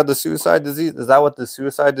 so you had the suicide disease. Is that what the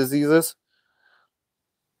suicide disease is?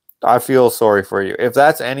 I feel sorry for you. If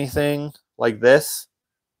that's anything like this,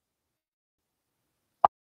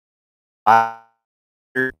 now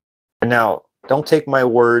don't take my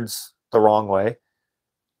words the wrong way.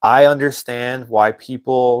 I understand why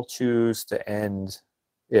people choose to end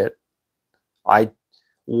it. I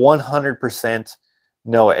 100%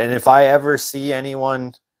 know it. And if I ever see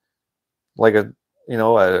anyone like a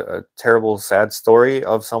terrible, sad story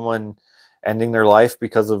of someone ending their life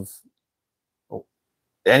because of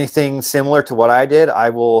anything similar to what I did, I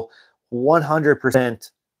will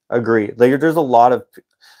 100% agree. Like, there's a lot of,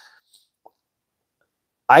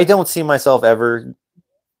 I don't see myself ever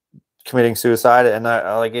committing suicide, and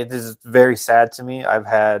I like, it is very sad to me. I've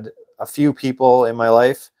had a few people in my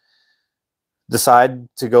life decide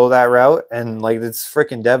to go that route, and like, it's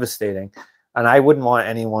freaking devastating. And I wouldn't want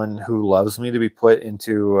anyone who loves me to be put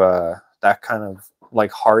into that kind of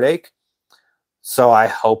like heartache. So I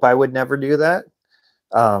hope I would never do that.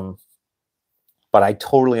 But I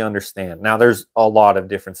totally understand. Now, there's a lot of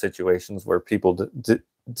different situations where people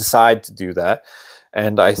decide to do that,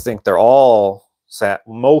 and I think they're all sad.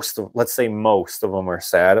 Let's say most of them are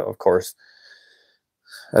sad, of course,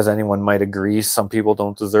 as anyone might agree. Some people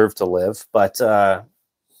don't deserve to live, but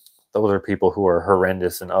those are people who are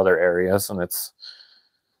horrendous in other areas, and it's,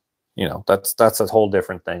 that's a whole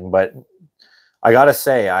different thing. But I gotta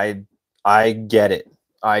say, I get it.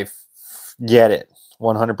 I get it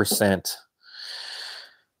 100%.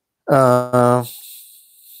 Oh,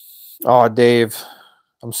 Dave,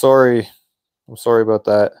 I'm sorry about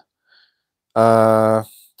that. A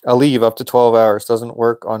leave up to 12 hours doesn't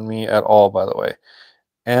work on me at all, by the way.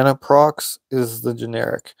 Anaprox is the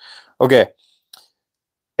generic. Okay.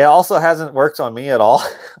 It also hasn't worked on me at all,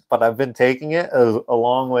 but I've been taking it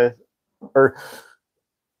along with,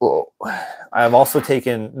 I've also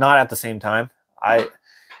taken, not at the same time. I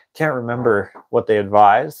can't remember what they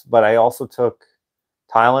advised, but I also took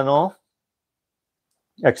Tylenol,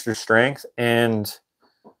 extra strength, and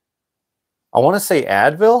I want to say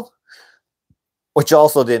Advil, which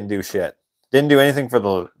also didn't do shit. Didn't do anything for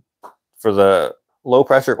the low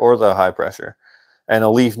pressure or the high pressure. And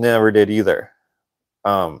Aleve never did either.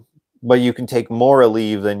 But you can take more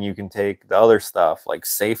Aleve than you can take the other stuff, like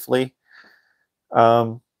safely.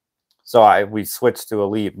 So we switched to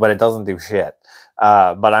Elite, but it doesn't do shit.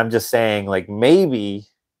 But I'm just saying, like, maybe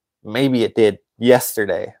it did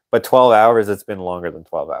yesterday, but 12 hours, it's been longer than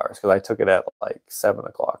 12 hours because I took it at like 7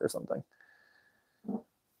 o'clock or something.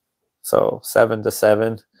 So 7 to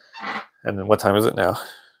 7. And then what time is it now?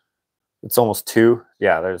 It's almost 2.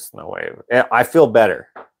 Yeah, there's no way. I feel better.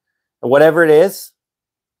 Whatever it is,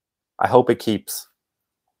 I hope it keeps.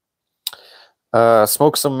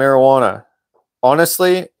 Smoke some marijuana.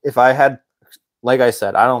 Honestly, if I had, like I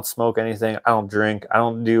said, I don't smoke anything. I don't drink. I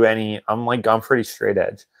don't do any. I'm pretty straight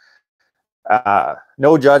edge.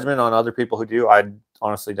 No judgment on other people who do. I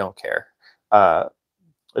honestly don't care.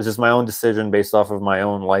 It's just my own decision based off of my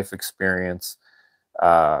own life experience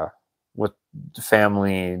with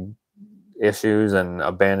family issues and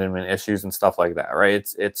abandonment issues and stuff like that, right?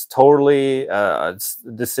 It's totally it's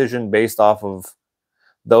a decision based off of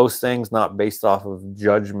those things, not based off of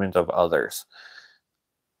judgment of others.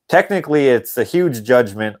 Technically, it's a huge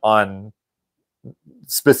judgment on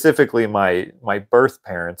specifically my birth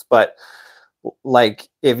parents, but like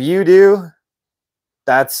if you do,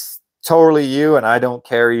 that's totally you, and I don't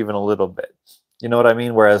care even a little bit. You know what I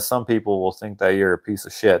mean? Whereas some people will think that you're a piece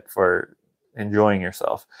of shit for enjoying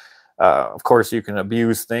yourself. Of course, you can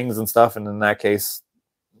abuse things and stuff, and in that case,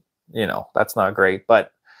 you know, that's not great.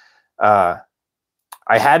 But I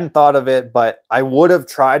hadn't thought of it, but I would have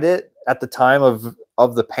tried it at the time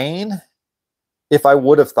of the pain if I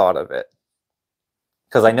would have thought of it.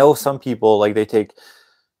 Because I know some people, like, they take,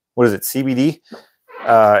 what is it, CBD,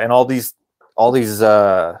 and all these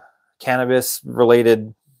cannabis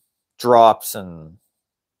related drops and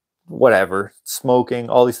whatever, smoking,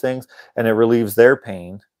 all these things, and it relieves their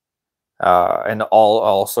pain. And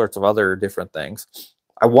all sorts of other different things.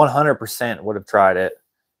 I 100% would have tried it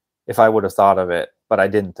if I would have thought of it, but I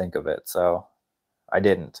didn't think of it, so I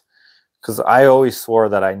didn't. Because I always swore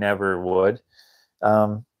that I never would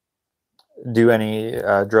do any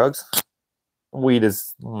drugs. Weed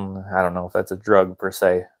is, I don't know if that's a drug per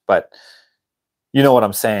se, but you know what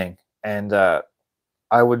I'm saying. And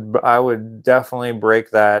I would definitely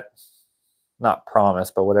break that, not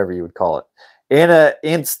promise, but whatever you would call it, in an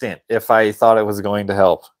instant if I thought it was going to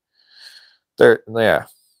help. Yeah.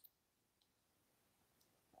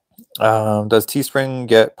 Does Teespring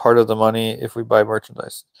get part of the money if we buy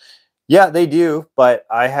merchandise? Yeah, they do, but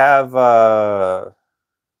I have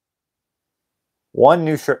one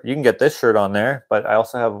new shirt. You can get this shirt on there, but I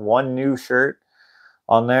also have one new shirt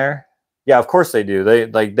on there. Yeah, of course they do.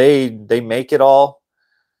 They make it all.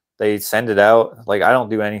 They send it out. Like, I don't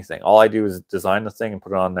do anything. All I do is design the thing and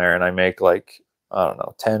put it on there, and I make like, I don't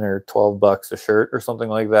know, 10 or 12 bucks a shirt or something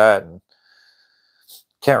like that. And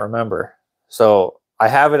can't remember. So I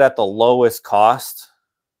have it at the lowest cost,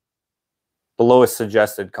 the lowest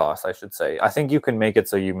suggested cost, I should say. I think you can make it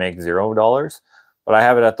so you make $0, but I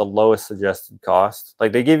have it at the lowest suggested cost.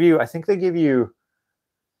 Like, they give you, I think they give you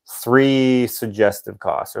 3 suggestive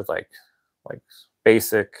costs. There's like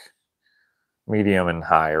basic, medium, and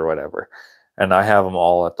high or whatever. And I have them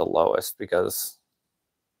all at the lowest because,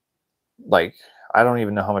 like, I don't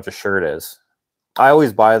even know how much a shirt is. I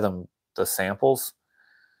always buy them the samples.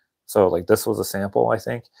 So like this was a sample, I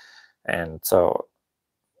think. And so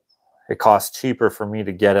it costs cheaper for me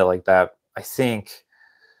to get it like that. I think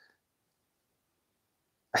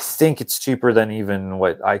it's cheaper than even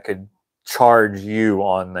what I could charge you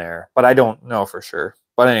on there, but I don't know for sure.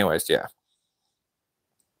 But anyways, yeah.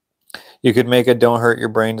 You could make a "Don't Hurt Your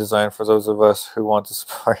Brain" design for those of us who want to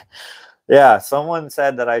support. Yeah, someone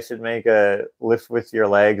said that I should make a "Lift with Your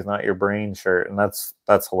Legs, Not Your Brain" shirt, and that's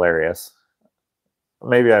hilarious.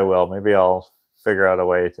 Maybe I will. Maybe I'll figure out a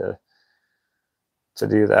way to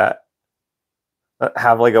do that.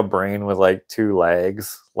 Have like a brain with like 2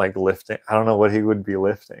 legs, like lifting. I don't know what he would be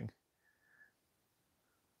lifting.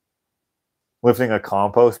 Lifting a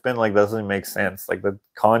compost bin, like, doesn't make sense. Like, the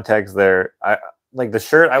context there, like the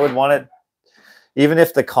shirt, I would want it, even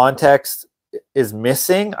if the context is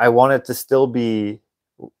missing, I want it to still be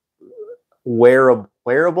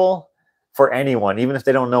wearable for anyone, even if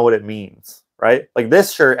they don't know what it means, right? Like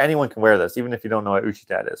this shirt, anyone can wear this, even if you don't know what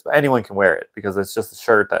Uchitat is, but anyone can wear it because it's just a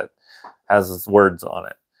shirt that has words on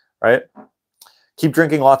it, right? Keep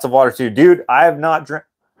drinking lots of water too. Dude, I have not drink.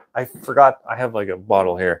 I forgot. I have like a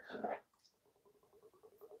bottle here.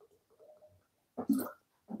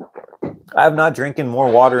 I have not drinking more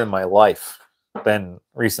water in my life than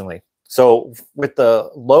recently. So with the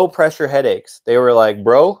low pressure headaches, they were like,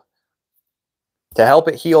 bro, to help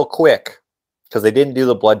it heal quick, because they didn't do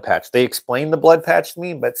the blood patch. They explained the blood patch to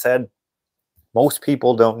me, but said most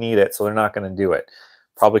people don't need it, so they're not going to do it.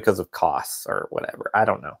 Probably because of costs or whatever. I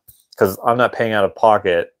don't know. Because I'm not paying out of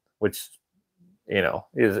pocket which, you know,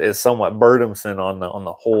 is somewhat burdensome on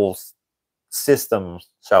the whole system,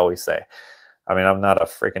 shall we say. I mean, I'm not a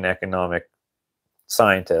freaking economic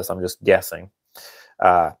scientist. I'm just guessing.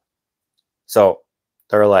 So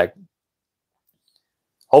they're like,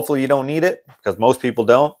 hopefully you don't need it, because most people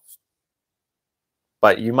don't,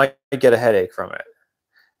 but you might get a headache from it.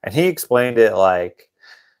 And he explained it like,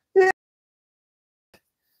 yeah.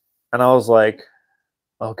 And I was like,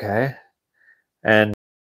 okay. And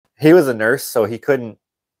he was a nurse, so he couldn't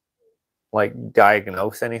like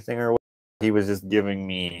diagnose anything or whatever. He was just giving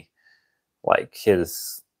me like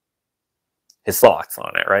his thoughts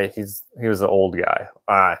on it, right? He was an old guy.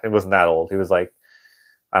 He wasn't that old. He was like,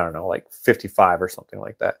 I don't know, like 55 or something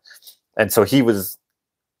like that. And so he was,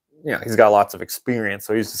 you know, he's got lots of experience.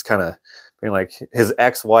 So he's just kind of being like, his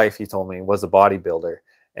ex-wife, he told me, was a bodybuilder,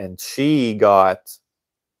 and she got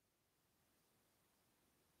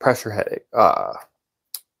pressure headache,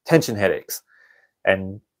 tension headaches,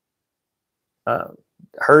 and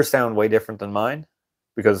hers sound way different than mine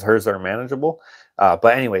because hers are manageable.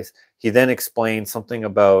 But anyways, he then explained something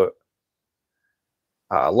about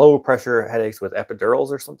low pressure headaches with epidurals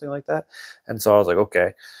or something like that. And so I was like,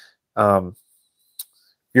 okay,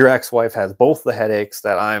 your ex-wife has both the headaches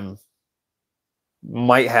that I'm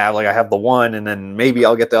might have. Like, I have the one, and then maybe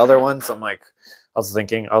I'll get the other one. So I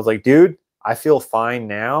was like, dude, I feel fine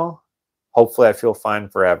now. Hopefully I feel fine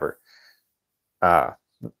forever. I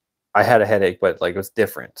had a headache, but like, it was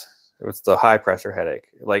different. It was the high pressure headache.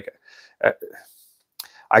 Like,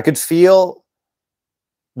 I could feel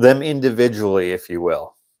them individually, if you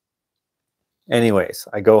will. Anyways,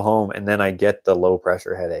 I go home and then I get the low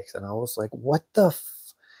pressure headaches, and I was like, what the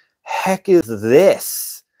heck is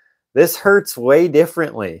this? This hurts way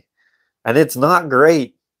differently, and it's not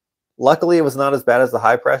great. Luckily, it was not as bad as the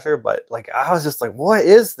high pressure, but like, I was just like, what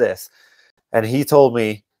is this? And he told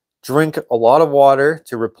me, drink a lot of water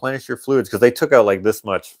to replenish your fluids, because they took out like this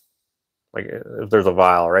much. Like, if there's a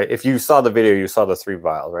vial, right? If you saw the video, you saw the 3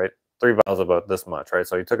 vials, right? 3 vials about this much, right?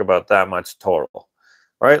 So he took about that much total,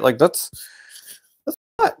 right? Like, that's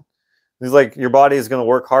not. He's like, your body is going to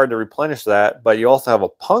work hard to replenish that, but you also have a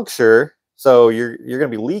puncture, so you're going to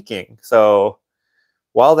be leaking. So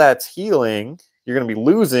while that's healing, you're going to be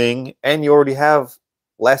losing, and you already have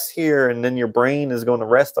less here, and then your brain is going to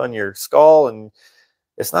rest on your skull, and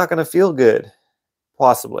it's not going to feel good,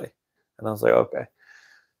 possibly. And I was like, okay.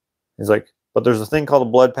 He's like, but there's a thing called a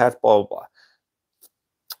blood patch, blah, blah, blah.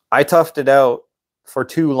 I toughed it out for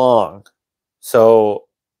too long. So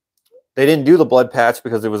they didn't do the blood patch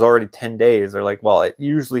because it was already 10 days. They're like, well, it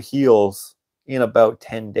usually heals in about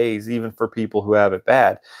 10 days, even for people who have it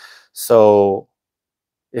bad. So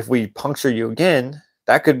if we puncture you again,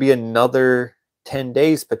 that could be another 10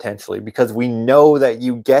 days potentially, because we know that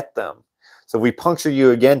you get them. So if we puncture you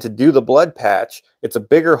again to do the blood patch, it's a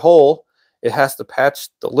bigger hole. It has to patch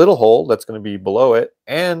the little hole that's going to be below it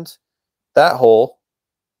and that hole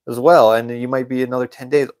as well. And you might be another 10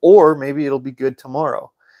 days, or maybe it'll be good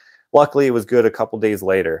tomorrow. Luckily, it was good a couple days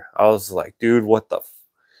later. I was like, dude, what the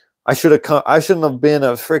I should have come. I shouldn't have been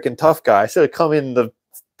a freaking tough guy. I should have come in the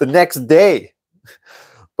next day.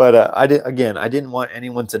 But I didn't want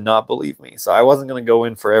anyone to not believe me. So I wasn't going to go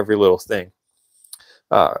in for every little thing.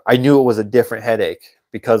 I knew it was a different headache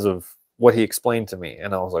because of what he explained to me.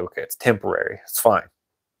 And I was like, okay, it's temporary. It's fine.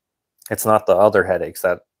 It's not the other headaches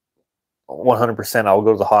that 100% I'll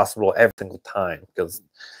go to the hospital every single time, because,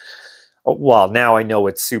 well, now I know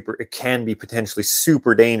it can be potentially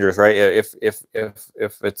super dangerous, right? If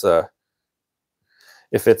it's a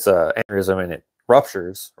aneurysm and it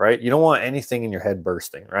ruptures, right? You don't want anything in your head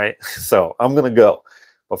bursting, right? So I'm going to go.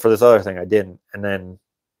 But for this other thing, I didn't. And then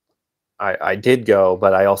I did go,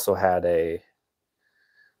 but I also had I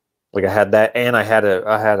had that, and I had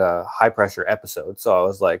a high pressure episode. So I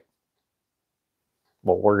was like,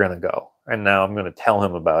 well, we're going to go. And now I'm going to tell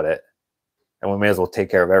him about it. And we may as well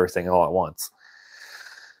take care of everything all at once.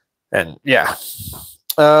 And yeah.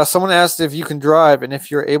 Someone asked if you can drive and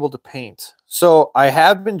if you're able to paint. So I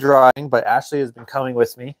have been driving, but Ashley has been coming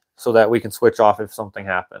with me so that we can switch off if something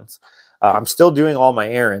happens. I'm still doing all my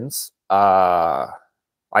errands. I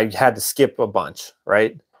had to skip a bunch,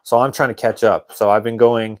 right? So I'm trying to catch up. So I've been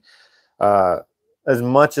going as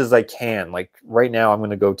much as I can. Like right now, I'm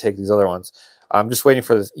going to go take these other ones. I'm just waiting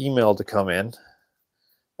for this email to come in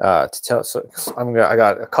to tell. So I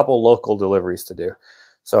got a couple local deliveries to do.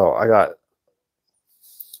 So I got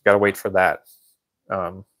to wait for that.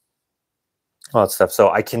 All that stuff.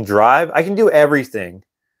 So I can drive. I can do everything,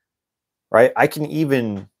 right? I can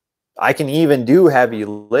even do heavy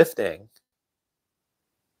lifting,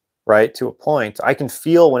 right? To a point. I can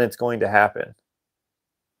feel when it's going to happen.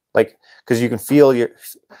 Like, because you can feel your,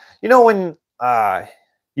 you know, when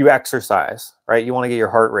you exercise, right? You want to get your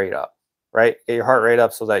heart rate up, right? Get your heart rate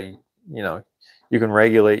up so that you know, you can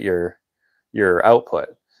regulate your output,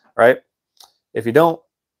 right? If you don't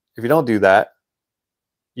do that,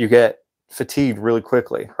 you get fatigued really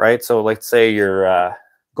quickly, right? So let's say you're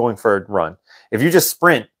going for a run. If you just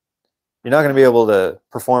sprint, you're not going to be able to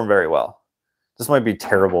perform very well. This might be a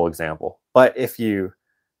terrible example, but if you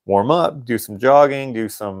warm up, do some jogging, do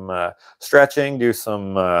some stretching, do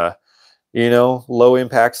some you know, low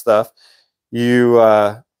impact stuff, you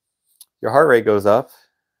your heart rate goes up.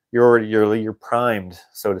 You're primed,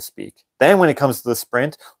 so to speak. Then when it comes to the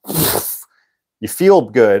sprint, you feel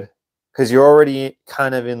good because you're already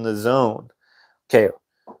kind of in the zone. Okay,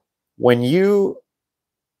 when you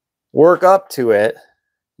work up to it,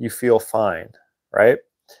 you feel fine, right?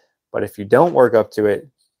 But if you don't work up to it,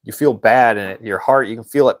 you feel bad, and your heart, you can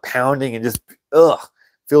feel it pounding and just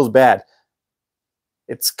feels bad.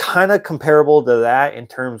 It's kind of comparable to that in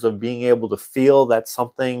terms of being able to feel that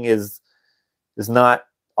something is not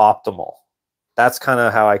optimal. That's kind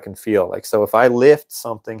of how I can feel. Like, so if I lift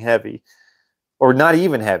something heavy, or not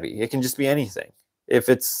even heavy, it can just be anything. If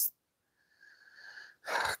it's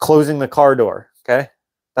closing the car door, okay?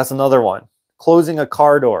 That's another one. Closing a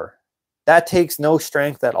car door. That takes no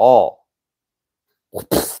strength at all.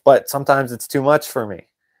 But sometimes it's too much for me.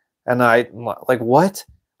 And I'm like, what?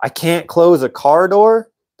 I can't close a car door?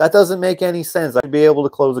 That doesn't make any sense. I'd be able to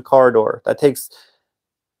close a car door. That takes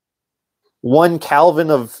 1 Kelvin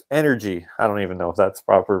of energy. I don't even know if that's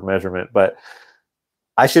proper measurement, but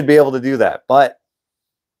I should be able to do that. But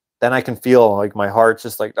then I can feel like my heart's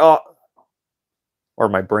just like, oh, or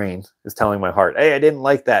my brain is telling my heart, hey, I didn't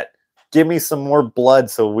like that. Give me some more blood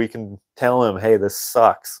so we can tell him, hey, this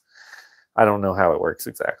sucks. I don't know how it works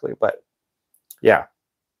exactly, but yeah.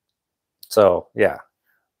 So yeah,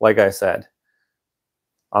 like I said,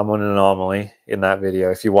 I'm an anomaly in that video.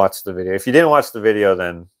 If you watched the video, if you didn't watch the video,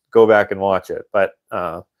 then go back and watch it. But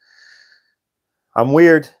I'm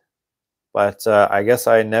weird, but I guess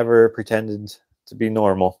I never pretended to be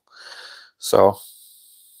normal. So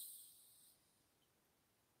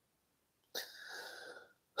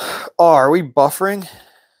oh, are we buffering?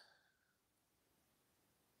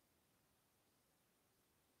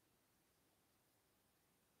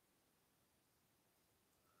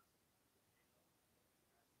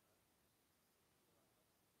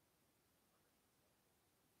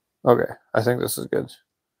 Okay, I think this is good.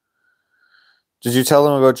 Did you tell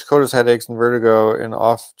them about Jakota's headaches and vertigo, and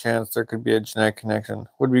off chance there could be a genetic connection?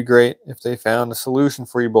 Would be great if they found a solution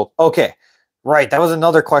for you both. Okay, right. That was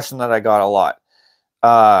another question that I got a lot.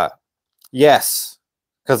 Yes,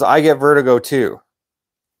 because I get vertigo too.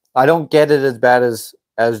 I don't get it as bad as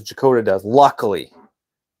Jakota does, luckily.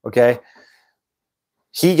 Okay,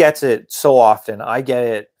 he gets it so often. I get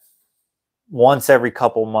it once every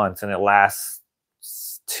couple months, and it lasts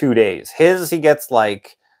 2 days. His, he gets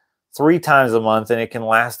like 3 times a month, and it can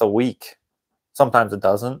last a week. Sometimes it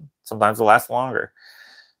doesn't. Sometimes it lasts longer.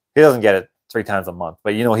 He doesn't get it 3 times a month,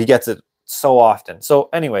 but you know, he gets it so often. So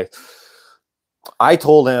anyway, I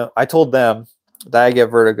told them that I get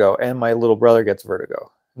vertigo and my little brother gets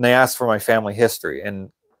vertigo. And they asked for my family history,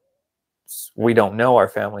 and we don't know our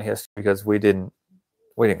family history because we didn't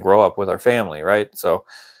grow up with our family, right? So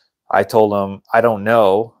I told them, I don't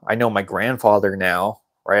know. I know my grandfather now,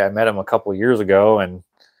 right? I met him a couple of years ago, and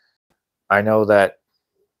I know that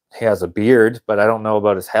he has a beard, but I don't know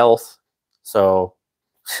about his health. So,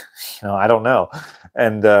 you know, I don't know.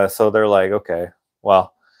 And so they're like, okay,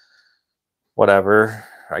 well, whatever.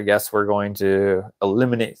 I guess we're going to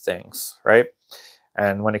eliminate things, right?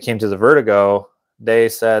 And when it came to the vertigo, they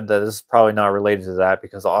said that this is probably not related to that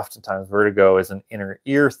because oftentimes vertigo is an inner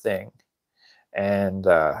ear thing. And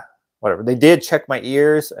whatever. They did check my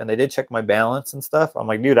ears and they did check my balance and stuff. I'm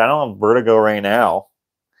like, dude, I don't have vertigo right now.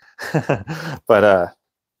 But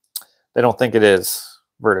they don't think it is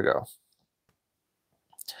vertigo.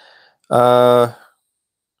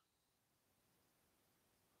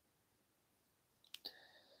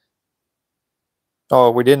 Oh,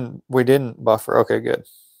 we didn't buffer. Okay, good.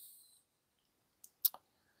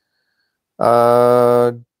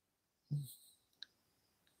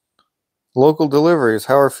 Local deliveries.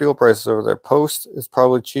 How are fuel prices over there? Post is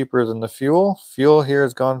probably cheaper than the fuel. Fuel here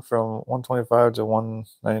has gone from 125 to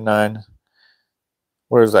 199.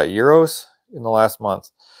 What is that? Euros in the last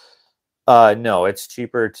month? No, it's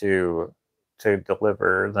cheaper to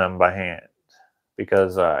deliver them by hand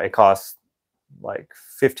because it costs like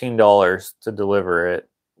 $15 to deliver it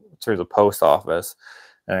through the post office,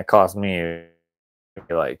 and it cost me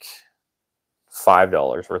like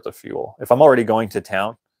 $5 worth of fuel if I'm already going to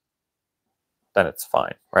town. then it's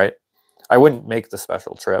fine, right? I wouldn't make the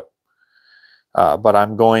special trip, but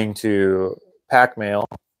I'm going to pack mail,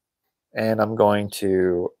 and I'm going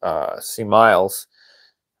to see Miles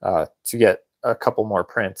to get a couple more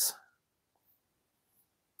prints.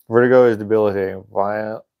 Vertigo is debilitating.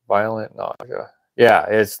 Violent nausea. Yeah,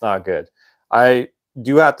 it's not good. I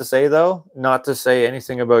do have to say, though, not to say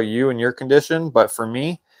anything about you and your condition, but for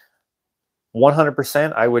me,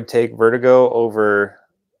 100% I would take vertigo over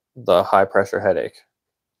the high pressure headache.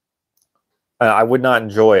 I would not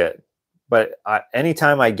enjoy it, but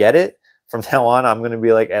anytime I get it, from now on, I'm going to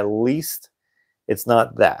be like, at least it's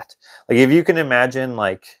not that. Like, if you can imagine,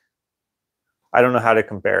 like, I don't know how to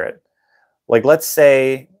compare it. Like, let's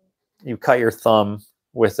say you cut your thumb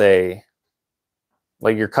with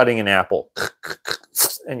like you're cutting an apple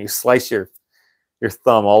and you slice your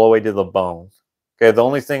thumb all the way to the bone. Okay, the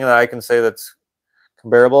only thing that I can say that's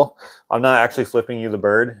comparable, I'm not actually flipping you the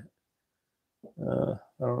bird. I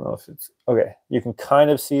don't know if it's, okay, you can kind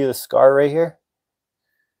of see the scar right here.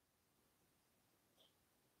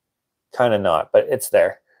 Kind of not, but it's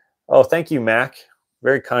there. Oh, thank you, Mac.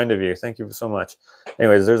 Very kind of you. Thank you so much.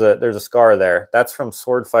 Anyways, there's a scar there. That's from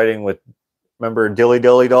sword fighting with, remember Dilly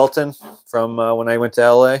Dilly Dalton from when I went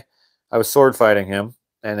to LA? I was sword fighting him,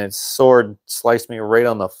 and his sword sliced me right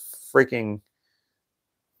on the freaking,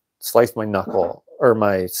 sliced my knuckle, or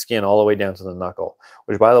my skin all the way down to the knuckle,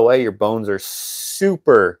 which, by the way, your bones are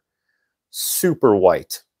super, super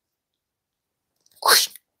white.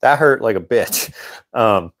 That hurt like a bitch.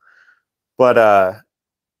 But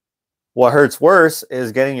what hurts worse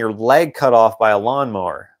is getting your leg cut off by a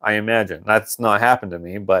lawnmower, I imagine. That's not happened to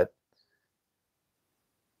me, but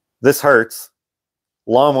this hurts.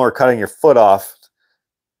 Lawnmower cutting your foot off.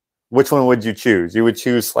 Which one would you choose? You would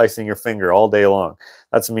choose slicing your finger all day long.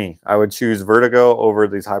 That's me. I would choose vertigo over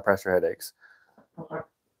these high pressure headaches.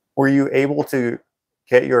 Were you able to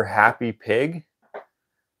get your happy pig?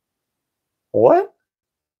 What?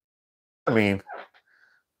 I mean,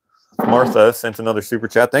 Martha sent another super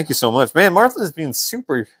chat. Thank you so much. Man, Martha's being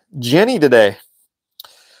super Jenny today.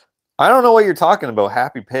 I don't know what you're talking about,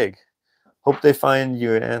 happy pig. Hope they find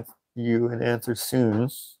you an answer soon.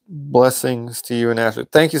 Blessings to you and Ashley.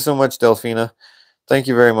 Thank you so much, Delphina. Thank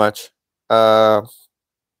you very much. I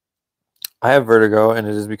have vertigo, and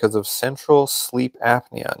it is because of central sleep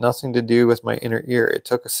apnea. Nothing to do with my inner ear. It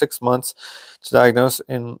took 6 months to diagnose.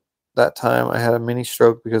 In that time, I had a mini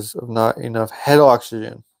stroke because of not enough head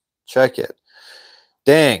oxygen. Check it.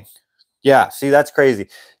 Dang. Yeah, see, that's crazy.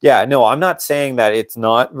 Yeah, no, I'm not saying that it's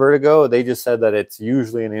not vertigo. They just said that it's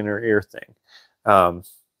usually an inner ear thing.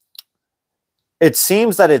 It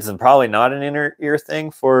seems that it's probably not an inner ear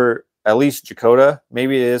thing for at least Dakota.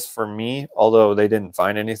 Maybe it is for me, although they didn't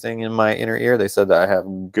find anything in my inner ear. They said that I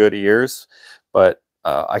have good ears, but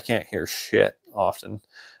I can't hear shit often.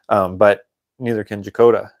 But neither can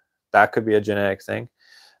Dakota. That could be a genetic thing.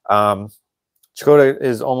 Dakota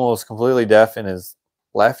is almost completely deaf in his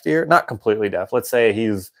left ear. Not completely deaf. Let's say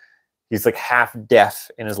he's like half deaf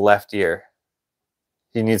in his left ear.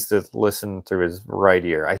 He needs to listen through his right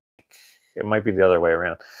ear. I think it might be the other way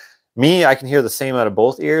around. Me, I can hear the same out of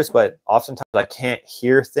both ears, but oftentimes I can't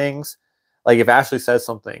hear things. Like if Ashley says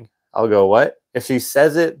something, I'll go, what? If she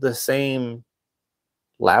says it the same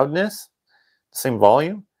loudness, the same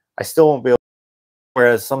volume, I still won't be able to.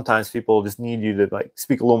 Whereas sometimes people just need you to like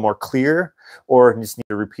speak a little more clear, or just need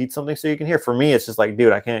to repeat something so you can hear. For me, it's just like,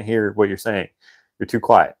 dude, I can't hear what you're saying. You're too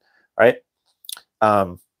quiet, right?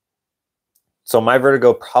 So my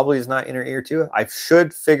vertigo probably is not inner ear too. I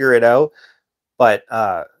should figure it out. But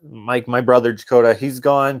my brother Dakota, he's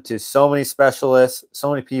gone to so many specialists,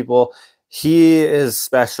 so many people. He is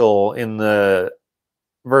special in the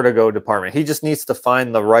vertigo department. He just needs to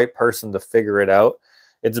find the right person to figure it out.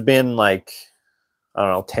 It's been like, I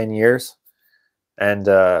don't know, 10 years. And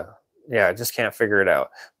yeah, I just can't figure it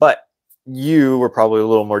out. But you were probably a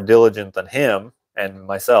little more diligent than him and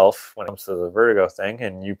myself when it comes to the vertigo thing,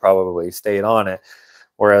 and you probably stayed on it.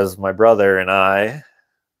 Whereas my brother and I,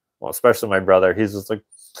 well, especially my brother, he's just like,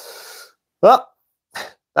 well,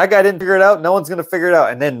 that guy didn't figure it out. No one's going to figure it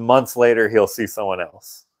out. And then months later, he'll see someone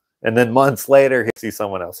else. And then months later, he'll see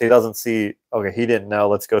someone else. He doesn't see, okay, he didn't know.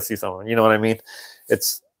 Let's go see someone. You know what I mean?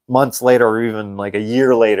 It's months later, or even like a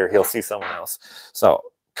year later, he'll see someone else. So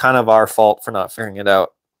kind of our fault for not figuring it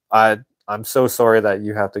out. I'm so sorry that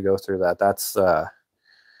you have to go through that. That's, I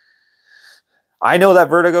know that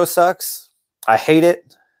vertigo sucks. I hate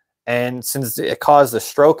it. And since it caused a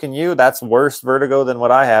stroke in you, that's worse vertigo than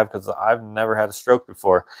what I have, because I've never had a stroke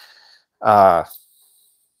before. I'm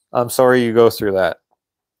sorry you go through that.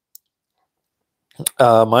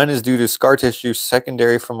 Mine is due to scar tissue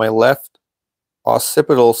secondary from my left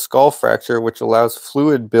occipital skull fracture, which allows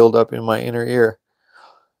fluid buildup in my inner ear.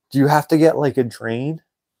 Do you have to get like a drain?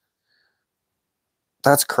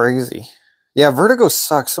 That's crazy. Yeah, vertigo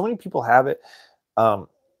sucks. So many people have it. I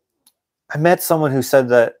met someone who said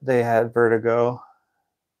that they had vertigo.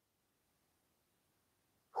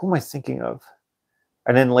 Who am I thinking of?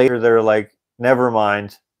 And then later they're like, never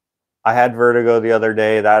mind. I had vertigo the other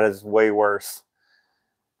day. That is way worse.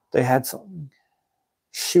 They had something.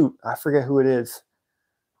 Shoot, I forget who it is.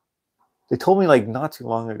 They told me like not too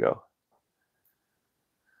long ago.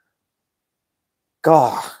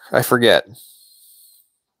 God, I forget.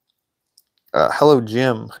 Hello,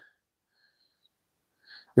 Jim.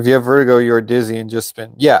 If you have vertigo, you're dizzy and just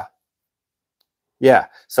spin. Yeah. Yeah.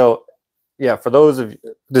 So, yeah, for those of you,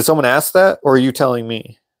 did someone ask that or are you telling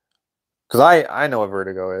me? Because I know what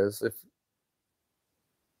vertigo is. If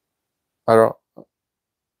I don't,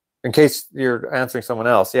 in case you're answering someone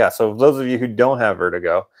else. Yeah. So those of you who don't have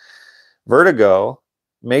vertigo, vertigo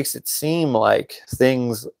makes it seem like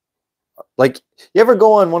things like, you ever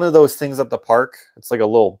go on one of those things at the park? It's like a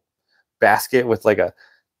little basket with like a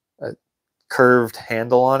curved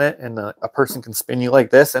handle on it, and a person can spin you like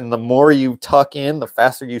this, and the more you tuck in, the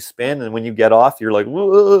faster you spin, and when you get off, you're like,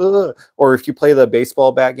 whoa. Or if you play the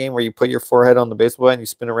baseball bat game where you put your forehead on the baseball bat and you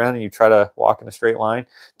spin around and you try to walk in a straight line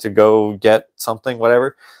to go get something,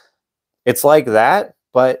 whatever. It's like that,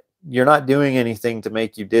 but you're not doing anything to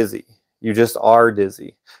make you dizzy. You just are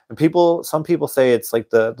dizzy. And some people say it's like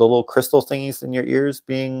the little crystal thingies in your ears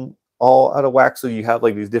being all out of whack, so you have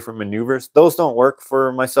like these different maneuvers. Those don't work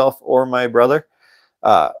for myself or my brother.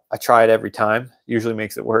 I try it every time. Usually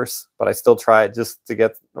makes it worse, but I still try it just to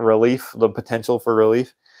get relief, the potential for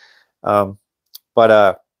relief.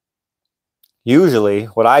 But usually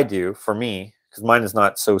what I do for me, because mine is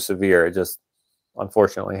not so severe, it just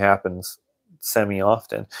unfortunately happens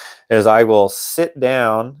semi-often, is I will sit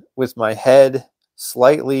down with my head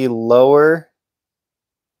slightly lower.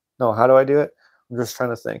 No, how do I do it? I'm just trying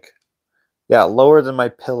to think. Yeah, lower than my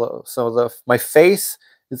pillow. So my face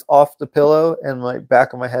is off the pillow and my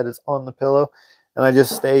back of my head is on the pillow. And I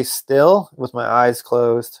just stay still with my eyes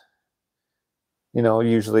closed. You know,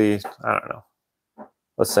 usually, I don't know,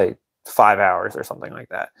 let's say 5 hours or something like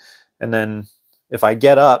that. And then if I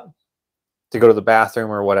get up to go to the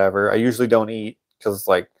bathroom or whatever, I usually don't eat because,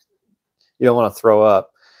 like, you don't want to throw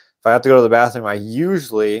up. If I have to go to the bathroom, I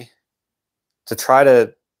usually, to try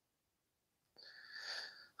to,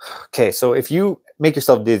 okay, so if you make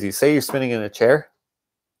yourself dizzy, say you're spinning in a chair.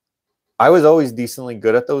 I was always decently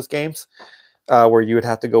good at those games where you would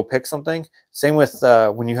have to go pick something. Same with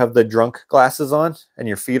when you have the drunk glasses on and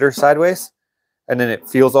your feet are sideways and then it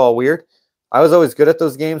feels all weird. I was always good at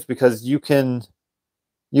those games because you can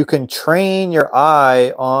train your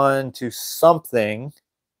eye onto something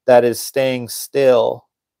that is staying still,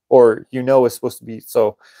 or is supposed to be.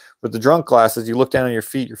 So with the drunk glasses, you look down at your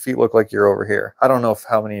feet look like you're over here. I don't know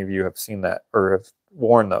how many of you have seen that or have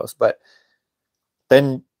worn those, but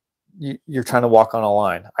then you're trying to walk on a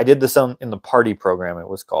line. I did this in the party program, it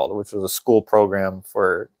was called, which was a school program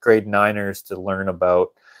for grade 9ers to learn about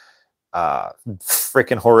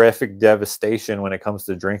freaking horrific devastation when it comes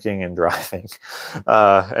to drinking and driving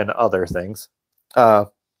and other things.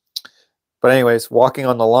 But anyways, walking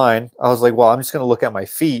on the line, I was like, well, I'm just going to look at my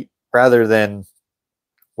feet rather than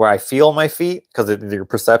where I feel my feet, because your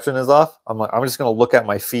perception is off. I'm just going to look at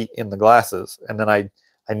my feet in the glasses. And then I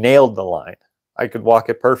nailed the line. I could walk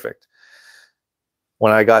it perfect.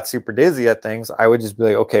 When I got super dizzy at things, I would just be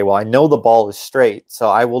like, okay, well, I know the ball is straight, so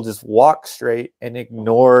I will just walk straight and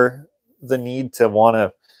ignore the need to want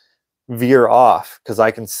to veer off, because I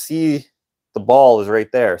can see the ball is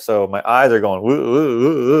right there. So my eyes are going, woo, woo,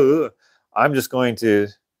 woo, woo. I'm just going to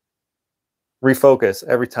refocus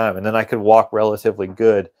every time, and then I could walk relatively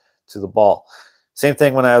good to the ball. Same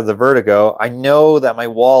thing when I have the vertigo. I know that my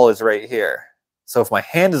wall is right here. So if my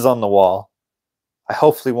hand is on the wall, I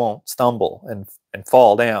hopefully won't stumble and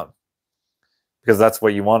fall down, because that's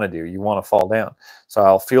what you want to do. You want to fall down. So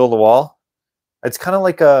I'll feel the wall. It's kind of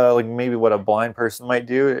like maybe what a blind person might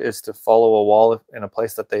do, is to follow a wall in a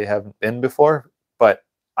place that they haven't been before. But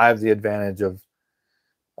I have the advantage of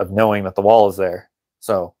knowing that the wall is there.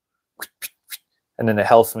 So, and then it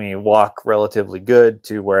helps me walk relatively good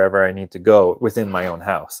to wherever I need to go within my own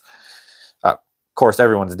house. Of course,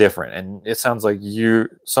 everyone's different, and it sounds like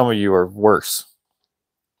some of you are worse.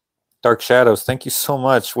 Dark Shadows, thank you so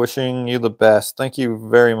much. Wishing you the best. Thank you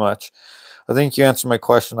very much. I think you answered my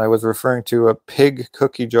question. I was referring to a pig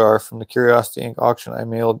cookie jar from the Curiosity Inc. auction I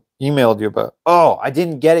emailed you about. Oh, I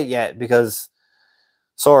didn't get it yet because,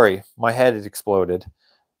 sorry, my head had exploded.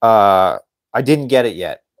 I didn't get it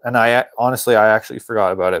yet. And I honestly, I actually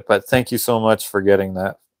forgot about it, but thank you so much for getting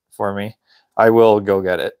that for me. I will go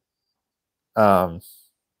get it.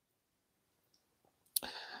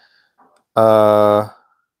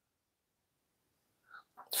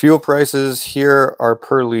 Fuel prices here are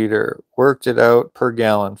per liter. Worked it out per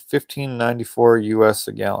gallon. $15.94 US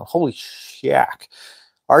a gallon. Holy shack.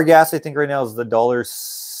 Our gas, I think right now is the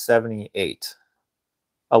 $1.78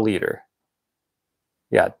 a liter.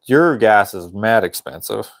 Yeah, your gas is mad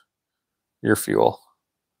expensive. Your fuel.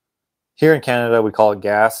 Here in Canada, we call it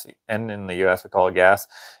gas, and in the US, we call it gas,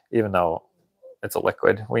 even though it's a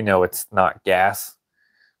liquid. We know it's not gas,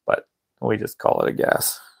 but we just call it a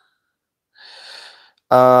gas.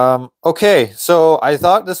 Okay, so I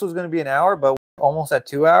thought this was going to be an hour, but we're almost at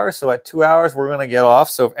 2 hours. So at 2 hours, we're going to get off.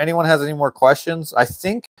 So if anyone has any more questions, I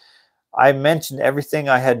think I mentioned everything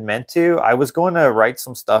I had meant to. I was going to write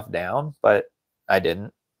some stuff down, but I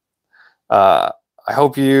didn't. I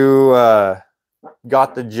hope you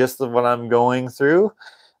got the gist of what I'm going through.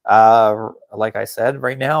 Like I said,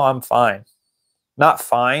 right now I'm fine. Not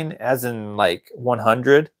fine as in like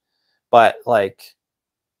 100, but like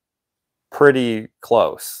pretty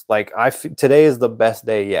close. Like today is the best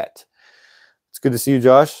day yet. It's good to see you,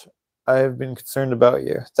 Josh. I've been concerned about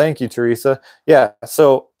you. Thank you, Teresa. Yeah,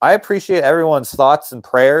 so I appreciate everyone's thoughts and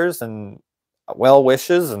prayers and well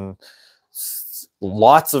wishes and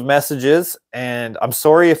lots of messages. And I'm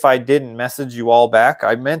sorry if I didn't message you all back.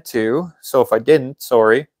 I meant to. So if I didn't,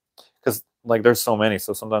 sorry. Because like there's so many.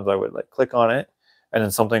 So sometimes I would like click on it and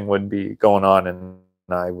then something would be going on and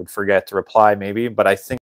I would forget to reply maybe. But I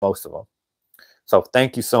think most of them. So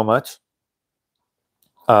thank you so much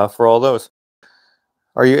for all those.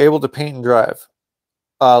 Are you able to paint and drive?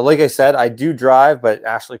 Like I said, I do drive, but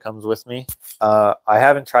Ashley comes with me. I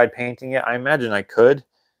haven't tried painting it. I imagine I could,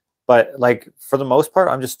 but like for the most part,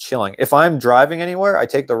 I'm just chilling. If I'm driving anywhere, I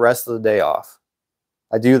take the rest of the day off.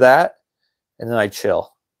 I do that, and then I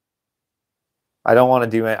chill. I don't want to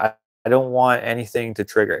do it. I don't want anything to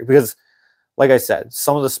trigger it because, like I said,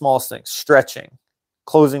 some of the smallest things: stretching,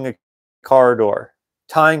 closing a car door,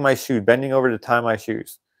 tying my shoe, bending over to tie my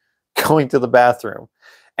shoes, going to the bathroom,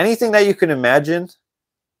 anything that you can imagine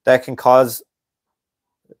that can cause,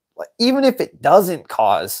 even if it doesn't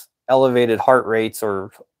cause elevated heart rates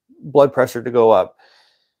or blood pressure to go up,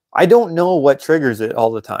 I don't know what triggers it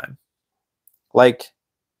all the time. Like,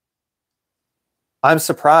 I'm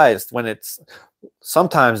surprised when it's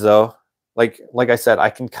sometimes though, like I said,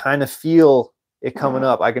 I can kind of feel it coming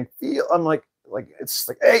up. I can feel, I'm like it's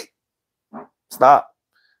like, hey, stop,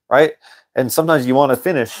 right? And sometimes you want to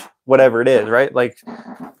finish whatever it is, right? Like,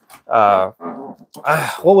 what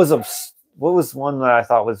was one that I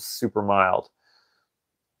thought was super mild?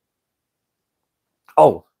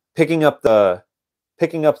 Oh, picking up the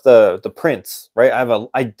prints, right?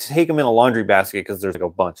 I take them in a laundry basket because there's like a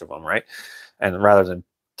bunch of them, right? And rather than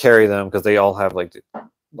carry them because they all have like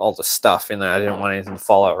all the stuff in there, I didn't want anything to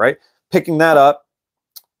fall out, right? Picking that up,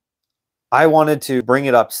 I wanted to bring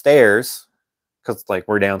it upstairs because like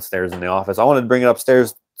we're downstairs in the office. I wanted to bring it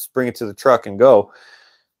upstairs, bring it to the truck and go.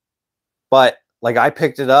 But like I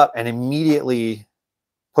picked it up and immediately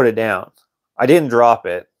put it down. I didn't drop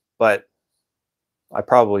it, but I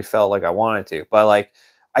probably felt like I wanted to. But like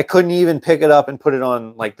I couldn't even pick it up and put it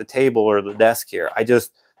on like the table or the desk here. I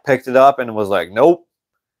just picked it up and was like, nope.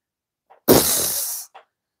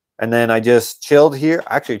 And then I just chilled here.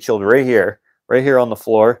 Actually chilled right here on the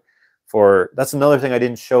floor. That's another thing I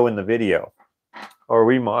didn't show in the video. Are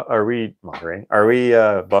we monitoring? Are we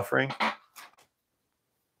buffering?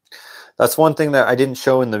 That's one thing that I didn't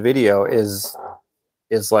show in the video is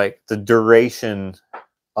like the duration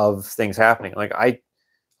of things happening. Like I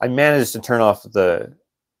managed to turn off the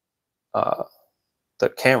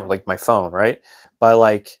camera, like my phone, right? But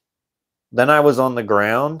like then I was on the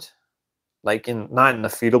ground, like not in the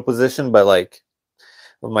fetal position, but like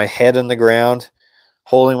with my head in the ground,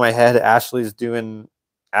 holding my head. Ashley's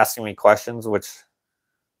asking me questions, which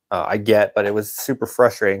I get, but it was super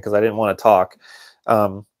frustrating because I didn't want to talk.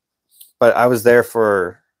 But I was there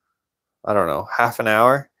for, I don't know, half an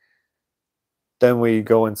hour. Then we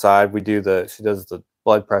go inside. She does the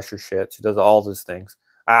blood pressure shit. She does all those things.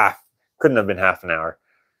 Couldn't have been half an hour.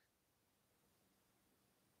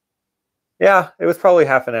 Yeah, it was probably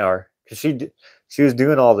half an hour because she was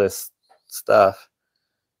doing all this stuff.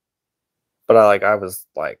 But I was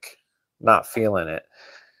like not feeling it.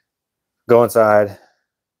 Go inside,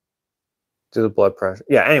 do the blood pressure.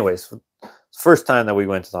 Yeah, anyways, first time that we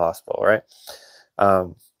went to the hospital, right?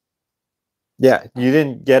 Yeah, you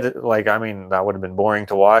didn't get it. Like, I mean, that would have been boring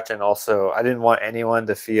to watch. And also, I didn't want anyone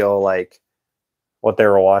to feel like what they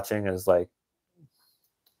were watching is like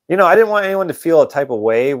you know, I didn't want anyone to feel a type of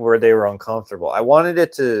way where they were uncomfortable. I wanted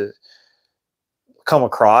it to come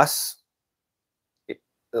across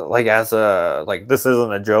like as a, like, this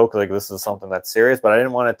isn't a joke, like this is something that's serious, but I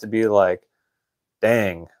didn't want it to be like,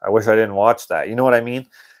 dang, I wish I didn't watch that. You know what I mean?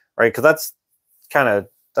 Right? Because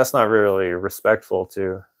that's not really respectful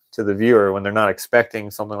to the viewer when they're not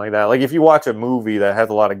expecting something like that. Like if you watch a movie that has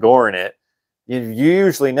a lot of gore in it, you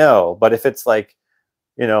usually know. But if it's like,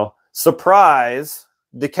 you know, surprise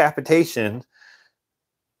decapitation,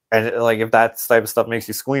 and like if that type of stuff makes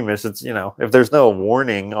you squeamish, it's, you know, if there's no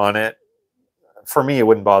warning on it, for me it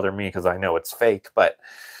wouldn't bother me because I know it's fake. But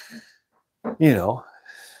you know,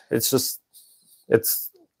 it's just,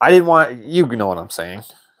 I didn't want, you know what I'm saying.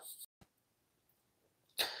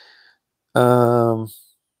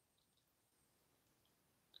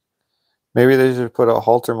 Maybe they should put a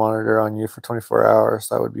Holter monitor on you for 24 hours.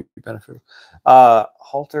 That would be beneficial.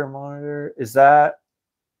 Holter monitor, is that?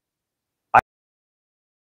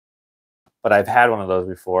 But I've had one of those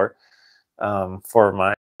before for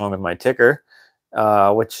my ticker,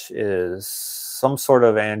 which is some sort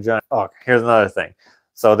of angina. Oh, here's another thing.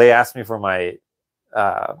 So they asked me for my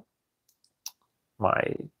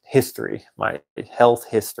my history, my health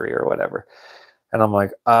history or whatever. And I'm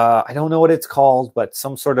like, I don't know what it's called, but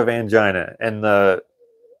some sort of angina. And the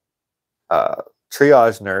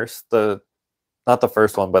triage nurse, not the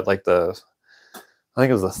first one, but like I think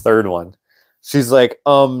it was the third one. She's like,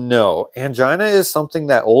 no, angina is something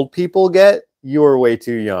that old people get. You are way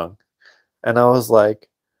too young. And I was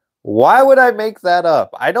like, why would I make that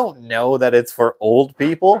up? I don't know that it's for old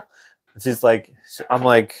people. And she's like, I'm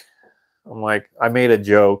like, I made a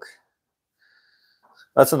joke.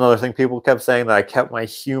 That's another thing. People kept saying that I kept my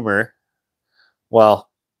humor. Well,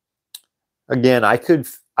 again, I could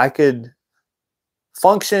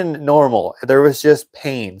function normal. There was just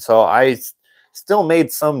pain. So I still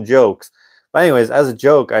made some jokes. But anyways, as a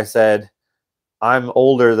joke, I said, I'm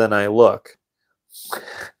older than I look.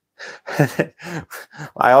 I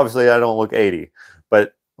don't look 80,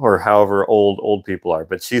 but, or however old people are.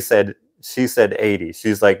 But she said 80.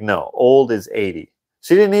 She's like, no, old is 80.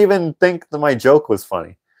 She didn't even think that my joke was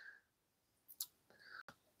funny.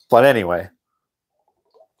 But anyway,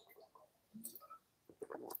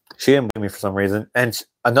 she didn't believe me for some reason. And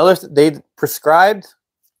they prescribed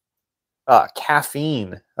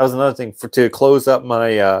caffeine. That was another thing to close up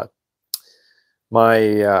my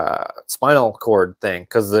my spinal cord thing,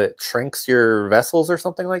 because it shrinks your vessels or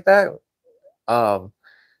something like that.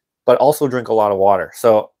 But also drink a lot of water.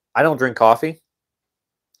 So I don't drink coffee.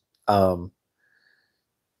 But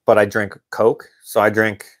I drink Coke. So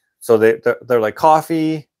they're like,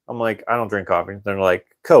 coffee. I'm like, I don't drink coffee. They're like,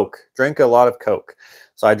 Coke. Drink a lot of Coke.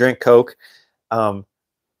 So I drink Coke. And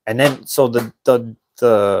then so the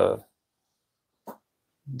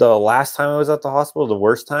last time I was at the hospital, the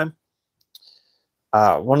worst time,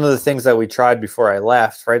 one of the things that we tried before I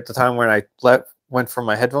left, right at the time when I went for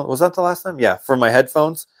my headphones, was that the last time? Yeah, for my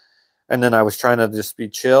headphones. And then I was trying to just be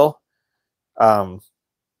chill.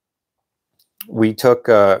 We took,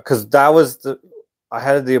 because that was I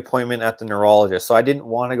had the appointment at the neurologist. So I didn't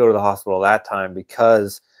want to go to the hospital that time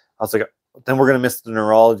because I was like, then we're going to miss the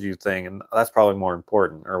neurology thing. And that's probably more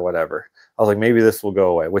important or whatever. I was like, maybe this will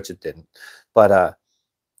go away, which it didn't. But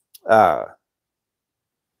I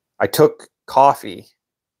took coffee,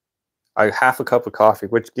 half a cup of coffee,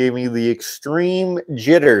 which gave me the extreme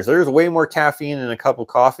jitters. There's way more caffeine in a cup of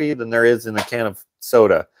coffee than there is in a can of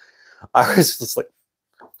soda. I was just like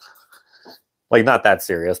not that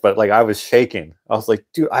serious, but like I was shaking. I was like,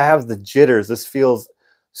 dude, I have the jitters. This feels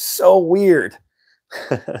so weird.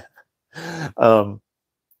 The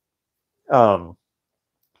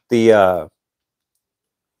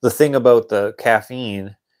thing about the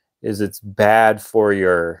caffeine is it's bad for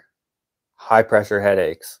your high pressure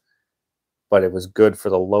headaches, but it was good for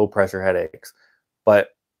the low pressure headaches.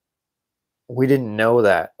 But we didn't know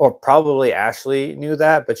that, or probably Ashley knew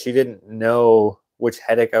that, but she didn't know which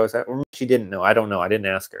headache I was at. Or she didn't know. I don't know. I didn't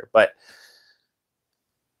ask her. But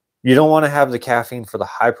you don't want to have the caffeine for the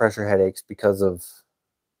high pressure headaches because of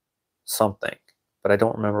something, but I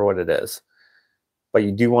don't remember what it is. But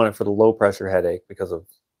you do want it for the low pressure headache because of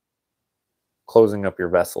closing up your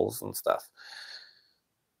vessels and stuff.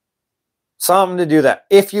 Something to do that.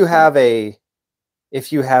 If you have a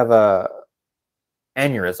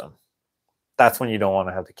aneurysm, that's when you don't want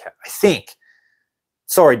to have the caffeine. I think.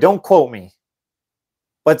 Sorry, don't quote me.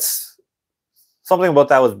 But something about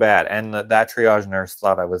that was bad, and that triage nurse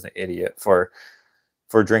thought I was an idiot for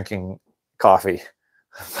drinking coffee.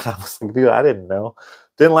 But I was like, dude, I didn't know.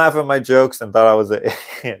 Didn't laugh at my jokes and thought I was an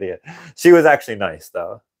idiot. She was actually nice,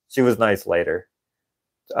 though. She was nice later.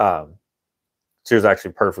 She was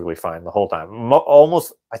actually perfectly fine the whole time.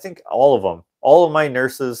 Almost, I think all of them, all of my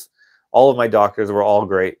nurses, all of my doctors were all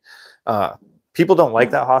great. People don't like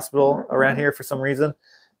that hospital around here for some reason.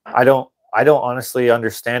 I don't honestly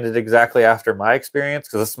understand it exactly after my experience,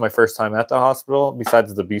 because this is my first time at the hospital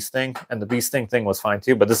besides the bee sting, and the bee sting thing was fine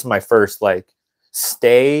too, but this is my first like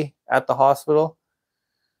stay at the hospital.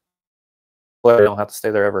 Well, I don't have to stay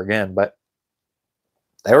there ever again, but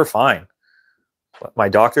they were fine. My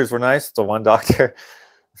doctors were nice. The one doctor,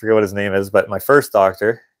 I forget what his name is, but my first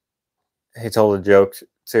doctor, he told a joke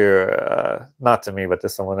to not to me, but to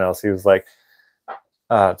someone else. He was like,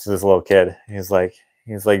 to this little kid, he's like,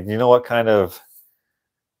 you know what kind of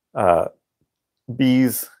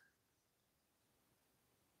bees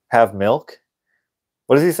have milk?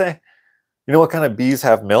 What does he say? You know what kind of bees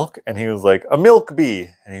have milk? And he was like, a milk bee.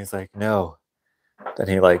 And he's like, no. Then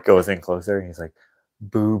he like goes in closer and he's like,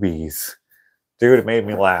 boobies. Dude, it made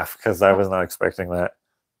me laugh because I was not expecting that.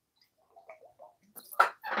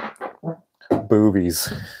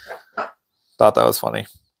 Boobies. Thought that was funny.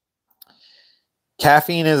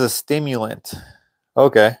 Caffeine is a stimulant.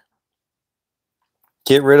 Okay.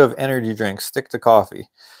 Get rid of energy drinks. Stick to coffee.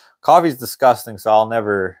 Coffee's disgusting, so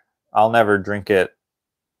I'll never drink it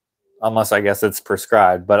unless I guess it's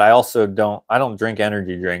prescribed. But I don't drink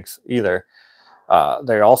energy drinks either.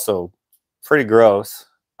 They're also pretty gross.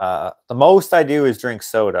 The most I do is drink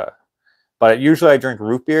soda, but usually I drink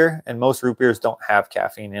root beer, and most root beers don't have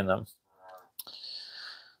caffeine in them.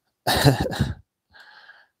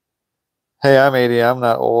 Hey, I'm 80. I'm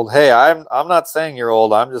not old. Hey, I'm not saying you're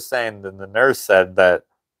old. I'm just saying that the nurse said that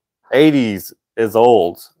 80s is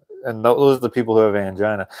old, and those are the people who have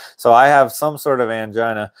angina. So I have some sort of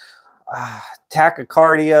angina,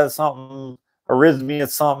 tachycardia, something, arrhythmia,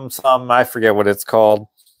 something. I forget what it's called.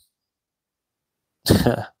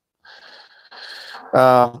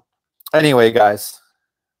 Anyway, guys,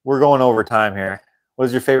 we're going over time here. What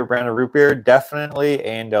is your favorite brand of root beer? Definitely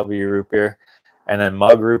A&W root beer, and then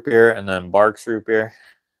Mug root beer, and then Barks root beer.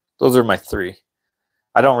 Those are my three.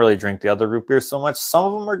 I don't really drink the other root beers so much. Some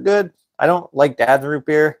of them are good. I don't like Dad's root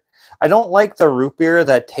beer. I don't like the root beer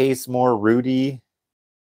that tastes more rooty.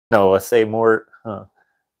 No, let's say more.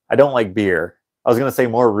 I don't like beer. I was going to say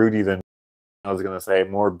more rooty than. I was going to say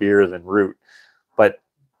more beer than root. But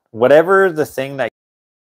whatever the thing that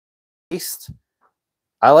taste,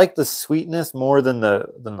 I like the sweetness more than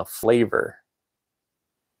the flavor.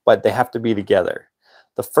 But they have to be together.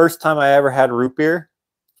 The first time I ever had root beer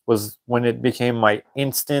was when it became my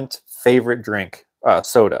instant favorite drink,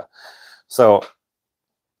 soda. So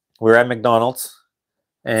we were at McDonald's,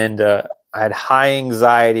 and I had high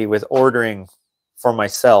anxiety with ordering for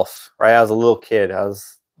myself, right? I was a little kid. I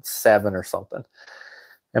was 7 or something.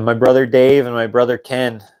 And my brother Dave and my brother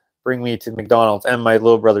Ken bring me to McDonald's, and my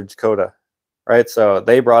little brother Dakota, right? So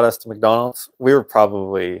they brought us to McDonald's. We were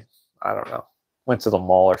probably, I don't know, went to the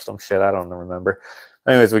mall or some shit. I don't remember.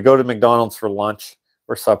 Anyways, we go to McDonald's for lunch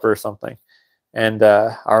or supper or something. And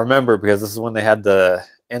I remember because this is when they had the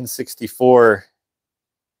N64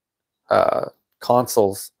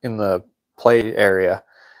 consoles in the play area.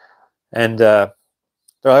 And they're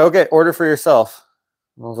like, okay, order for yourself.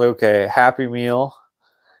 And I was like, okay, Happy Meal,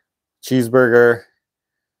 cheeseburger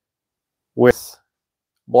with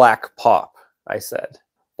black pop, I said.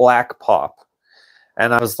 Black pop.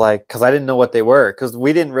 And I was like, because I didn't know what they were, because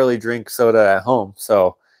we didn't really drink soda at home.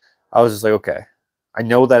 So I was just like, okay, I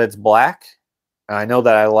know that it's black, and I know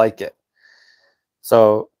that I like it.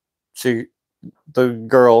 So the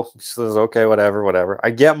girl, she says, okay, whatever.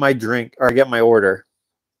 I get my drink, or I get my order,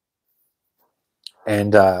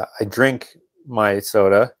 and I drink my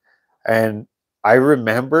soda, and I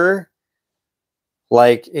remember,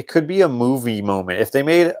 like, it could be a movie moment. If they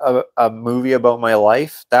made a movie about my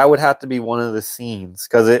life, that would have to be one of the scenes,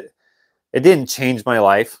 because it didn't change my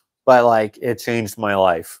life, but like it changed my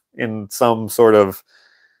life in some sort of,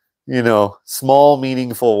 small,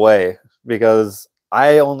 meaningful way, because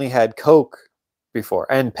I only had Coke before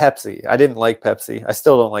and Pepsi. I didn't like Pepsi. I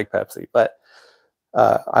still don't like Pepsi, but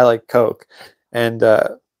I like Coke, and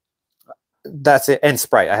that's it. And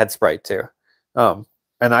Sprite. I had Sprite too.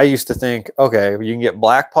 And I used to think, okay, you can get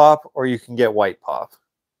black pop or you can get white pop.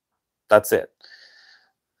 That's it.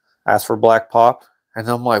 Ask for black pop. And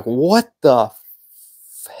I'm like, what the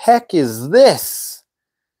heck is this?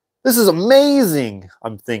 This is amazing.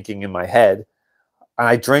 I'm thinking in my head. And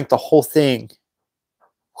I drank the whole thing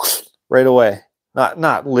right away.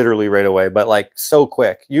 Not literally right away, but like so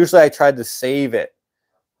quick. Usually I tried to save it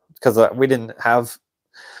because we didn't have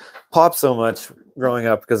pop so much growing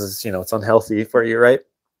up because it's, it's unhealthy for you, right?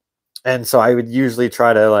 And so I would usually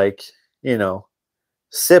try to, like,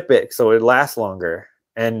 sip it so it lasts longer.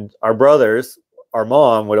 And our brothers, our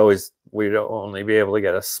mom we'd only be able to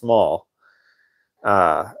get a small.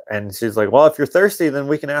 And she's like, well, if you're thirsty, then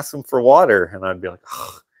we can ask them for water. And I'd be like,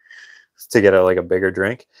 oh, to get a bigger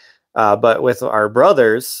drink. But with our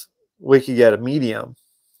brothers, we could get a medium.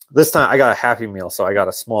 This time I got a Happy Meal, so I got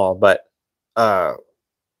a small, but I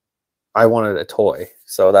wanted a toy.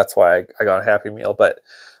 So that's why I got a Happy Meal. But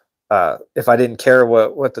if I didn't care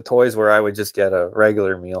what the toys were, I would just get a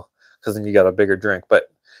regular meal because then you got a bigger drink. But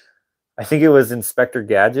I think it was Inspector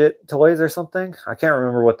Gadget toys or something. I can't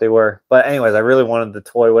remember what they were. But anyways, I really wanted the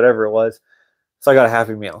toy, whatever it was. So I got a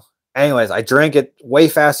Happy Meal. Anyways, I drank it way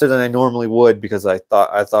faster than I normally would because I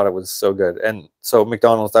thought it was so good. And so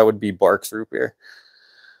McDonald's, that would be Barks root beer.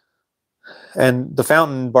 And the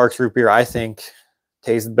fountain Barks root beer, I think,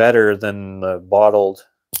 tastes better than the bottled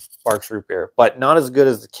Barks root beer, but not as good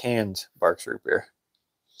as the canned Barks root beer.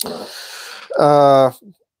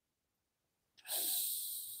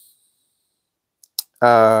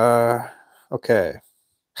 Okay.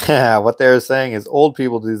 What they're saying is old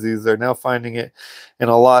people disease. They're now finding it in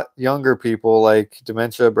a lot younger people, like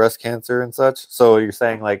dementia, breast cancer, and such. So you're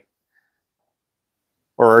saying like,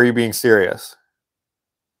 or are you being serious?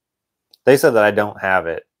 They said that I don't have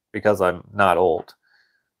it because I'm not old.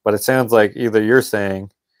 But it sounds like either you're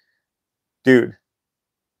saying, dude,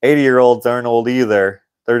 80-year-olds aren't old either.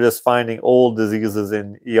 They're just finding old diseases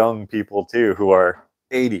in young people too who are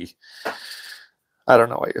 80. I don't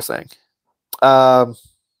know what you're saying.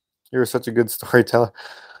 You're such a good storyteller.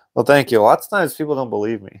 Well, thank you. Lots of times people don't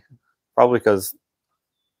believe me. Probably because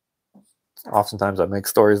oftentimes I make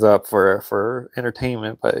stories up for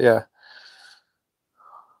entertainment, but yeah.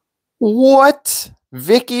 What?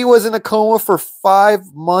 Vicky was in a coma for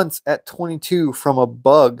 5 months at 22 from a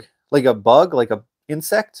bug. Like a bug? Like a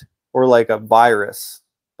insect? Or like a virus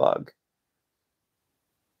bug?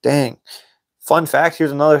 Dang. Fun fact,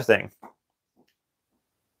 here's another thing.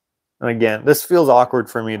 And again, this feels awkward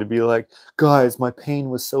for me to be like, guys, my pain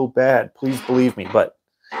was so bad. Please believe me. But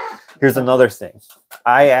here's another thing.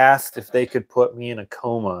 I asked if they could put me in a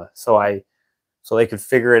coma so they could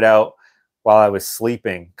figure it out while I was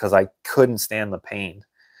sleeping because I couldn't stand the pain.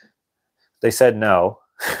 They said no,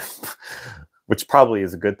 which probably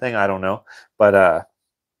is a good thing. I don't know. But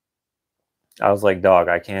I was like, dog,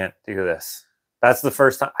 I can't do this. That's the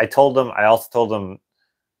first time I told them. I also told them.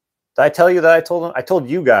 Did I tell you that I told them? I told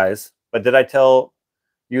you guys, but did I tell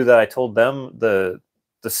you that I told them the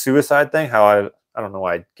suicide thing? How I don't know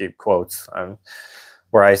why I gave quotes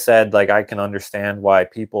where I said like I can understand why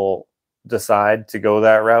people decide to go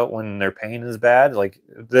that route when their pain is bad. Like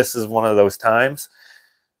this is one of those times.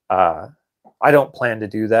 I don't plan to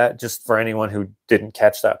do that, just for anyone who didn't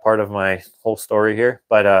catch that part of my whole story here.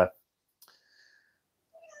 But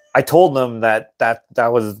I told them that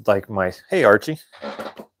was like my, hey Archie,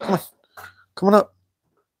 come on up,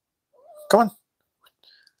 come on.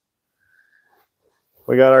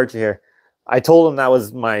 We got Archie here. I told them that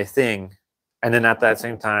was my thing, and then at that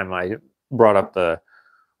same time, I brought up the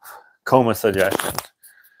coma suggestion.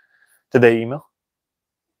 Did they email?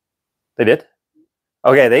 They did?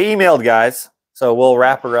 Okay, they emailed, guys. So we'll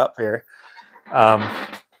wrap her up here.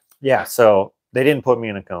 Yeah, so they didn't put me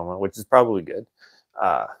in a coma, which is probably good.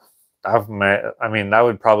 I mean, that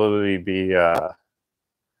would probably be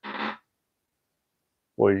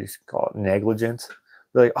what do you call it? Negligence.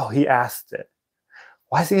 They're like, oh, he asked it.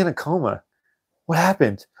 Why is he in a coma? What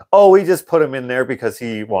happened? Oh, we just put him in there because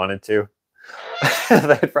he wanted to.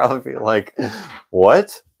 They'd probably be like,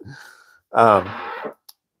 what? But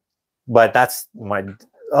that's my,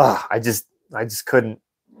 I just couldn't.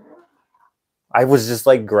 I was just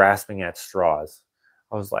like grasping at straws.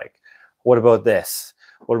 I was like, what about this?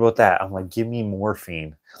 What about that? I'm like, give me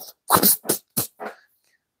morphine.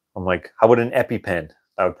 I'm like, how about an EpiPen?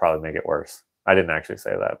 That would probably make it worse. I didn't actually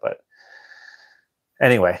say that, but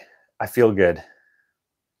anyway, I feel good.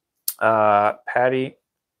 Patty,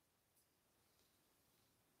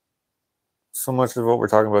 so much of what we're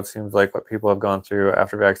talking about seems like what people have gone through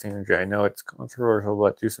after vaccine injury. I know it's controversial,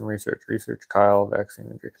 but do some research. Research Kyle vaccine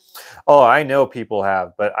injury. Oh, I know people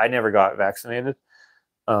have, but I never got vaccinated,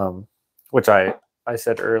 which I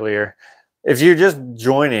said earlier. If you're just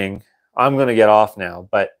joining, I'm going to get off now,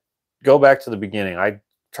 but go back to the beginning. I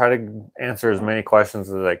try to answer as many questions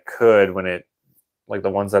as I could when it, like the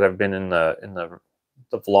ones that have been in the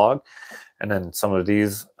vlog, and then some of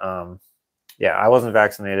these. Yeah, I wasn't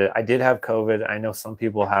vaccinated. I did have COVID. I know some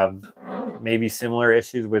people have maybe similar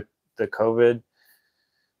issues with the COVID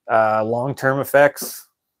long-term effects,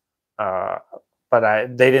 but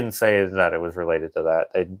they didn't say that it was related to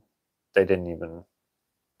that. They didn't even.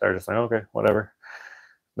 They're just like, okay, whatever.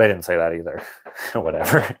 They didn't say that either.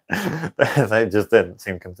 Whatever. They just didn't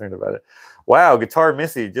seem concerned about it. Wow, Guitar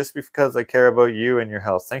Missy, just because I care about you and your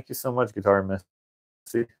health. Thank you so much, Guitar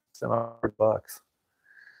Missy. $100.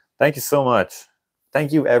 Thank you so much.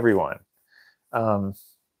 Thank you, everyone.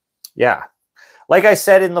 Yeah. Like I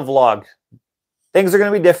said in the vlog, things are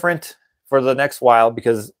going to be different for the next while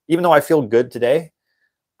because even though I feel good today,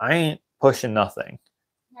 I ain't pushing nothing.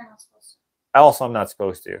 You're not supposed to. Also, I'm not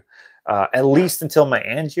supposed to. At least until my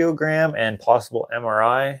angiogram and possible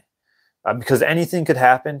MRI, because anything could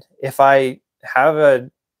happen. If I have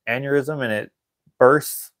an aneurysm and it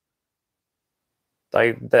bursts,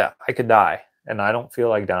 I could die, and I don't feel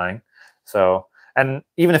like dying. So, and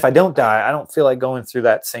even if I don't die, I don't feel like going through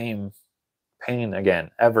that same pain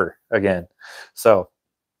again, ever again. So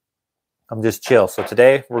I'm just chill. So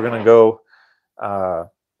today we're gonna go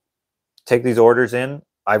take these orders in.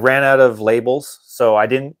 I ran out of labels, so I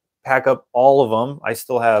didn't pack up all of them. I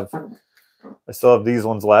still have these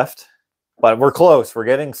ones left, but we're close. We're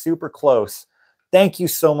getting super close. Thank you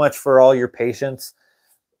so much for all your patience.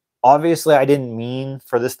 Obviously, I didn't mean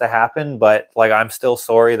for this to happen, but like I'm still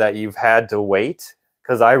sorry that you've had to wait,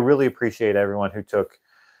 because I really appreciate everyone who took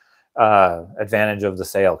advantage of the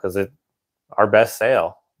sale, because it's our best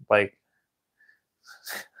sale. Like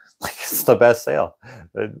it's the best sale.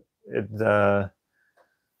 It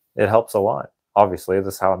helps a lot. Obviously,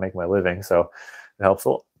 this is how I make my living, so it helps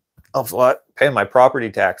a lot. Paying my property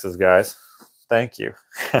taxes, guys. Thank you.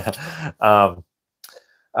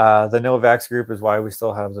 The no-vax group is why we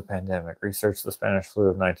still have the pandemic. Research the Spanish flu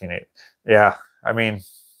of 1908. Yeah, I mean,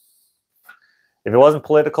 if it wasn't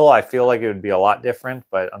political, I feel like it would be a lot different,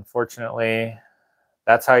 but unfortunately,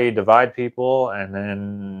 that's how you divide people and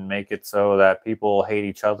then make it so that people hate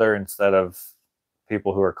each other instead of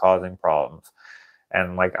people who are causing problems.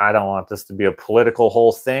 And like, I don't want this to be a political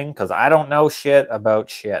whole thing because I don't know shit about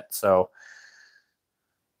shit. So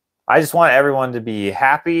I just want everyone to be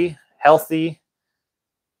happy, healthy.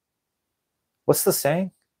 What's the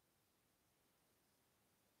saying?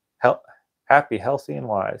 Happy, healthy, and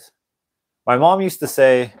wise. My mom used to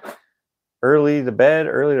say, early to bed,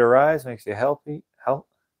 early to rise makes you healthy. Healthy,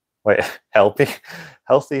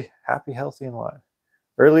 happy, healthy, and wise.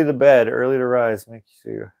 Early to bed, early to rise makes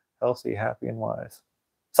you healthy, happy, and wise.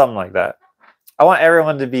 Something like that. I want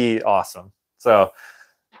everyone to be awesome. So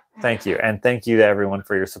thank you. And thank you to everyone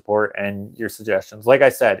for your support and your suggestions. Like I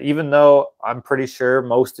said, even though I'm pretty sure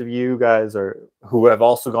most of you guys who have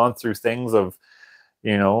also gone through things of,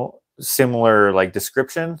 you know, similar like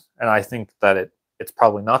description, and I think that it's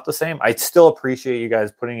probably not the same. I still appreciate you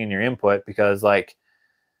guys putting in your input, because like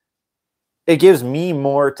it gives me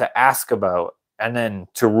more to ask about and then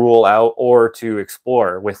to rule out or to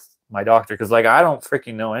explore with my doctor, because like I don't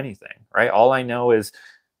freaking know anything, right? All I know is,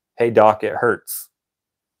 hey doc, it hurts,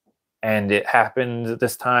 and it happened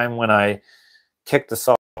this time when I kicked the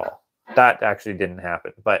softball. That actually didn't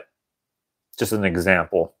happen, but just an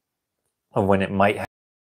example of when it might happen.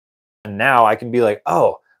 And now I can be like,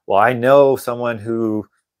 oh, well, I know someone who,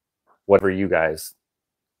 whatever you guys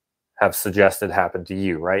have suggested happened to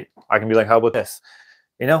you, right? I can be like, how about this?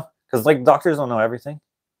 You know, because like doctors don't know everything,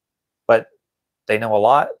 but they know a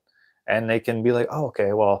lot. And they can be like, oh,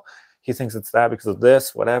 okay, well, he thinks it's that because of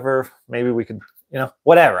this, whatever. Maybe we could, you know,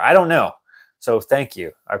 whatever. I don't know. So thank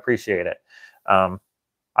you. I appreciate it.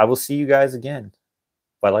 I will see you guys again.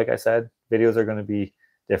 But like I said, videos are going to be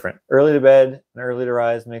different. Early to bed and early to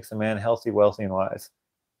rise makes a man healthy, wealthy, and wise.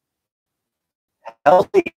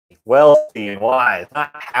 Healthy, wealthy, and wise.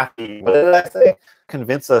 Not happy. What did I say?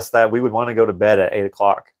 Convince us that we would want to go to bed at 8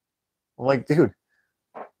 o'clock. I'm like, dude,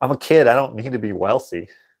 I'm a kid. I don't need to be wealthy.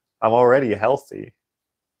 I'm already healthy.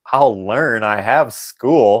 I'll learn. I have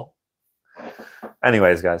school.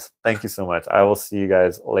 Anyways, guys, thank you so much. I will see you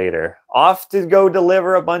guys later. Off to go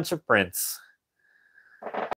deliver a bunch of prints.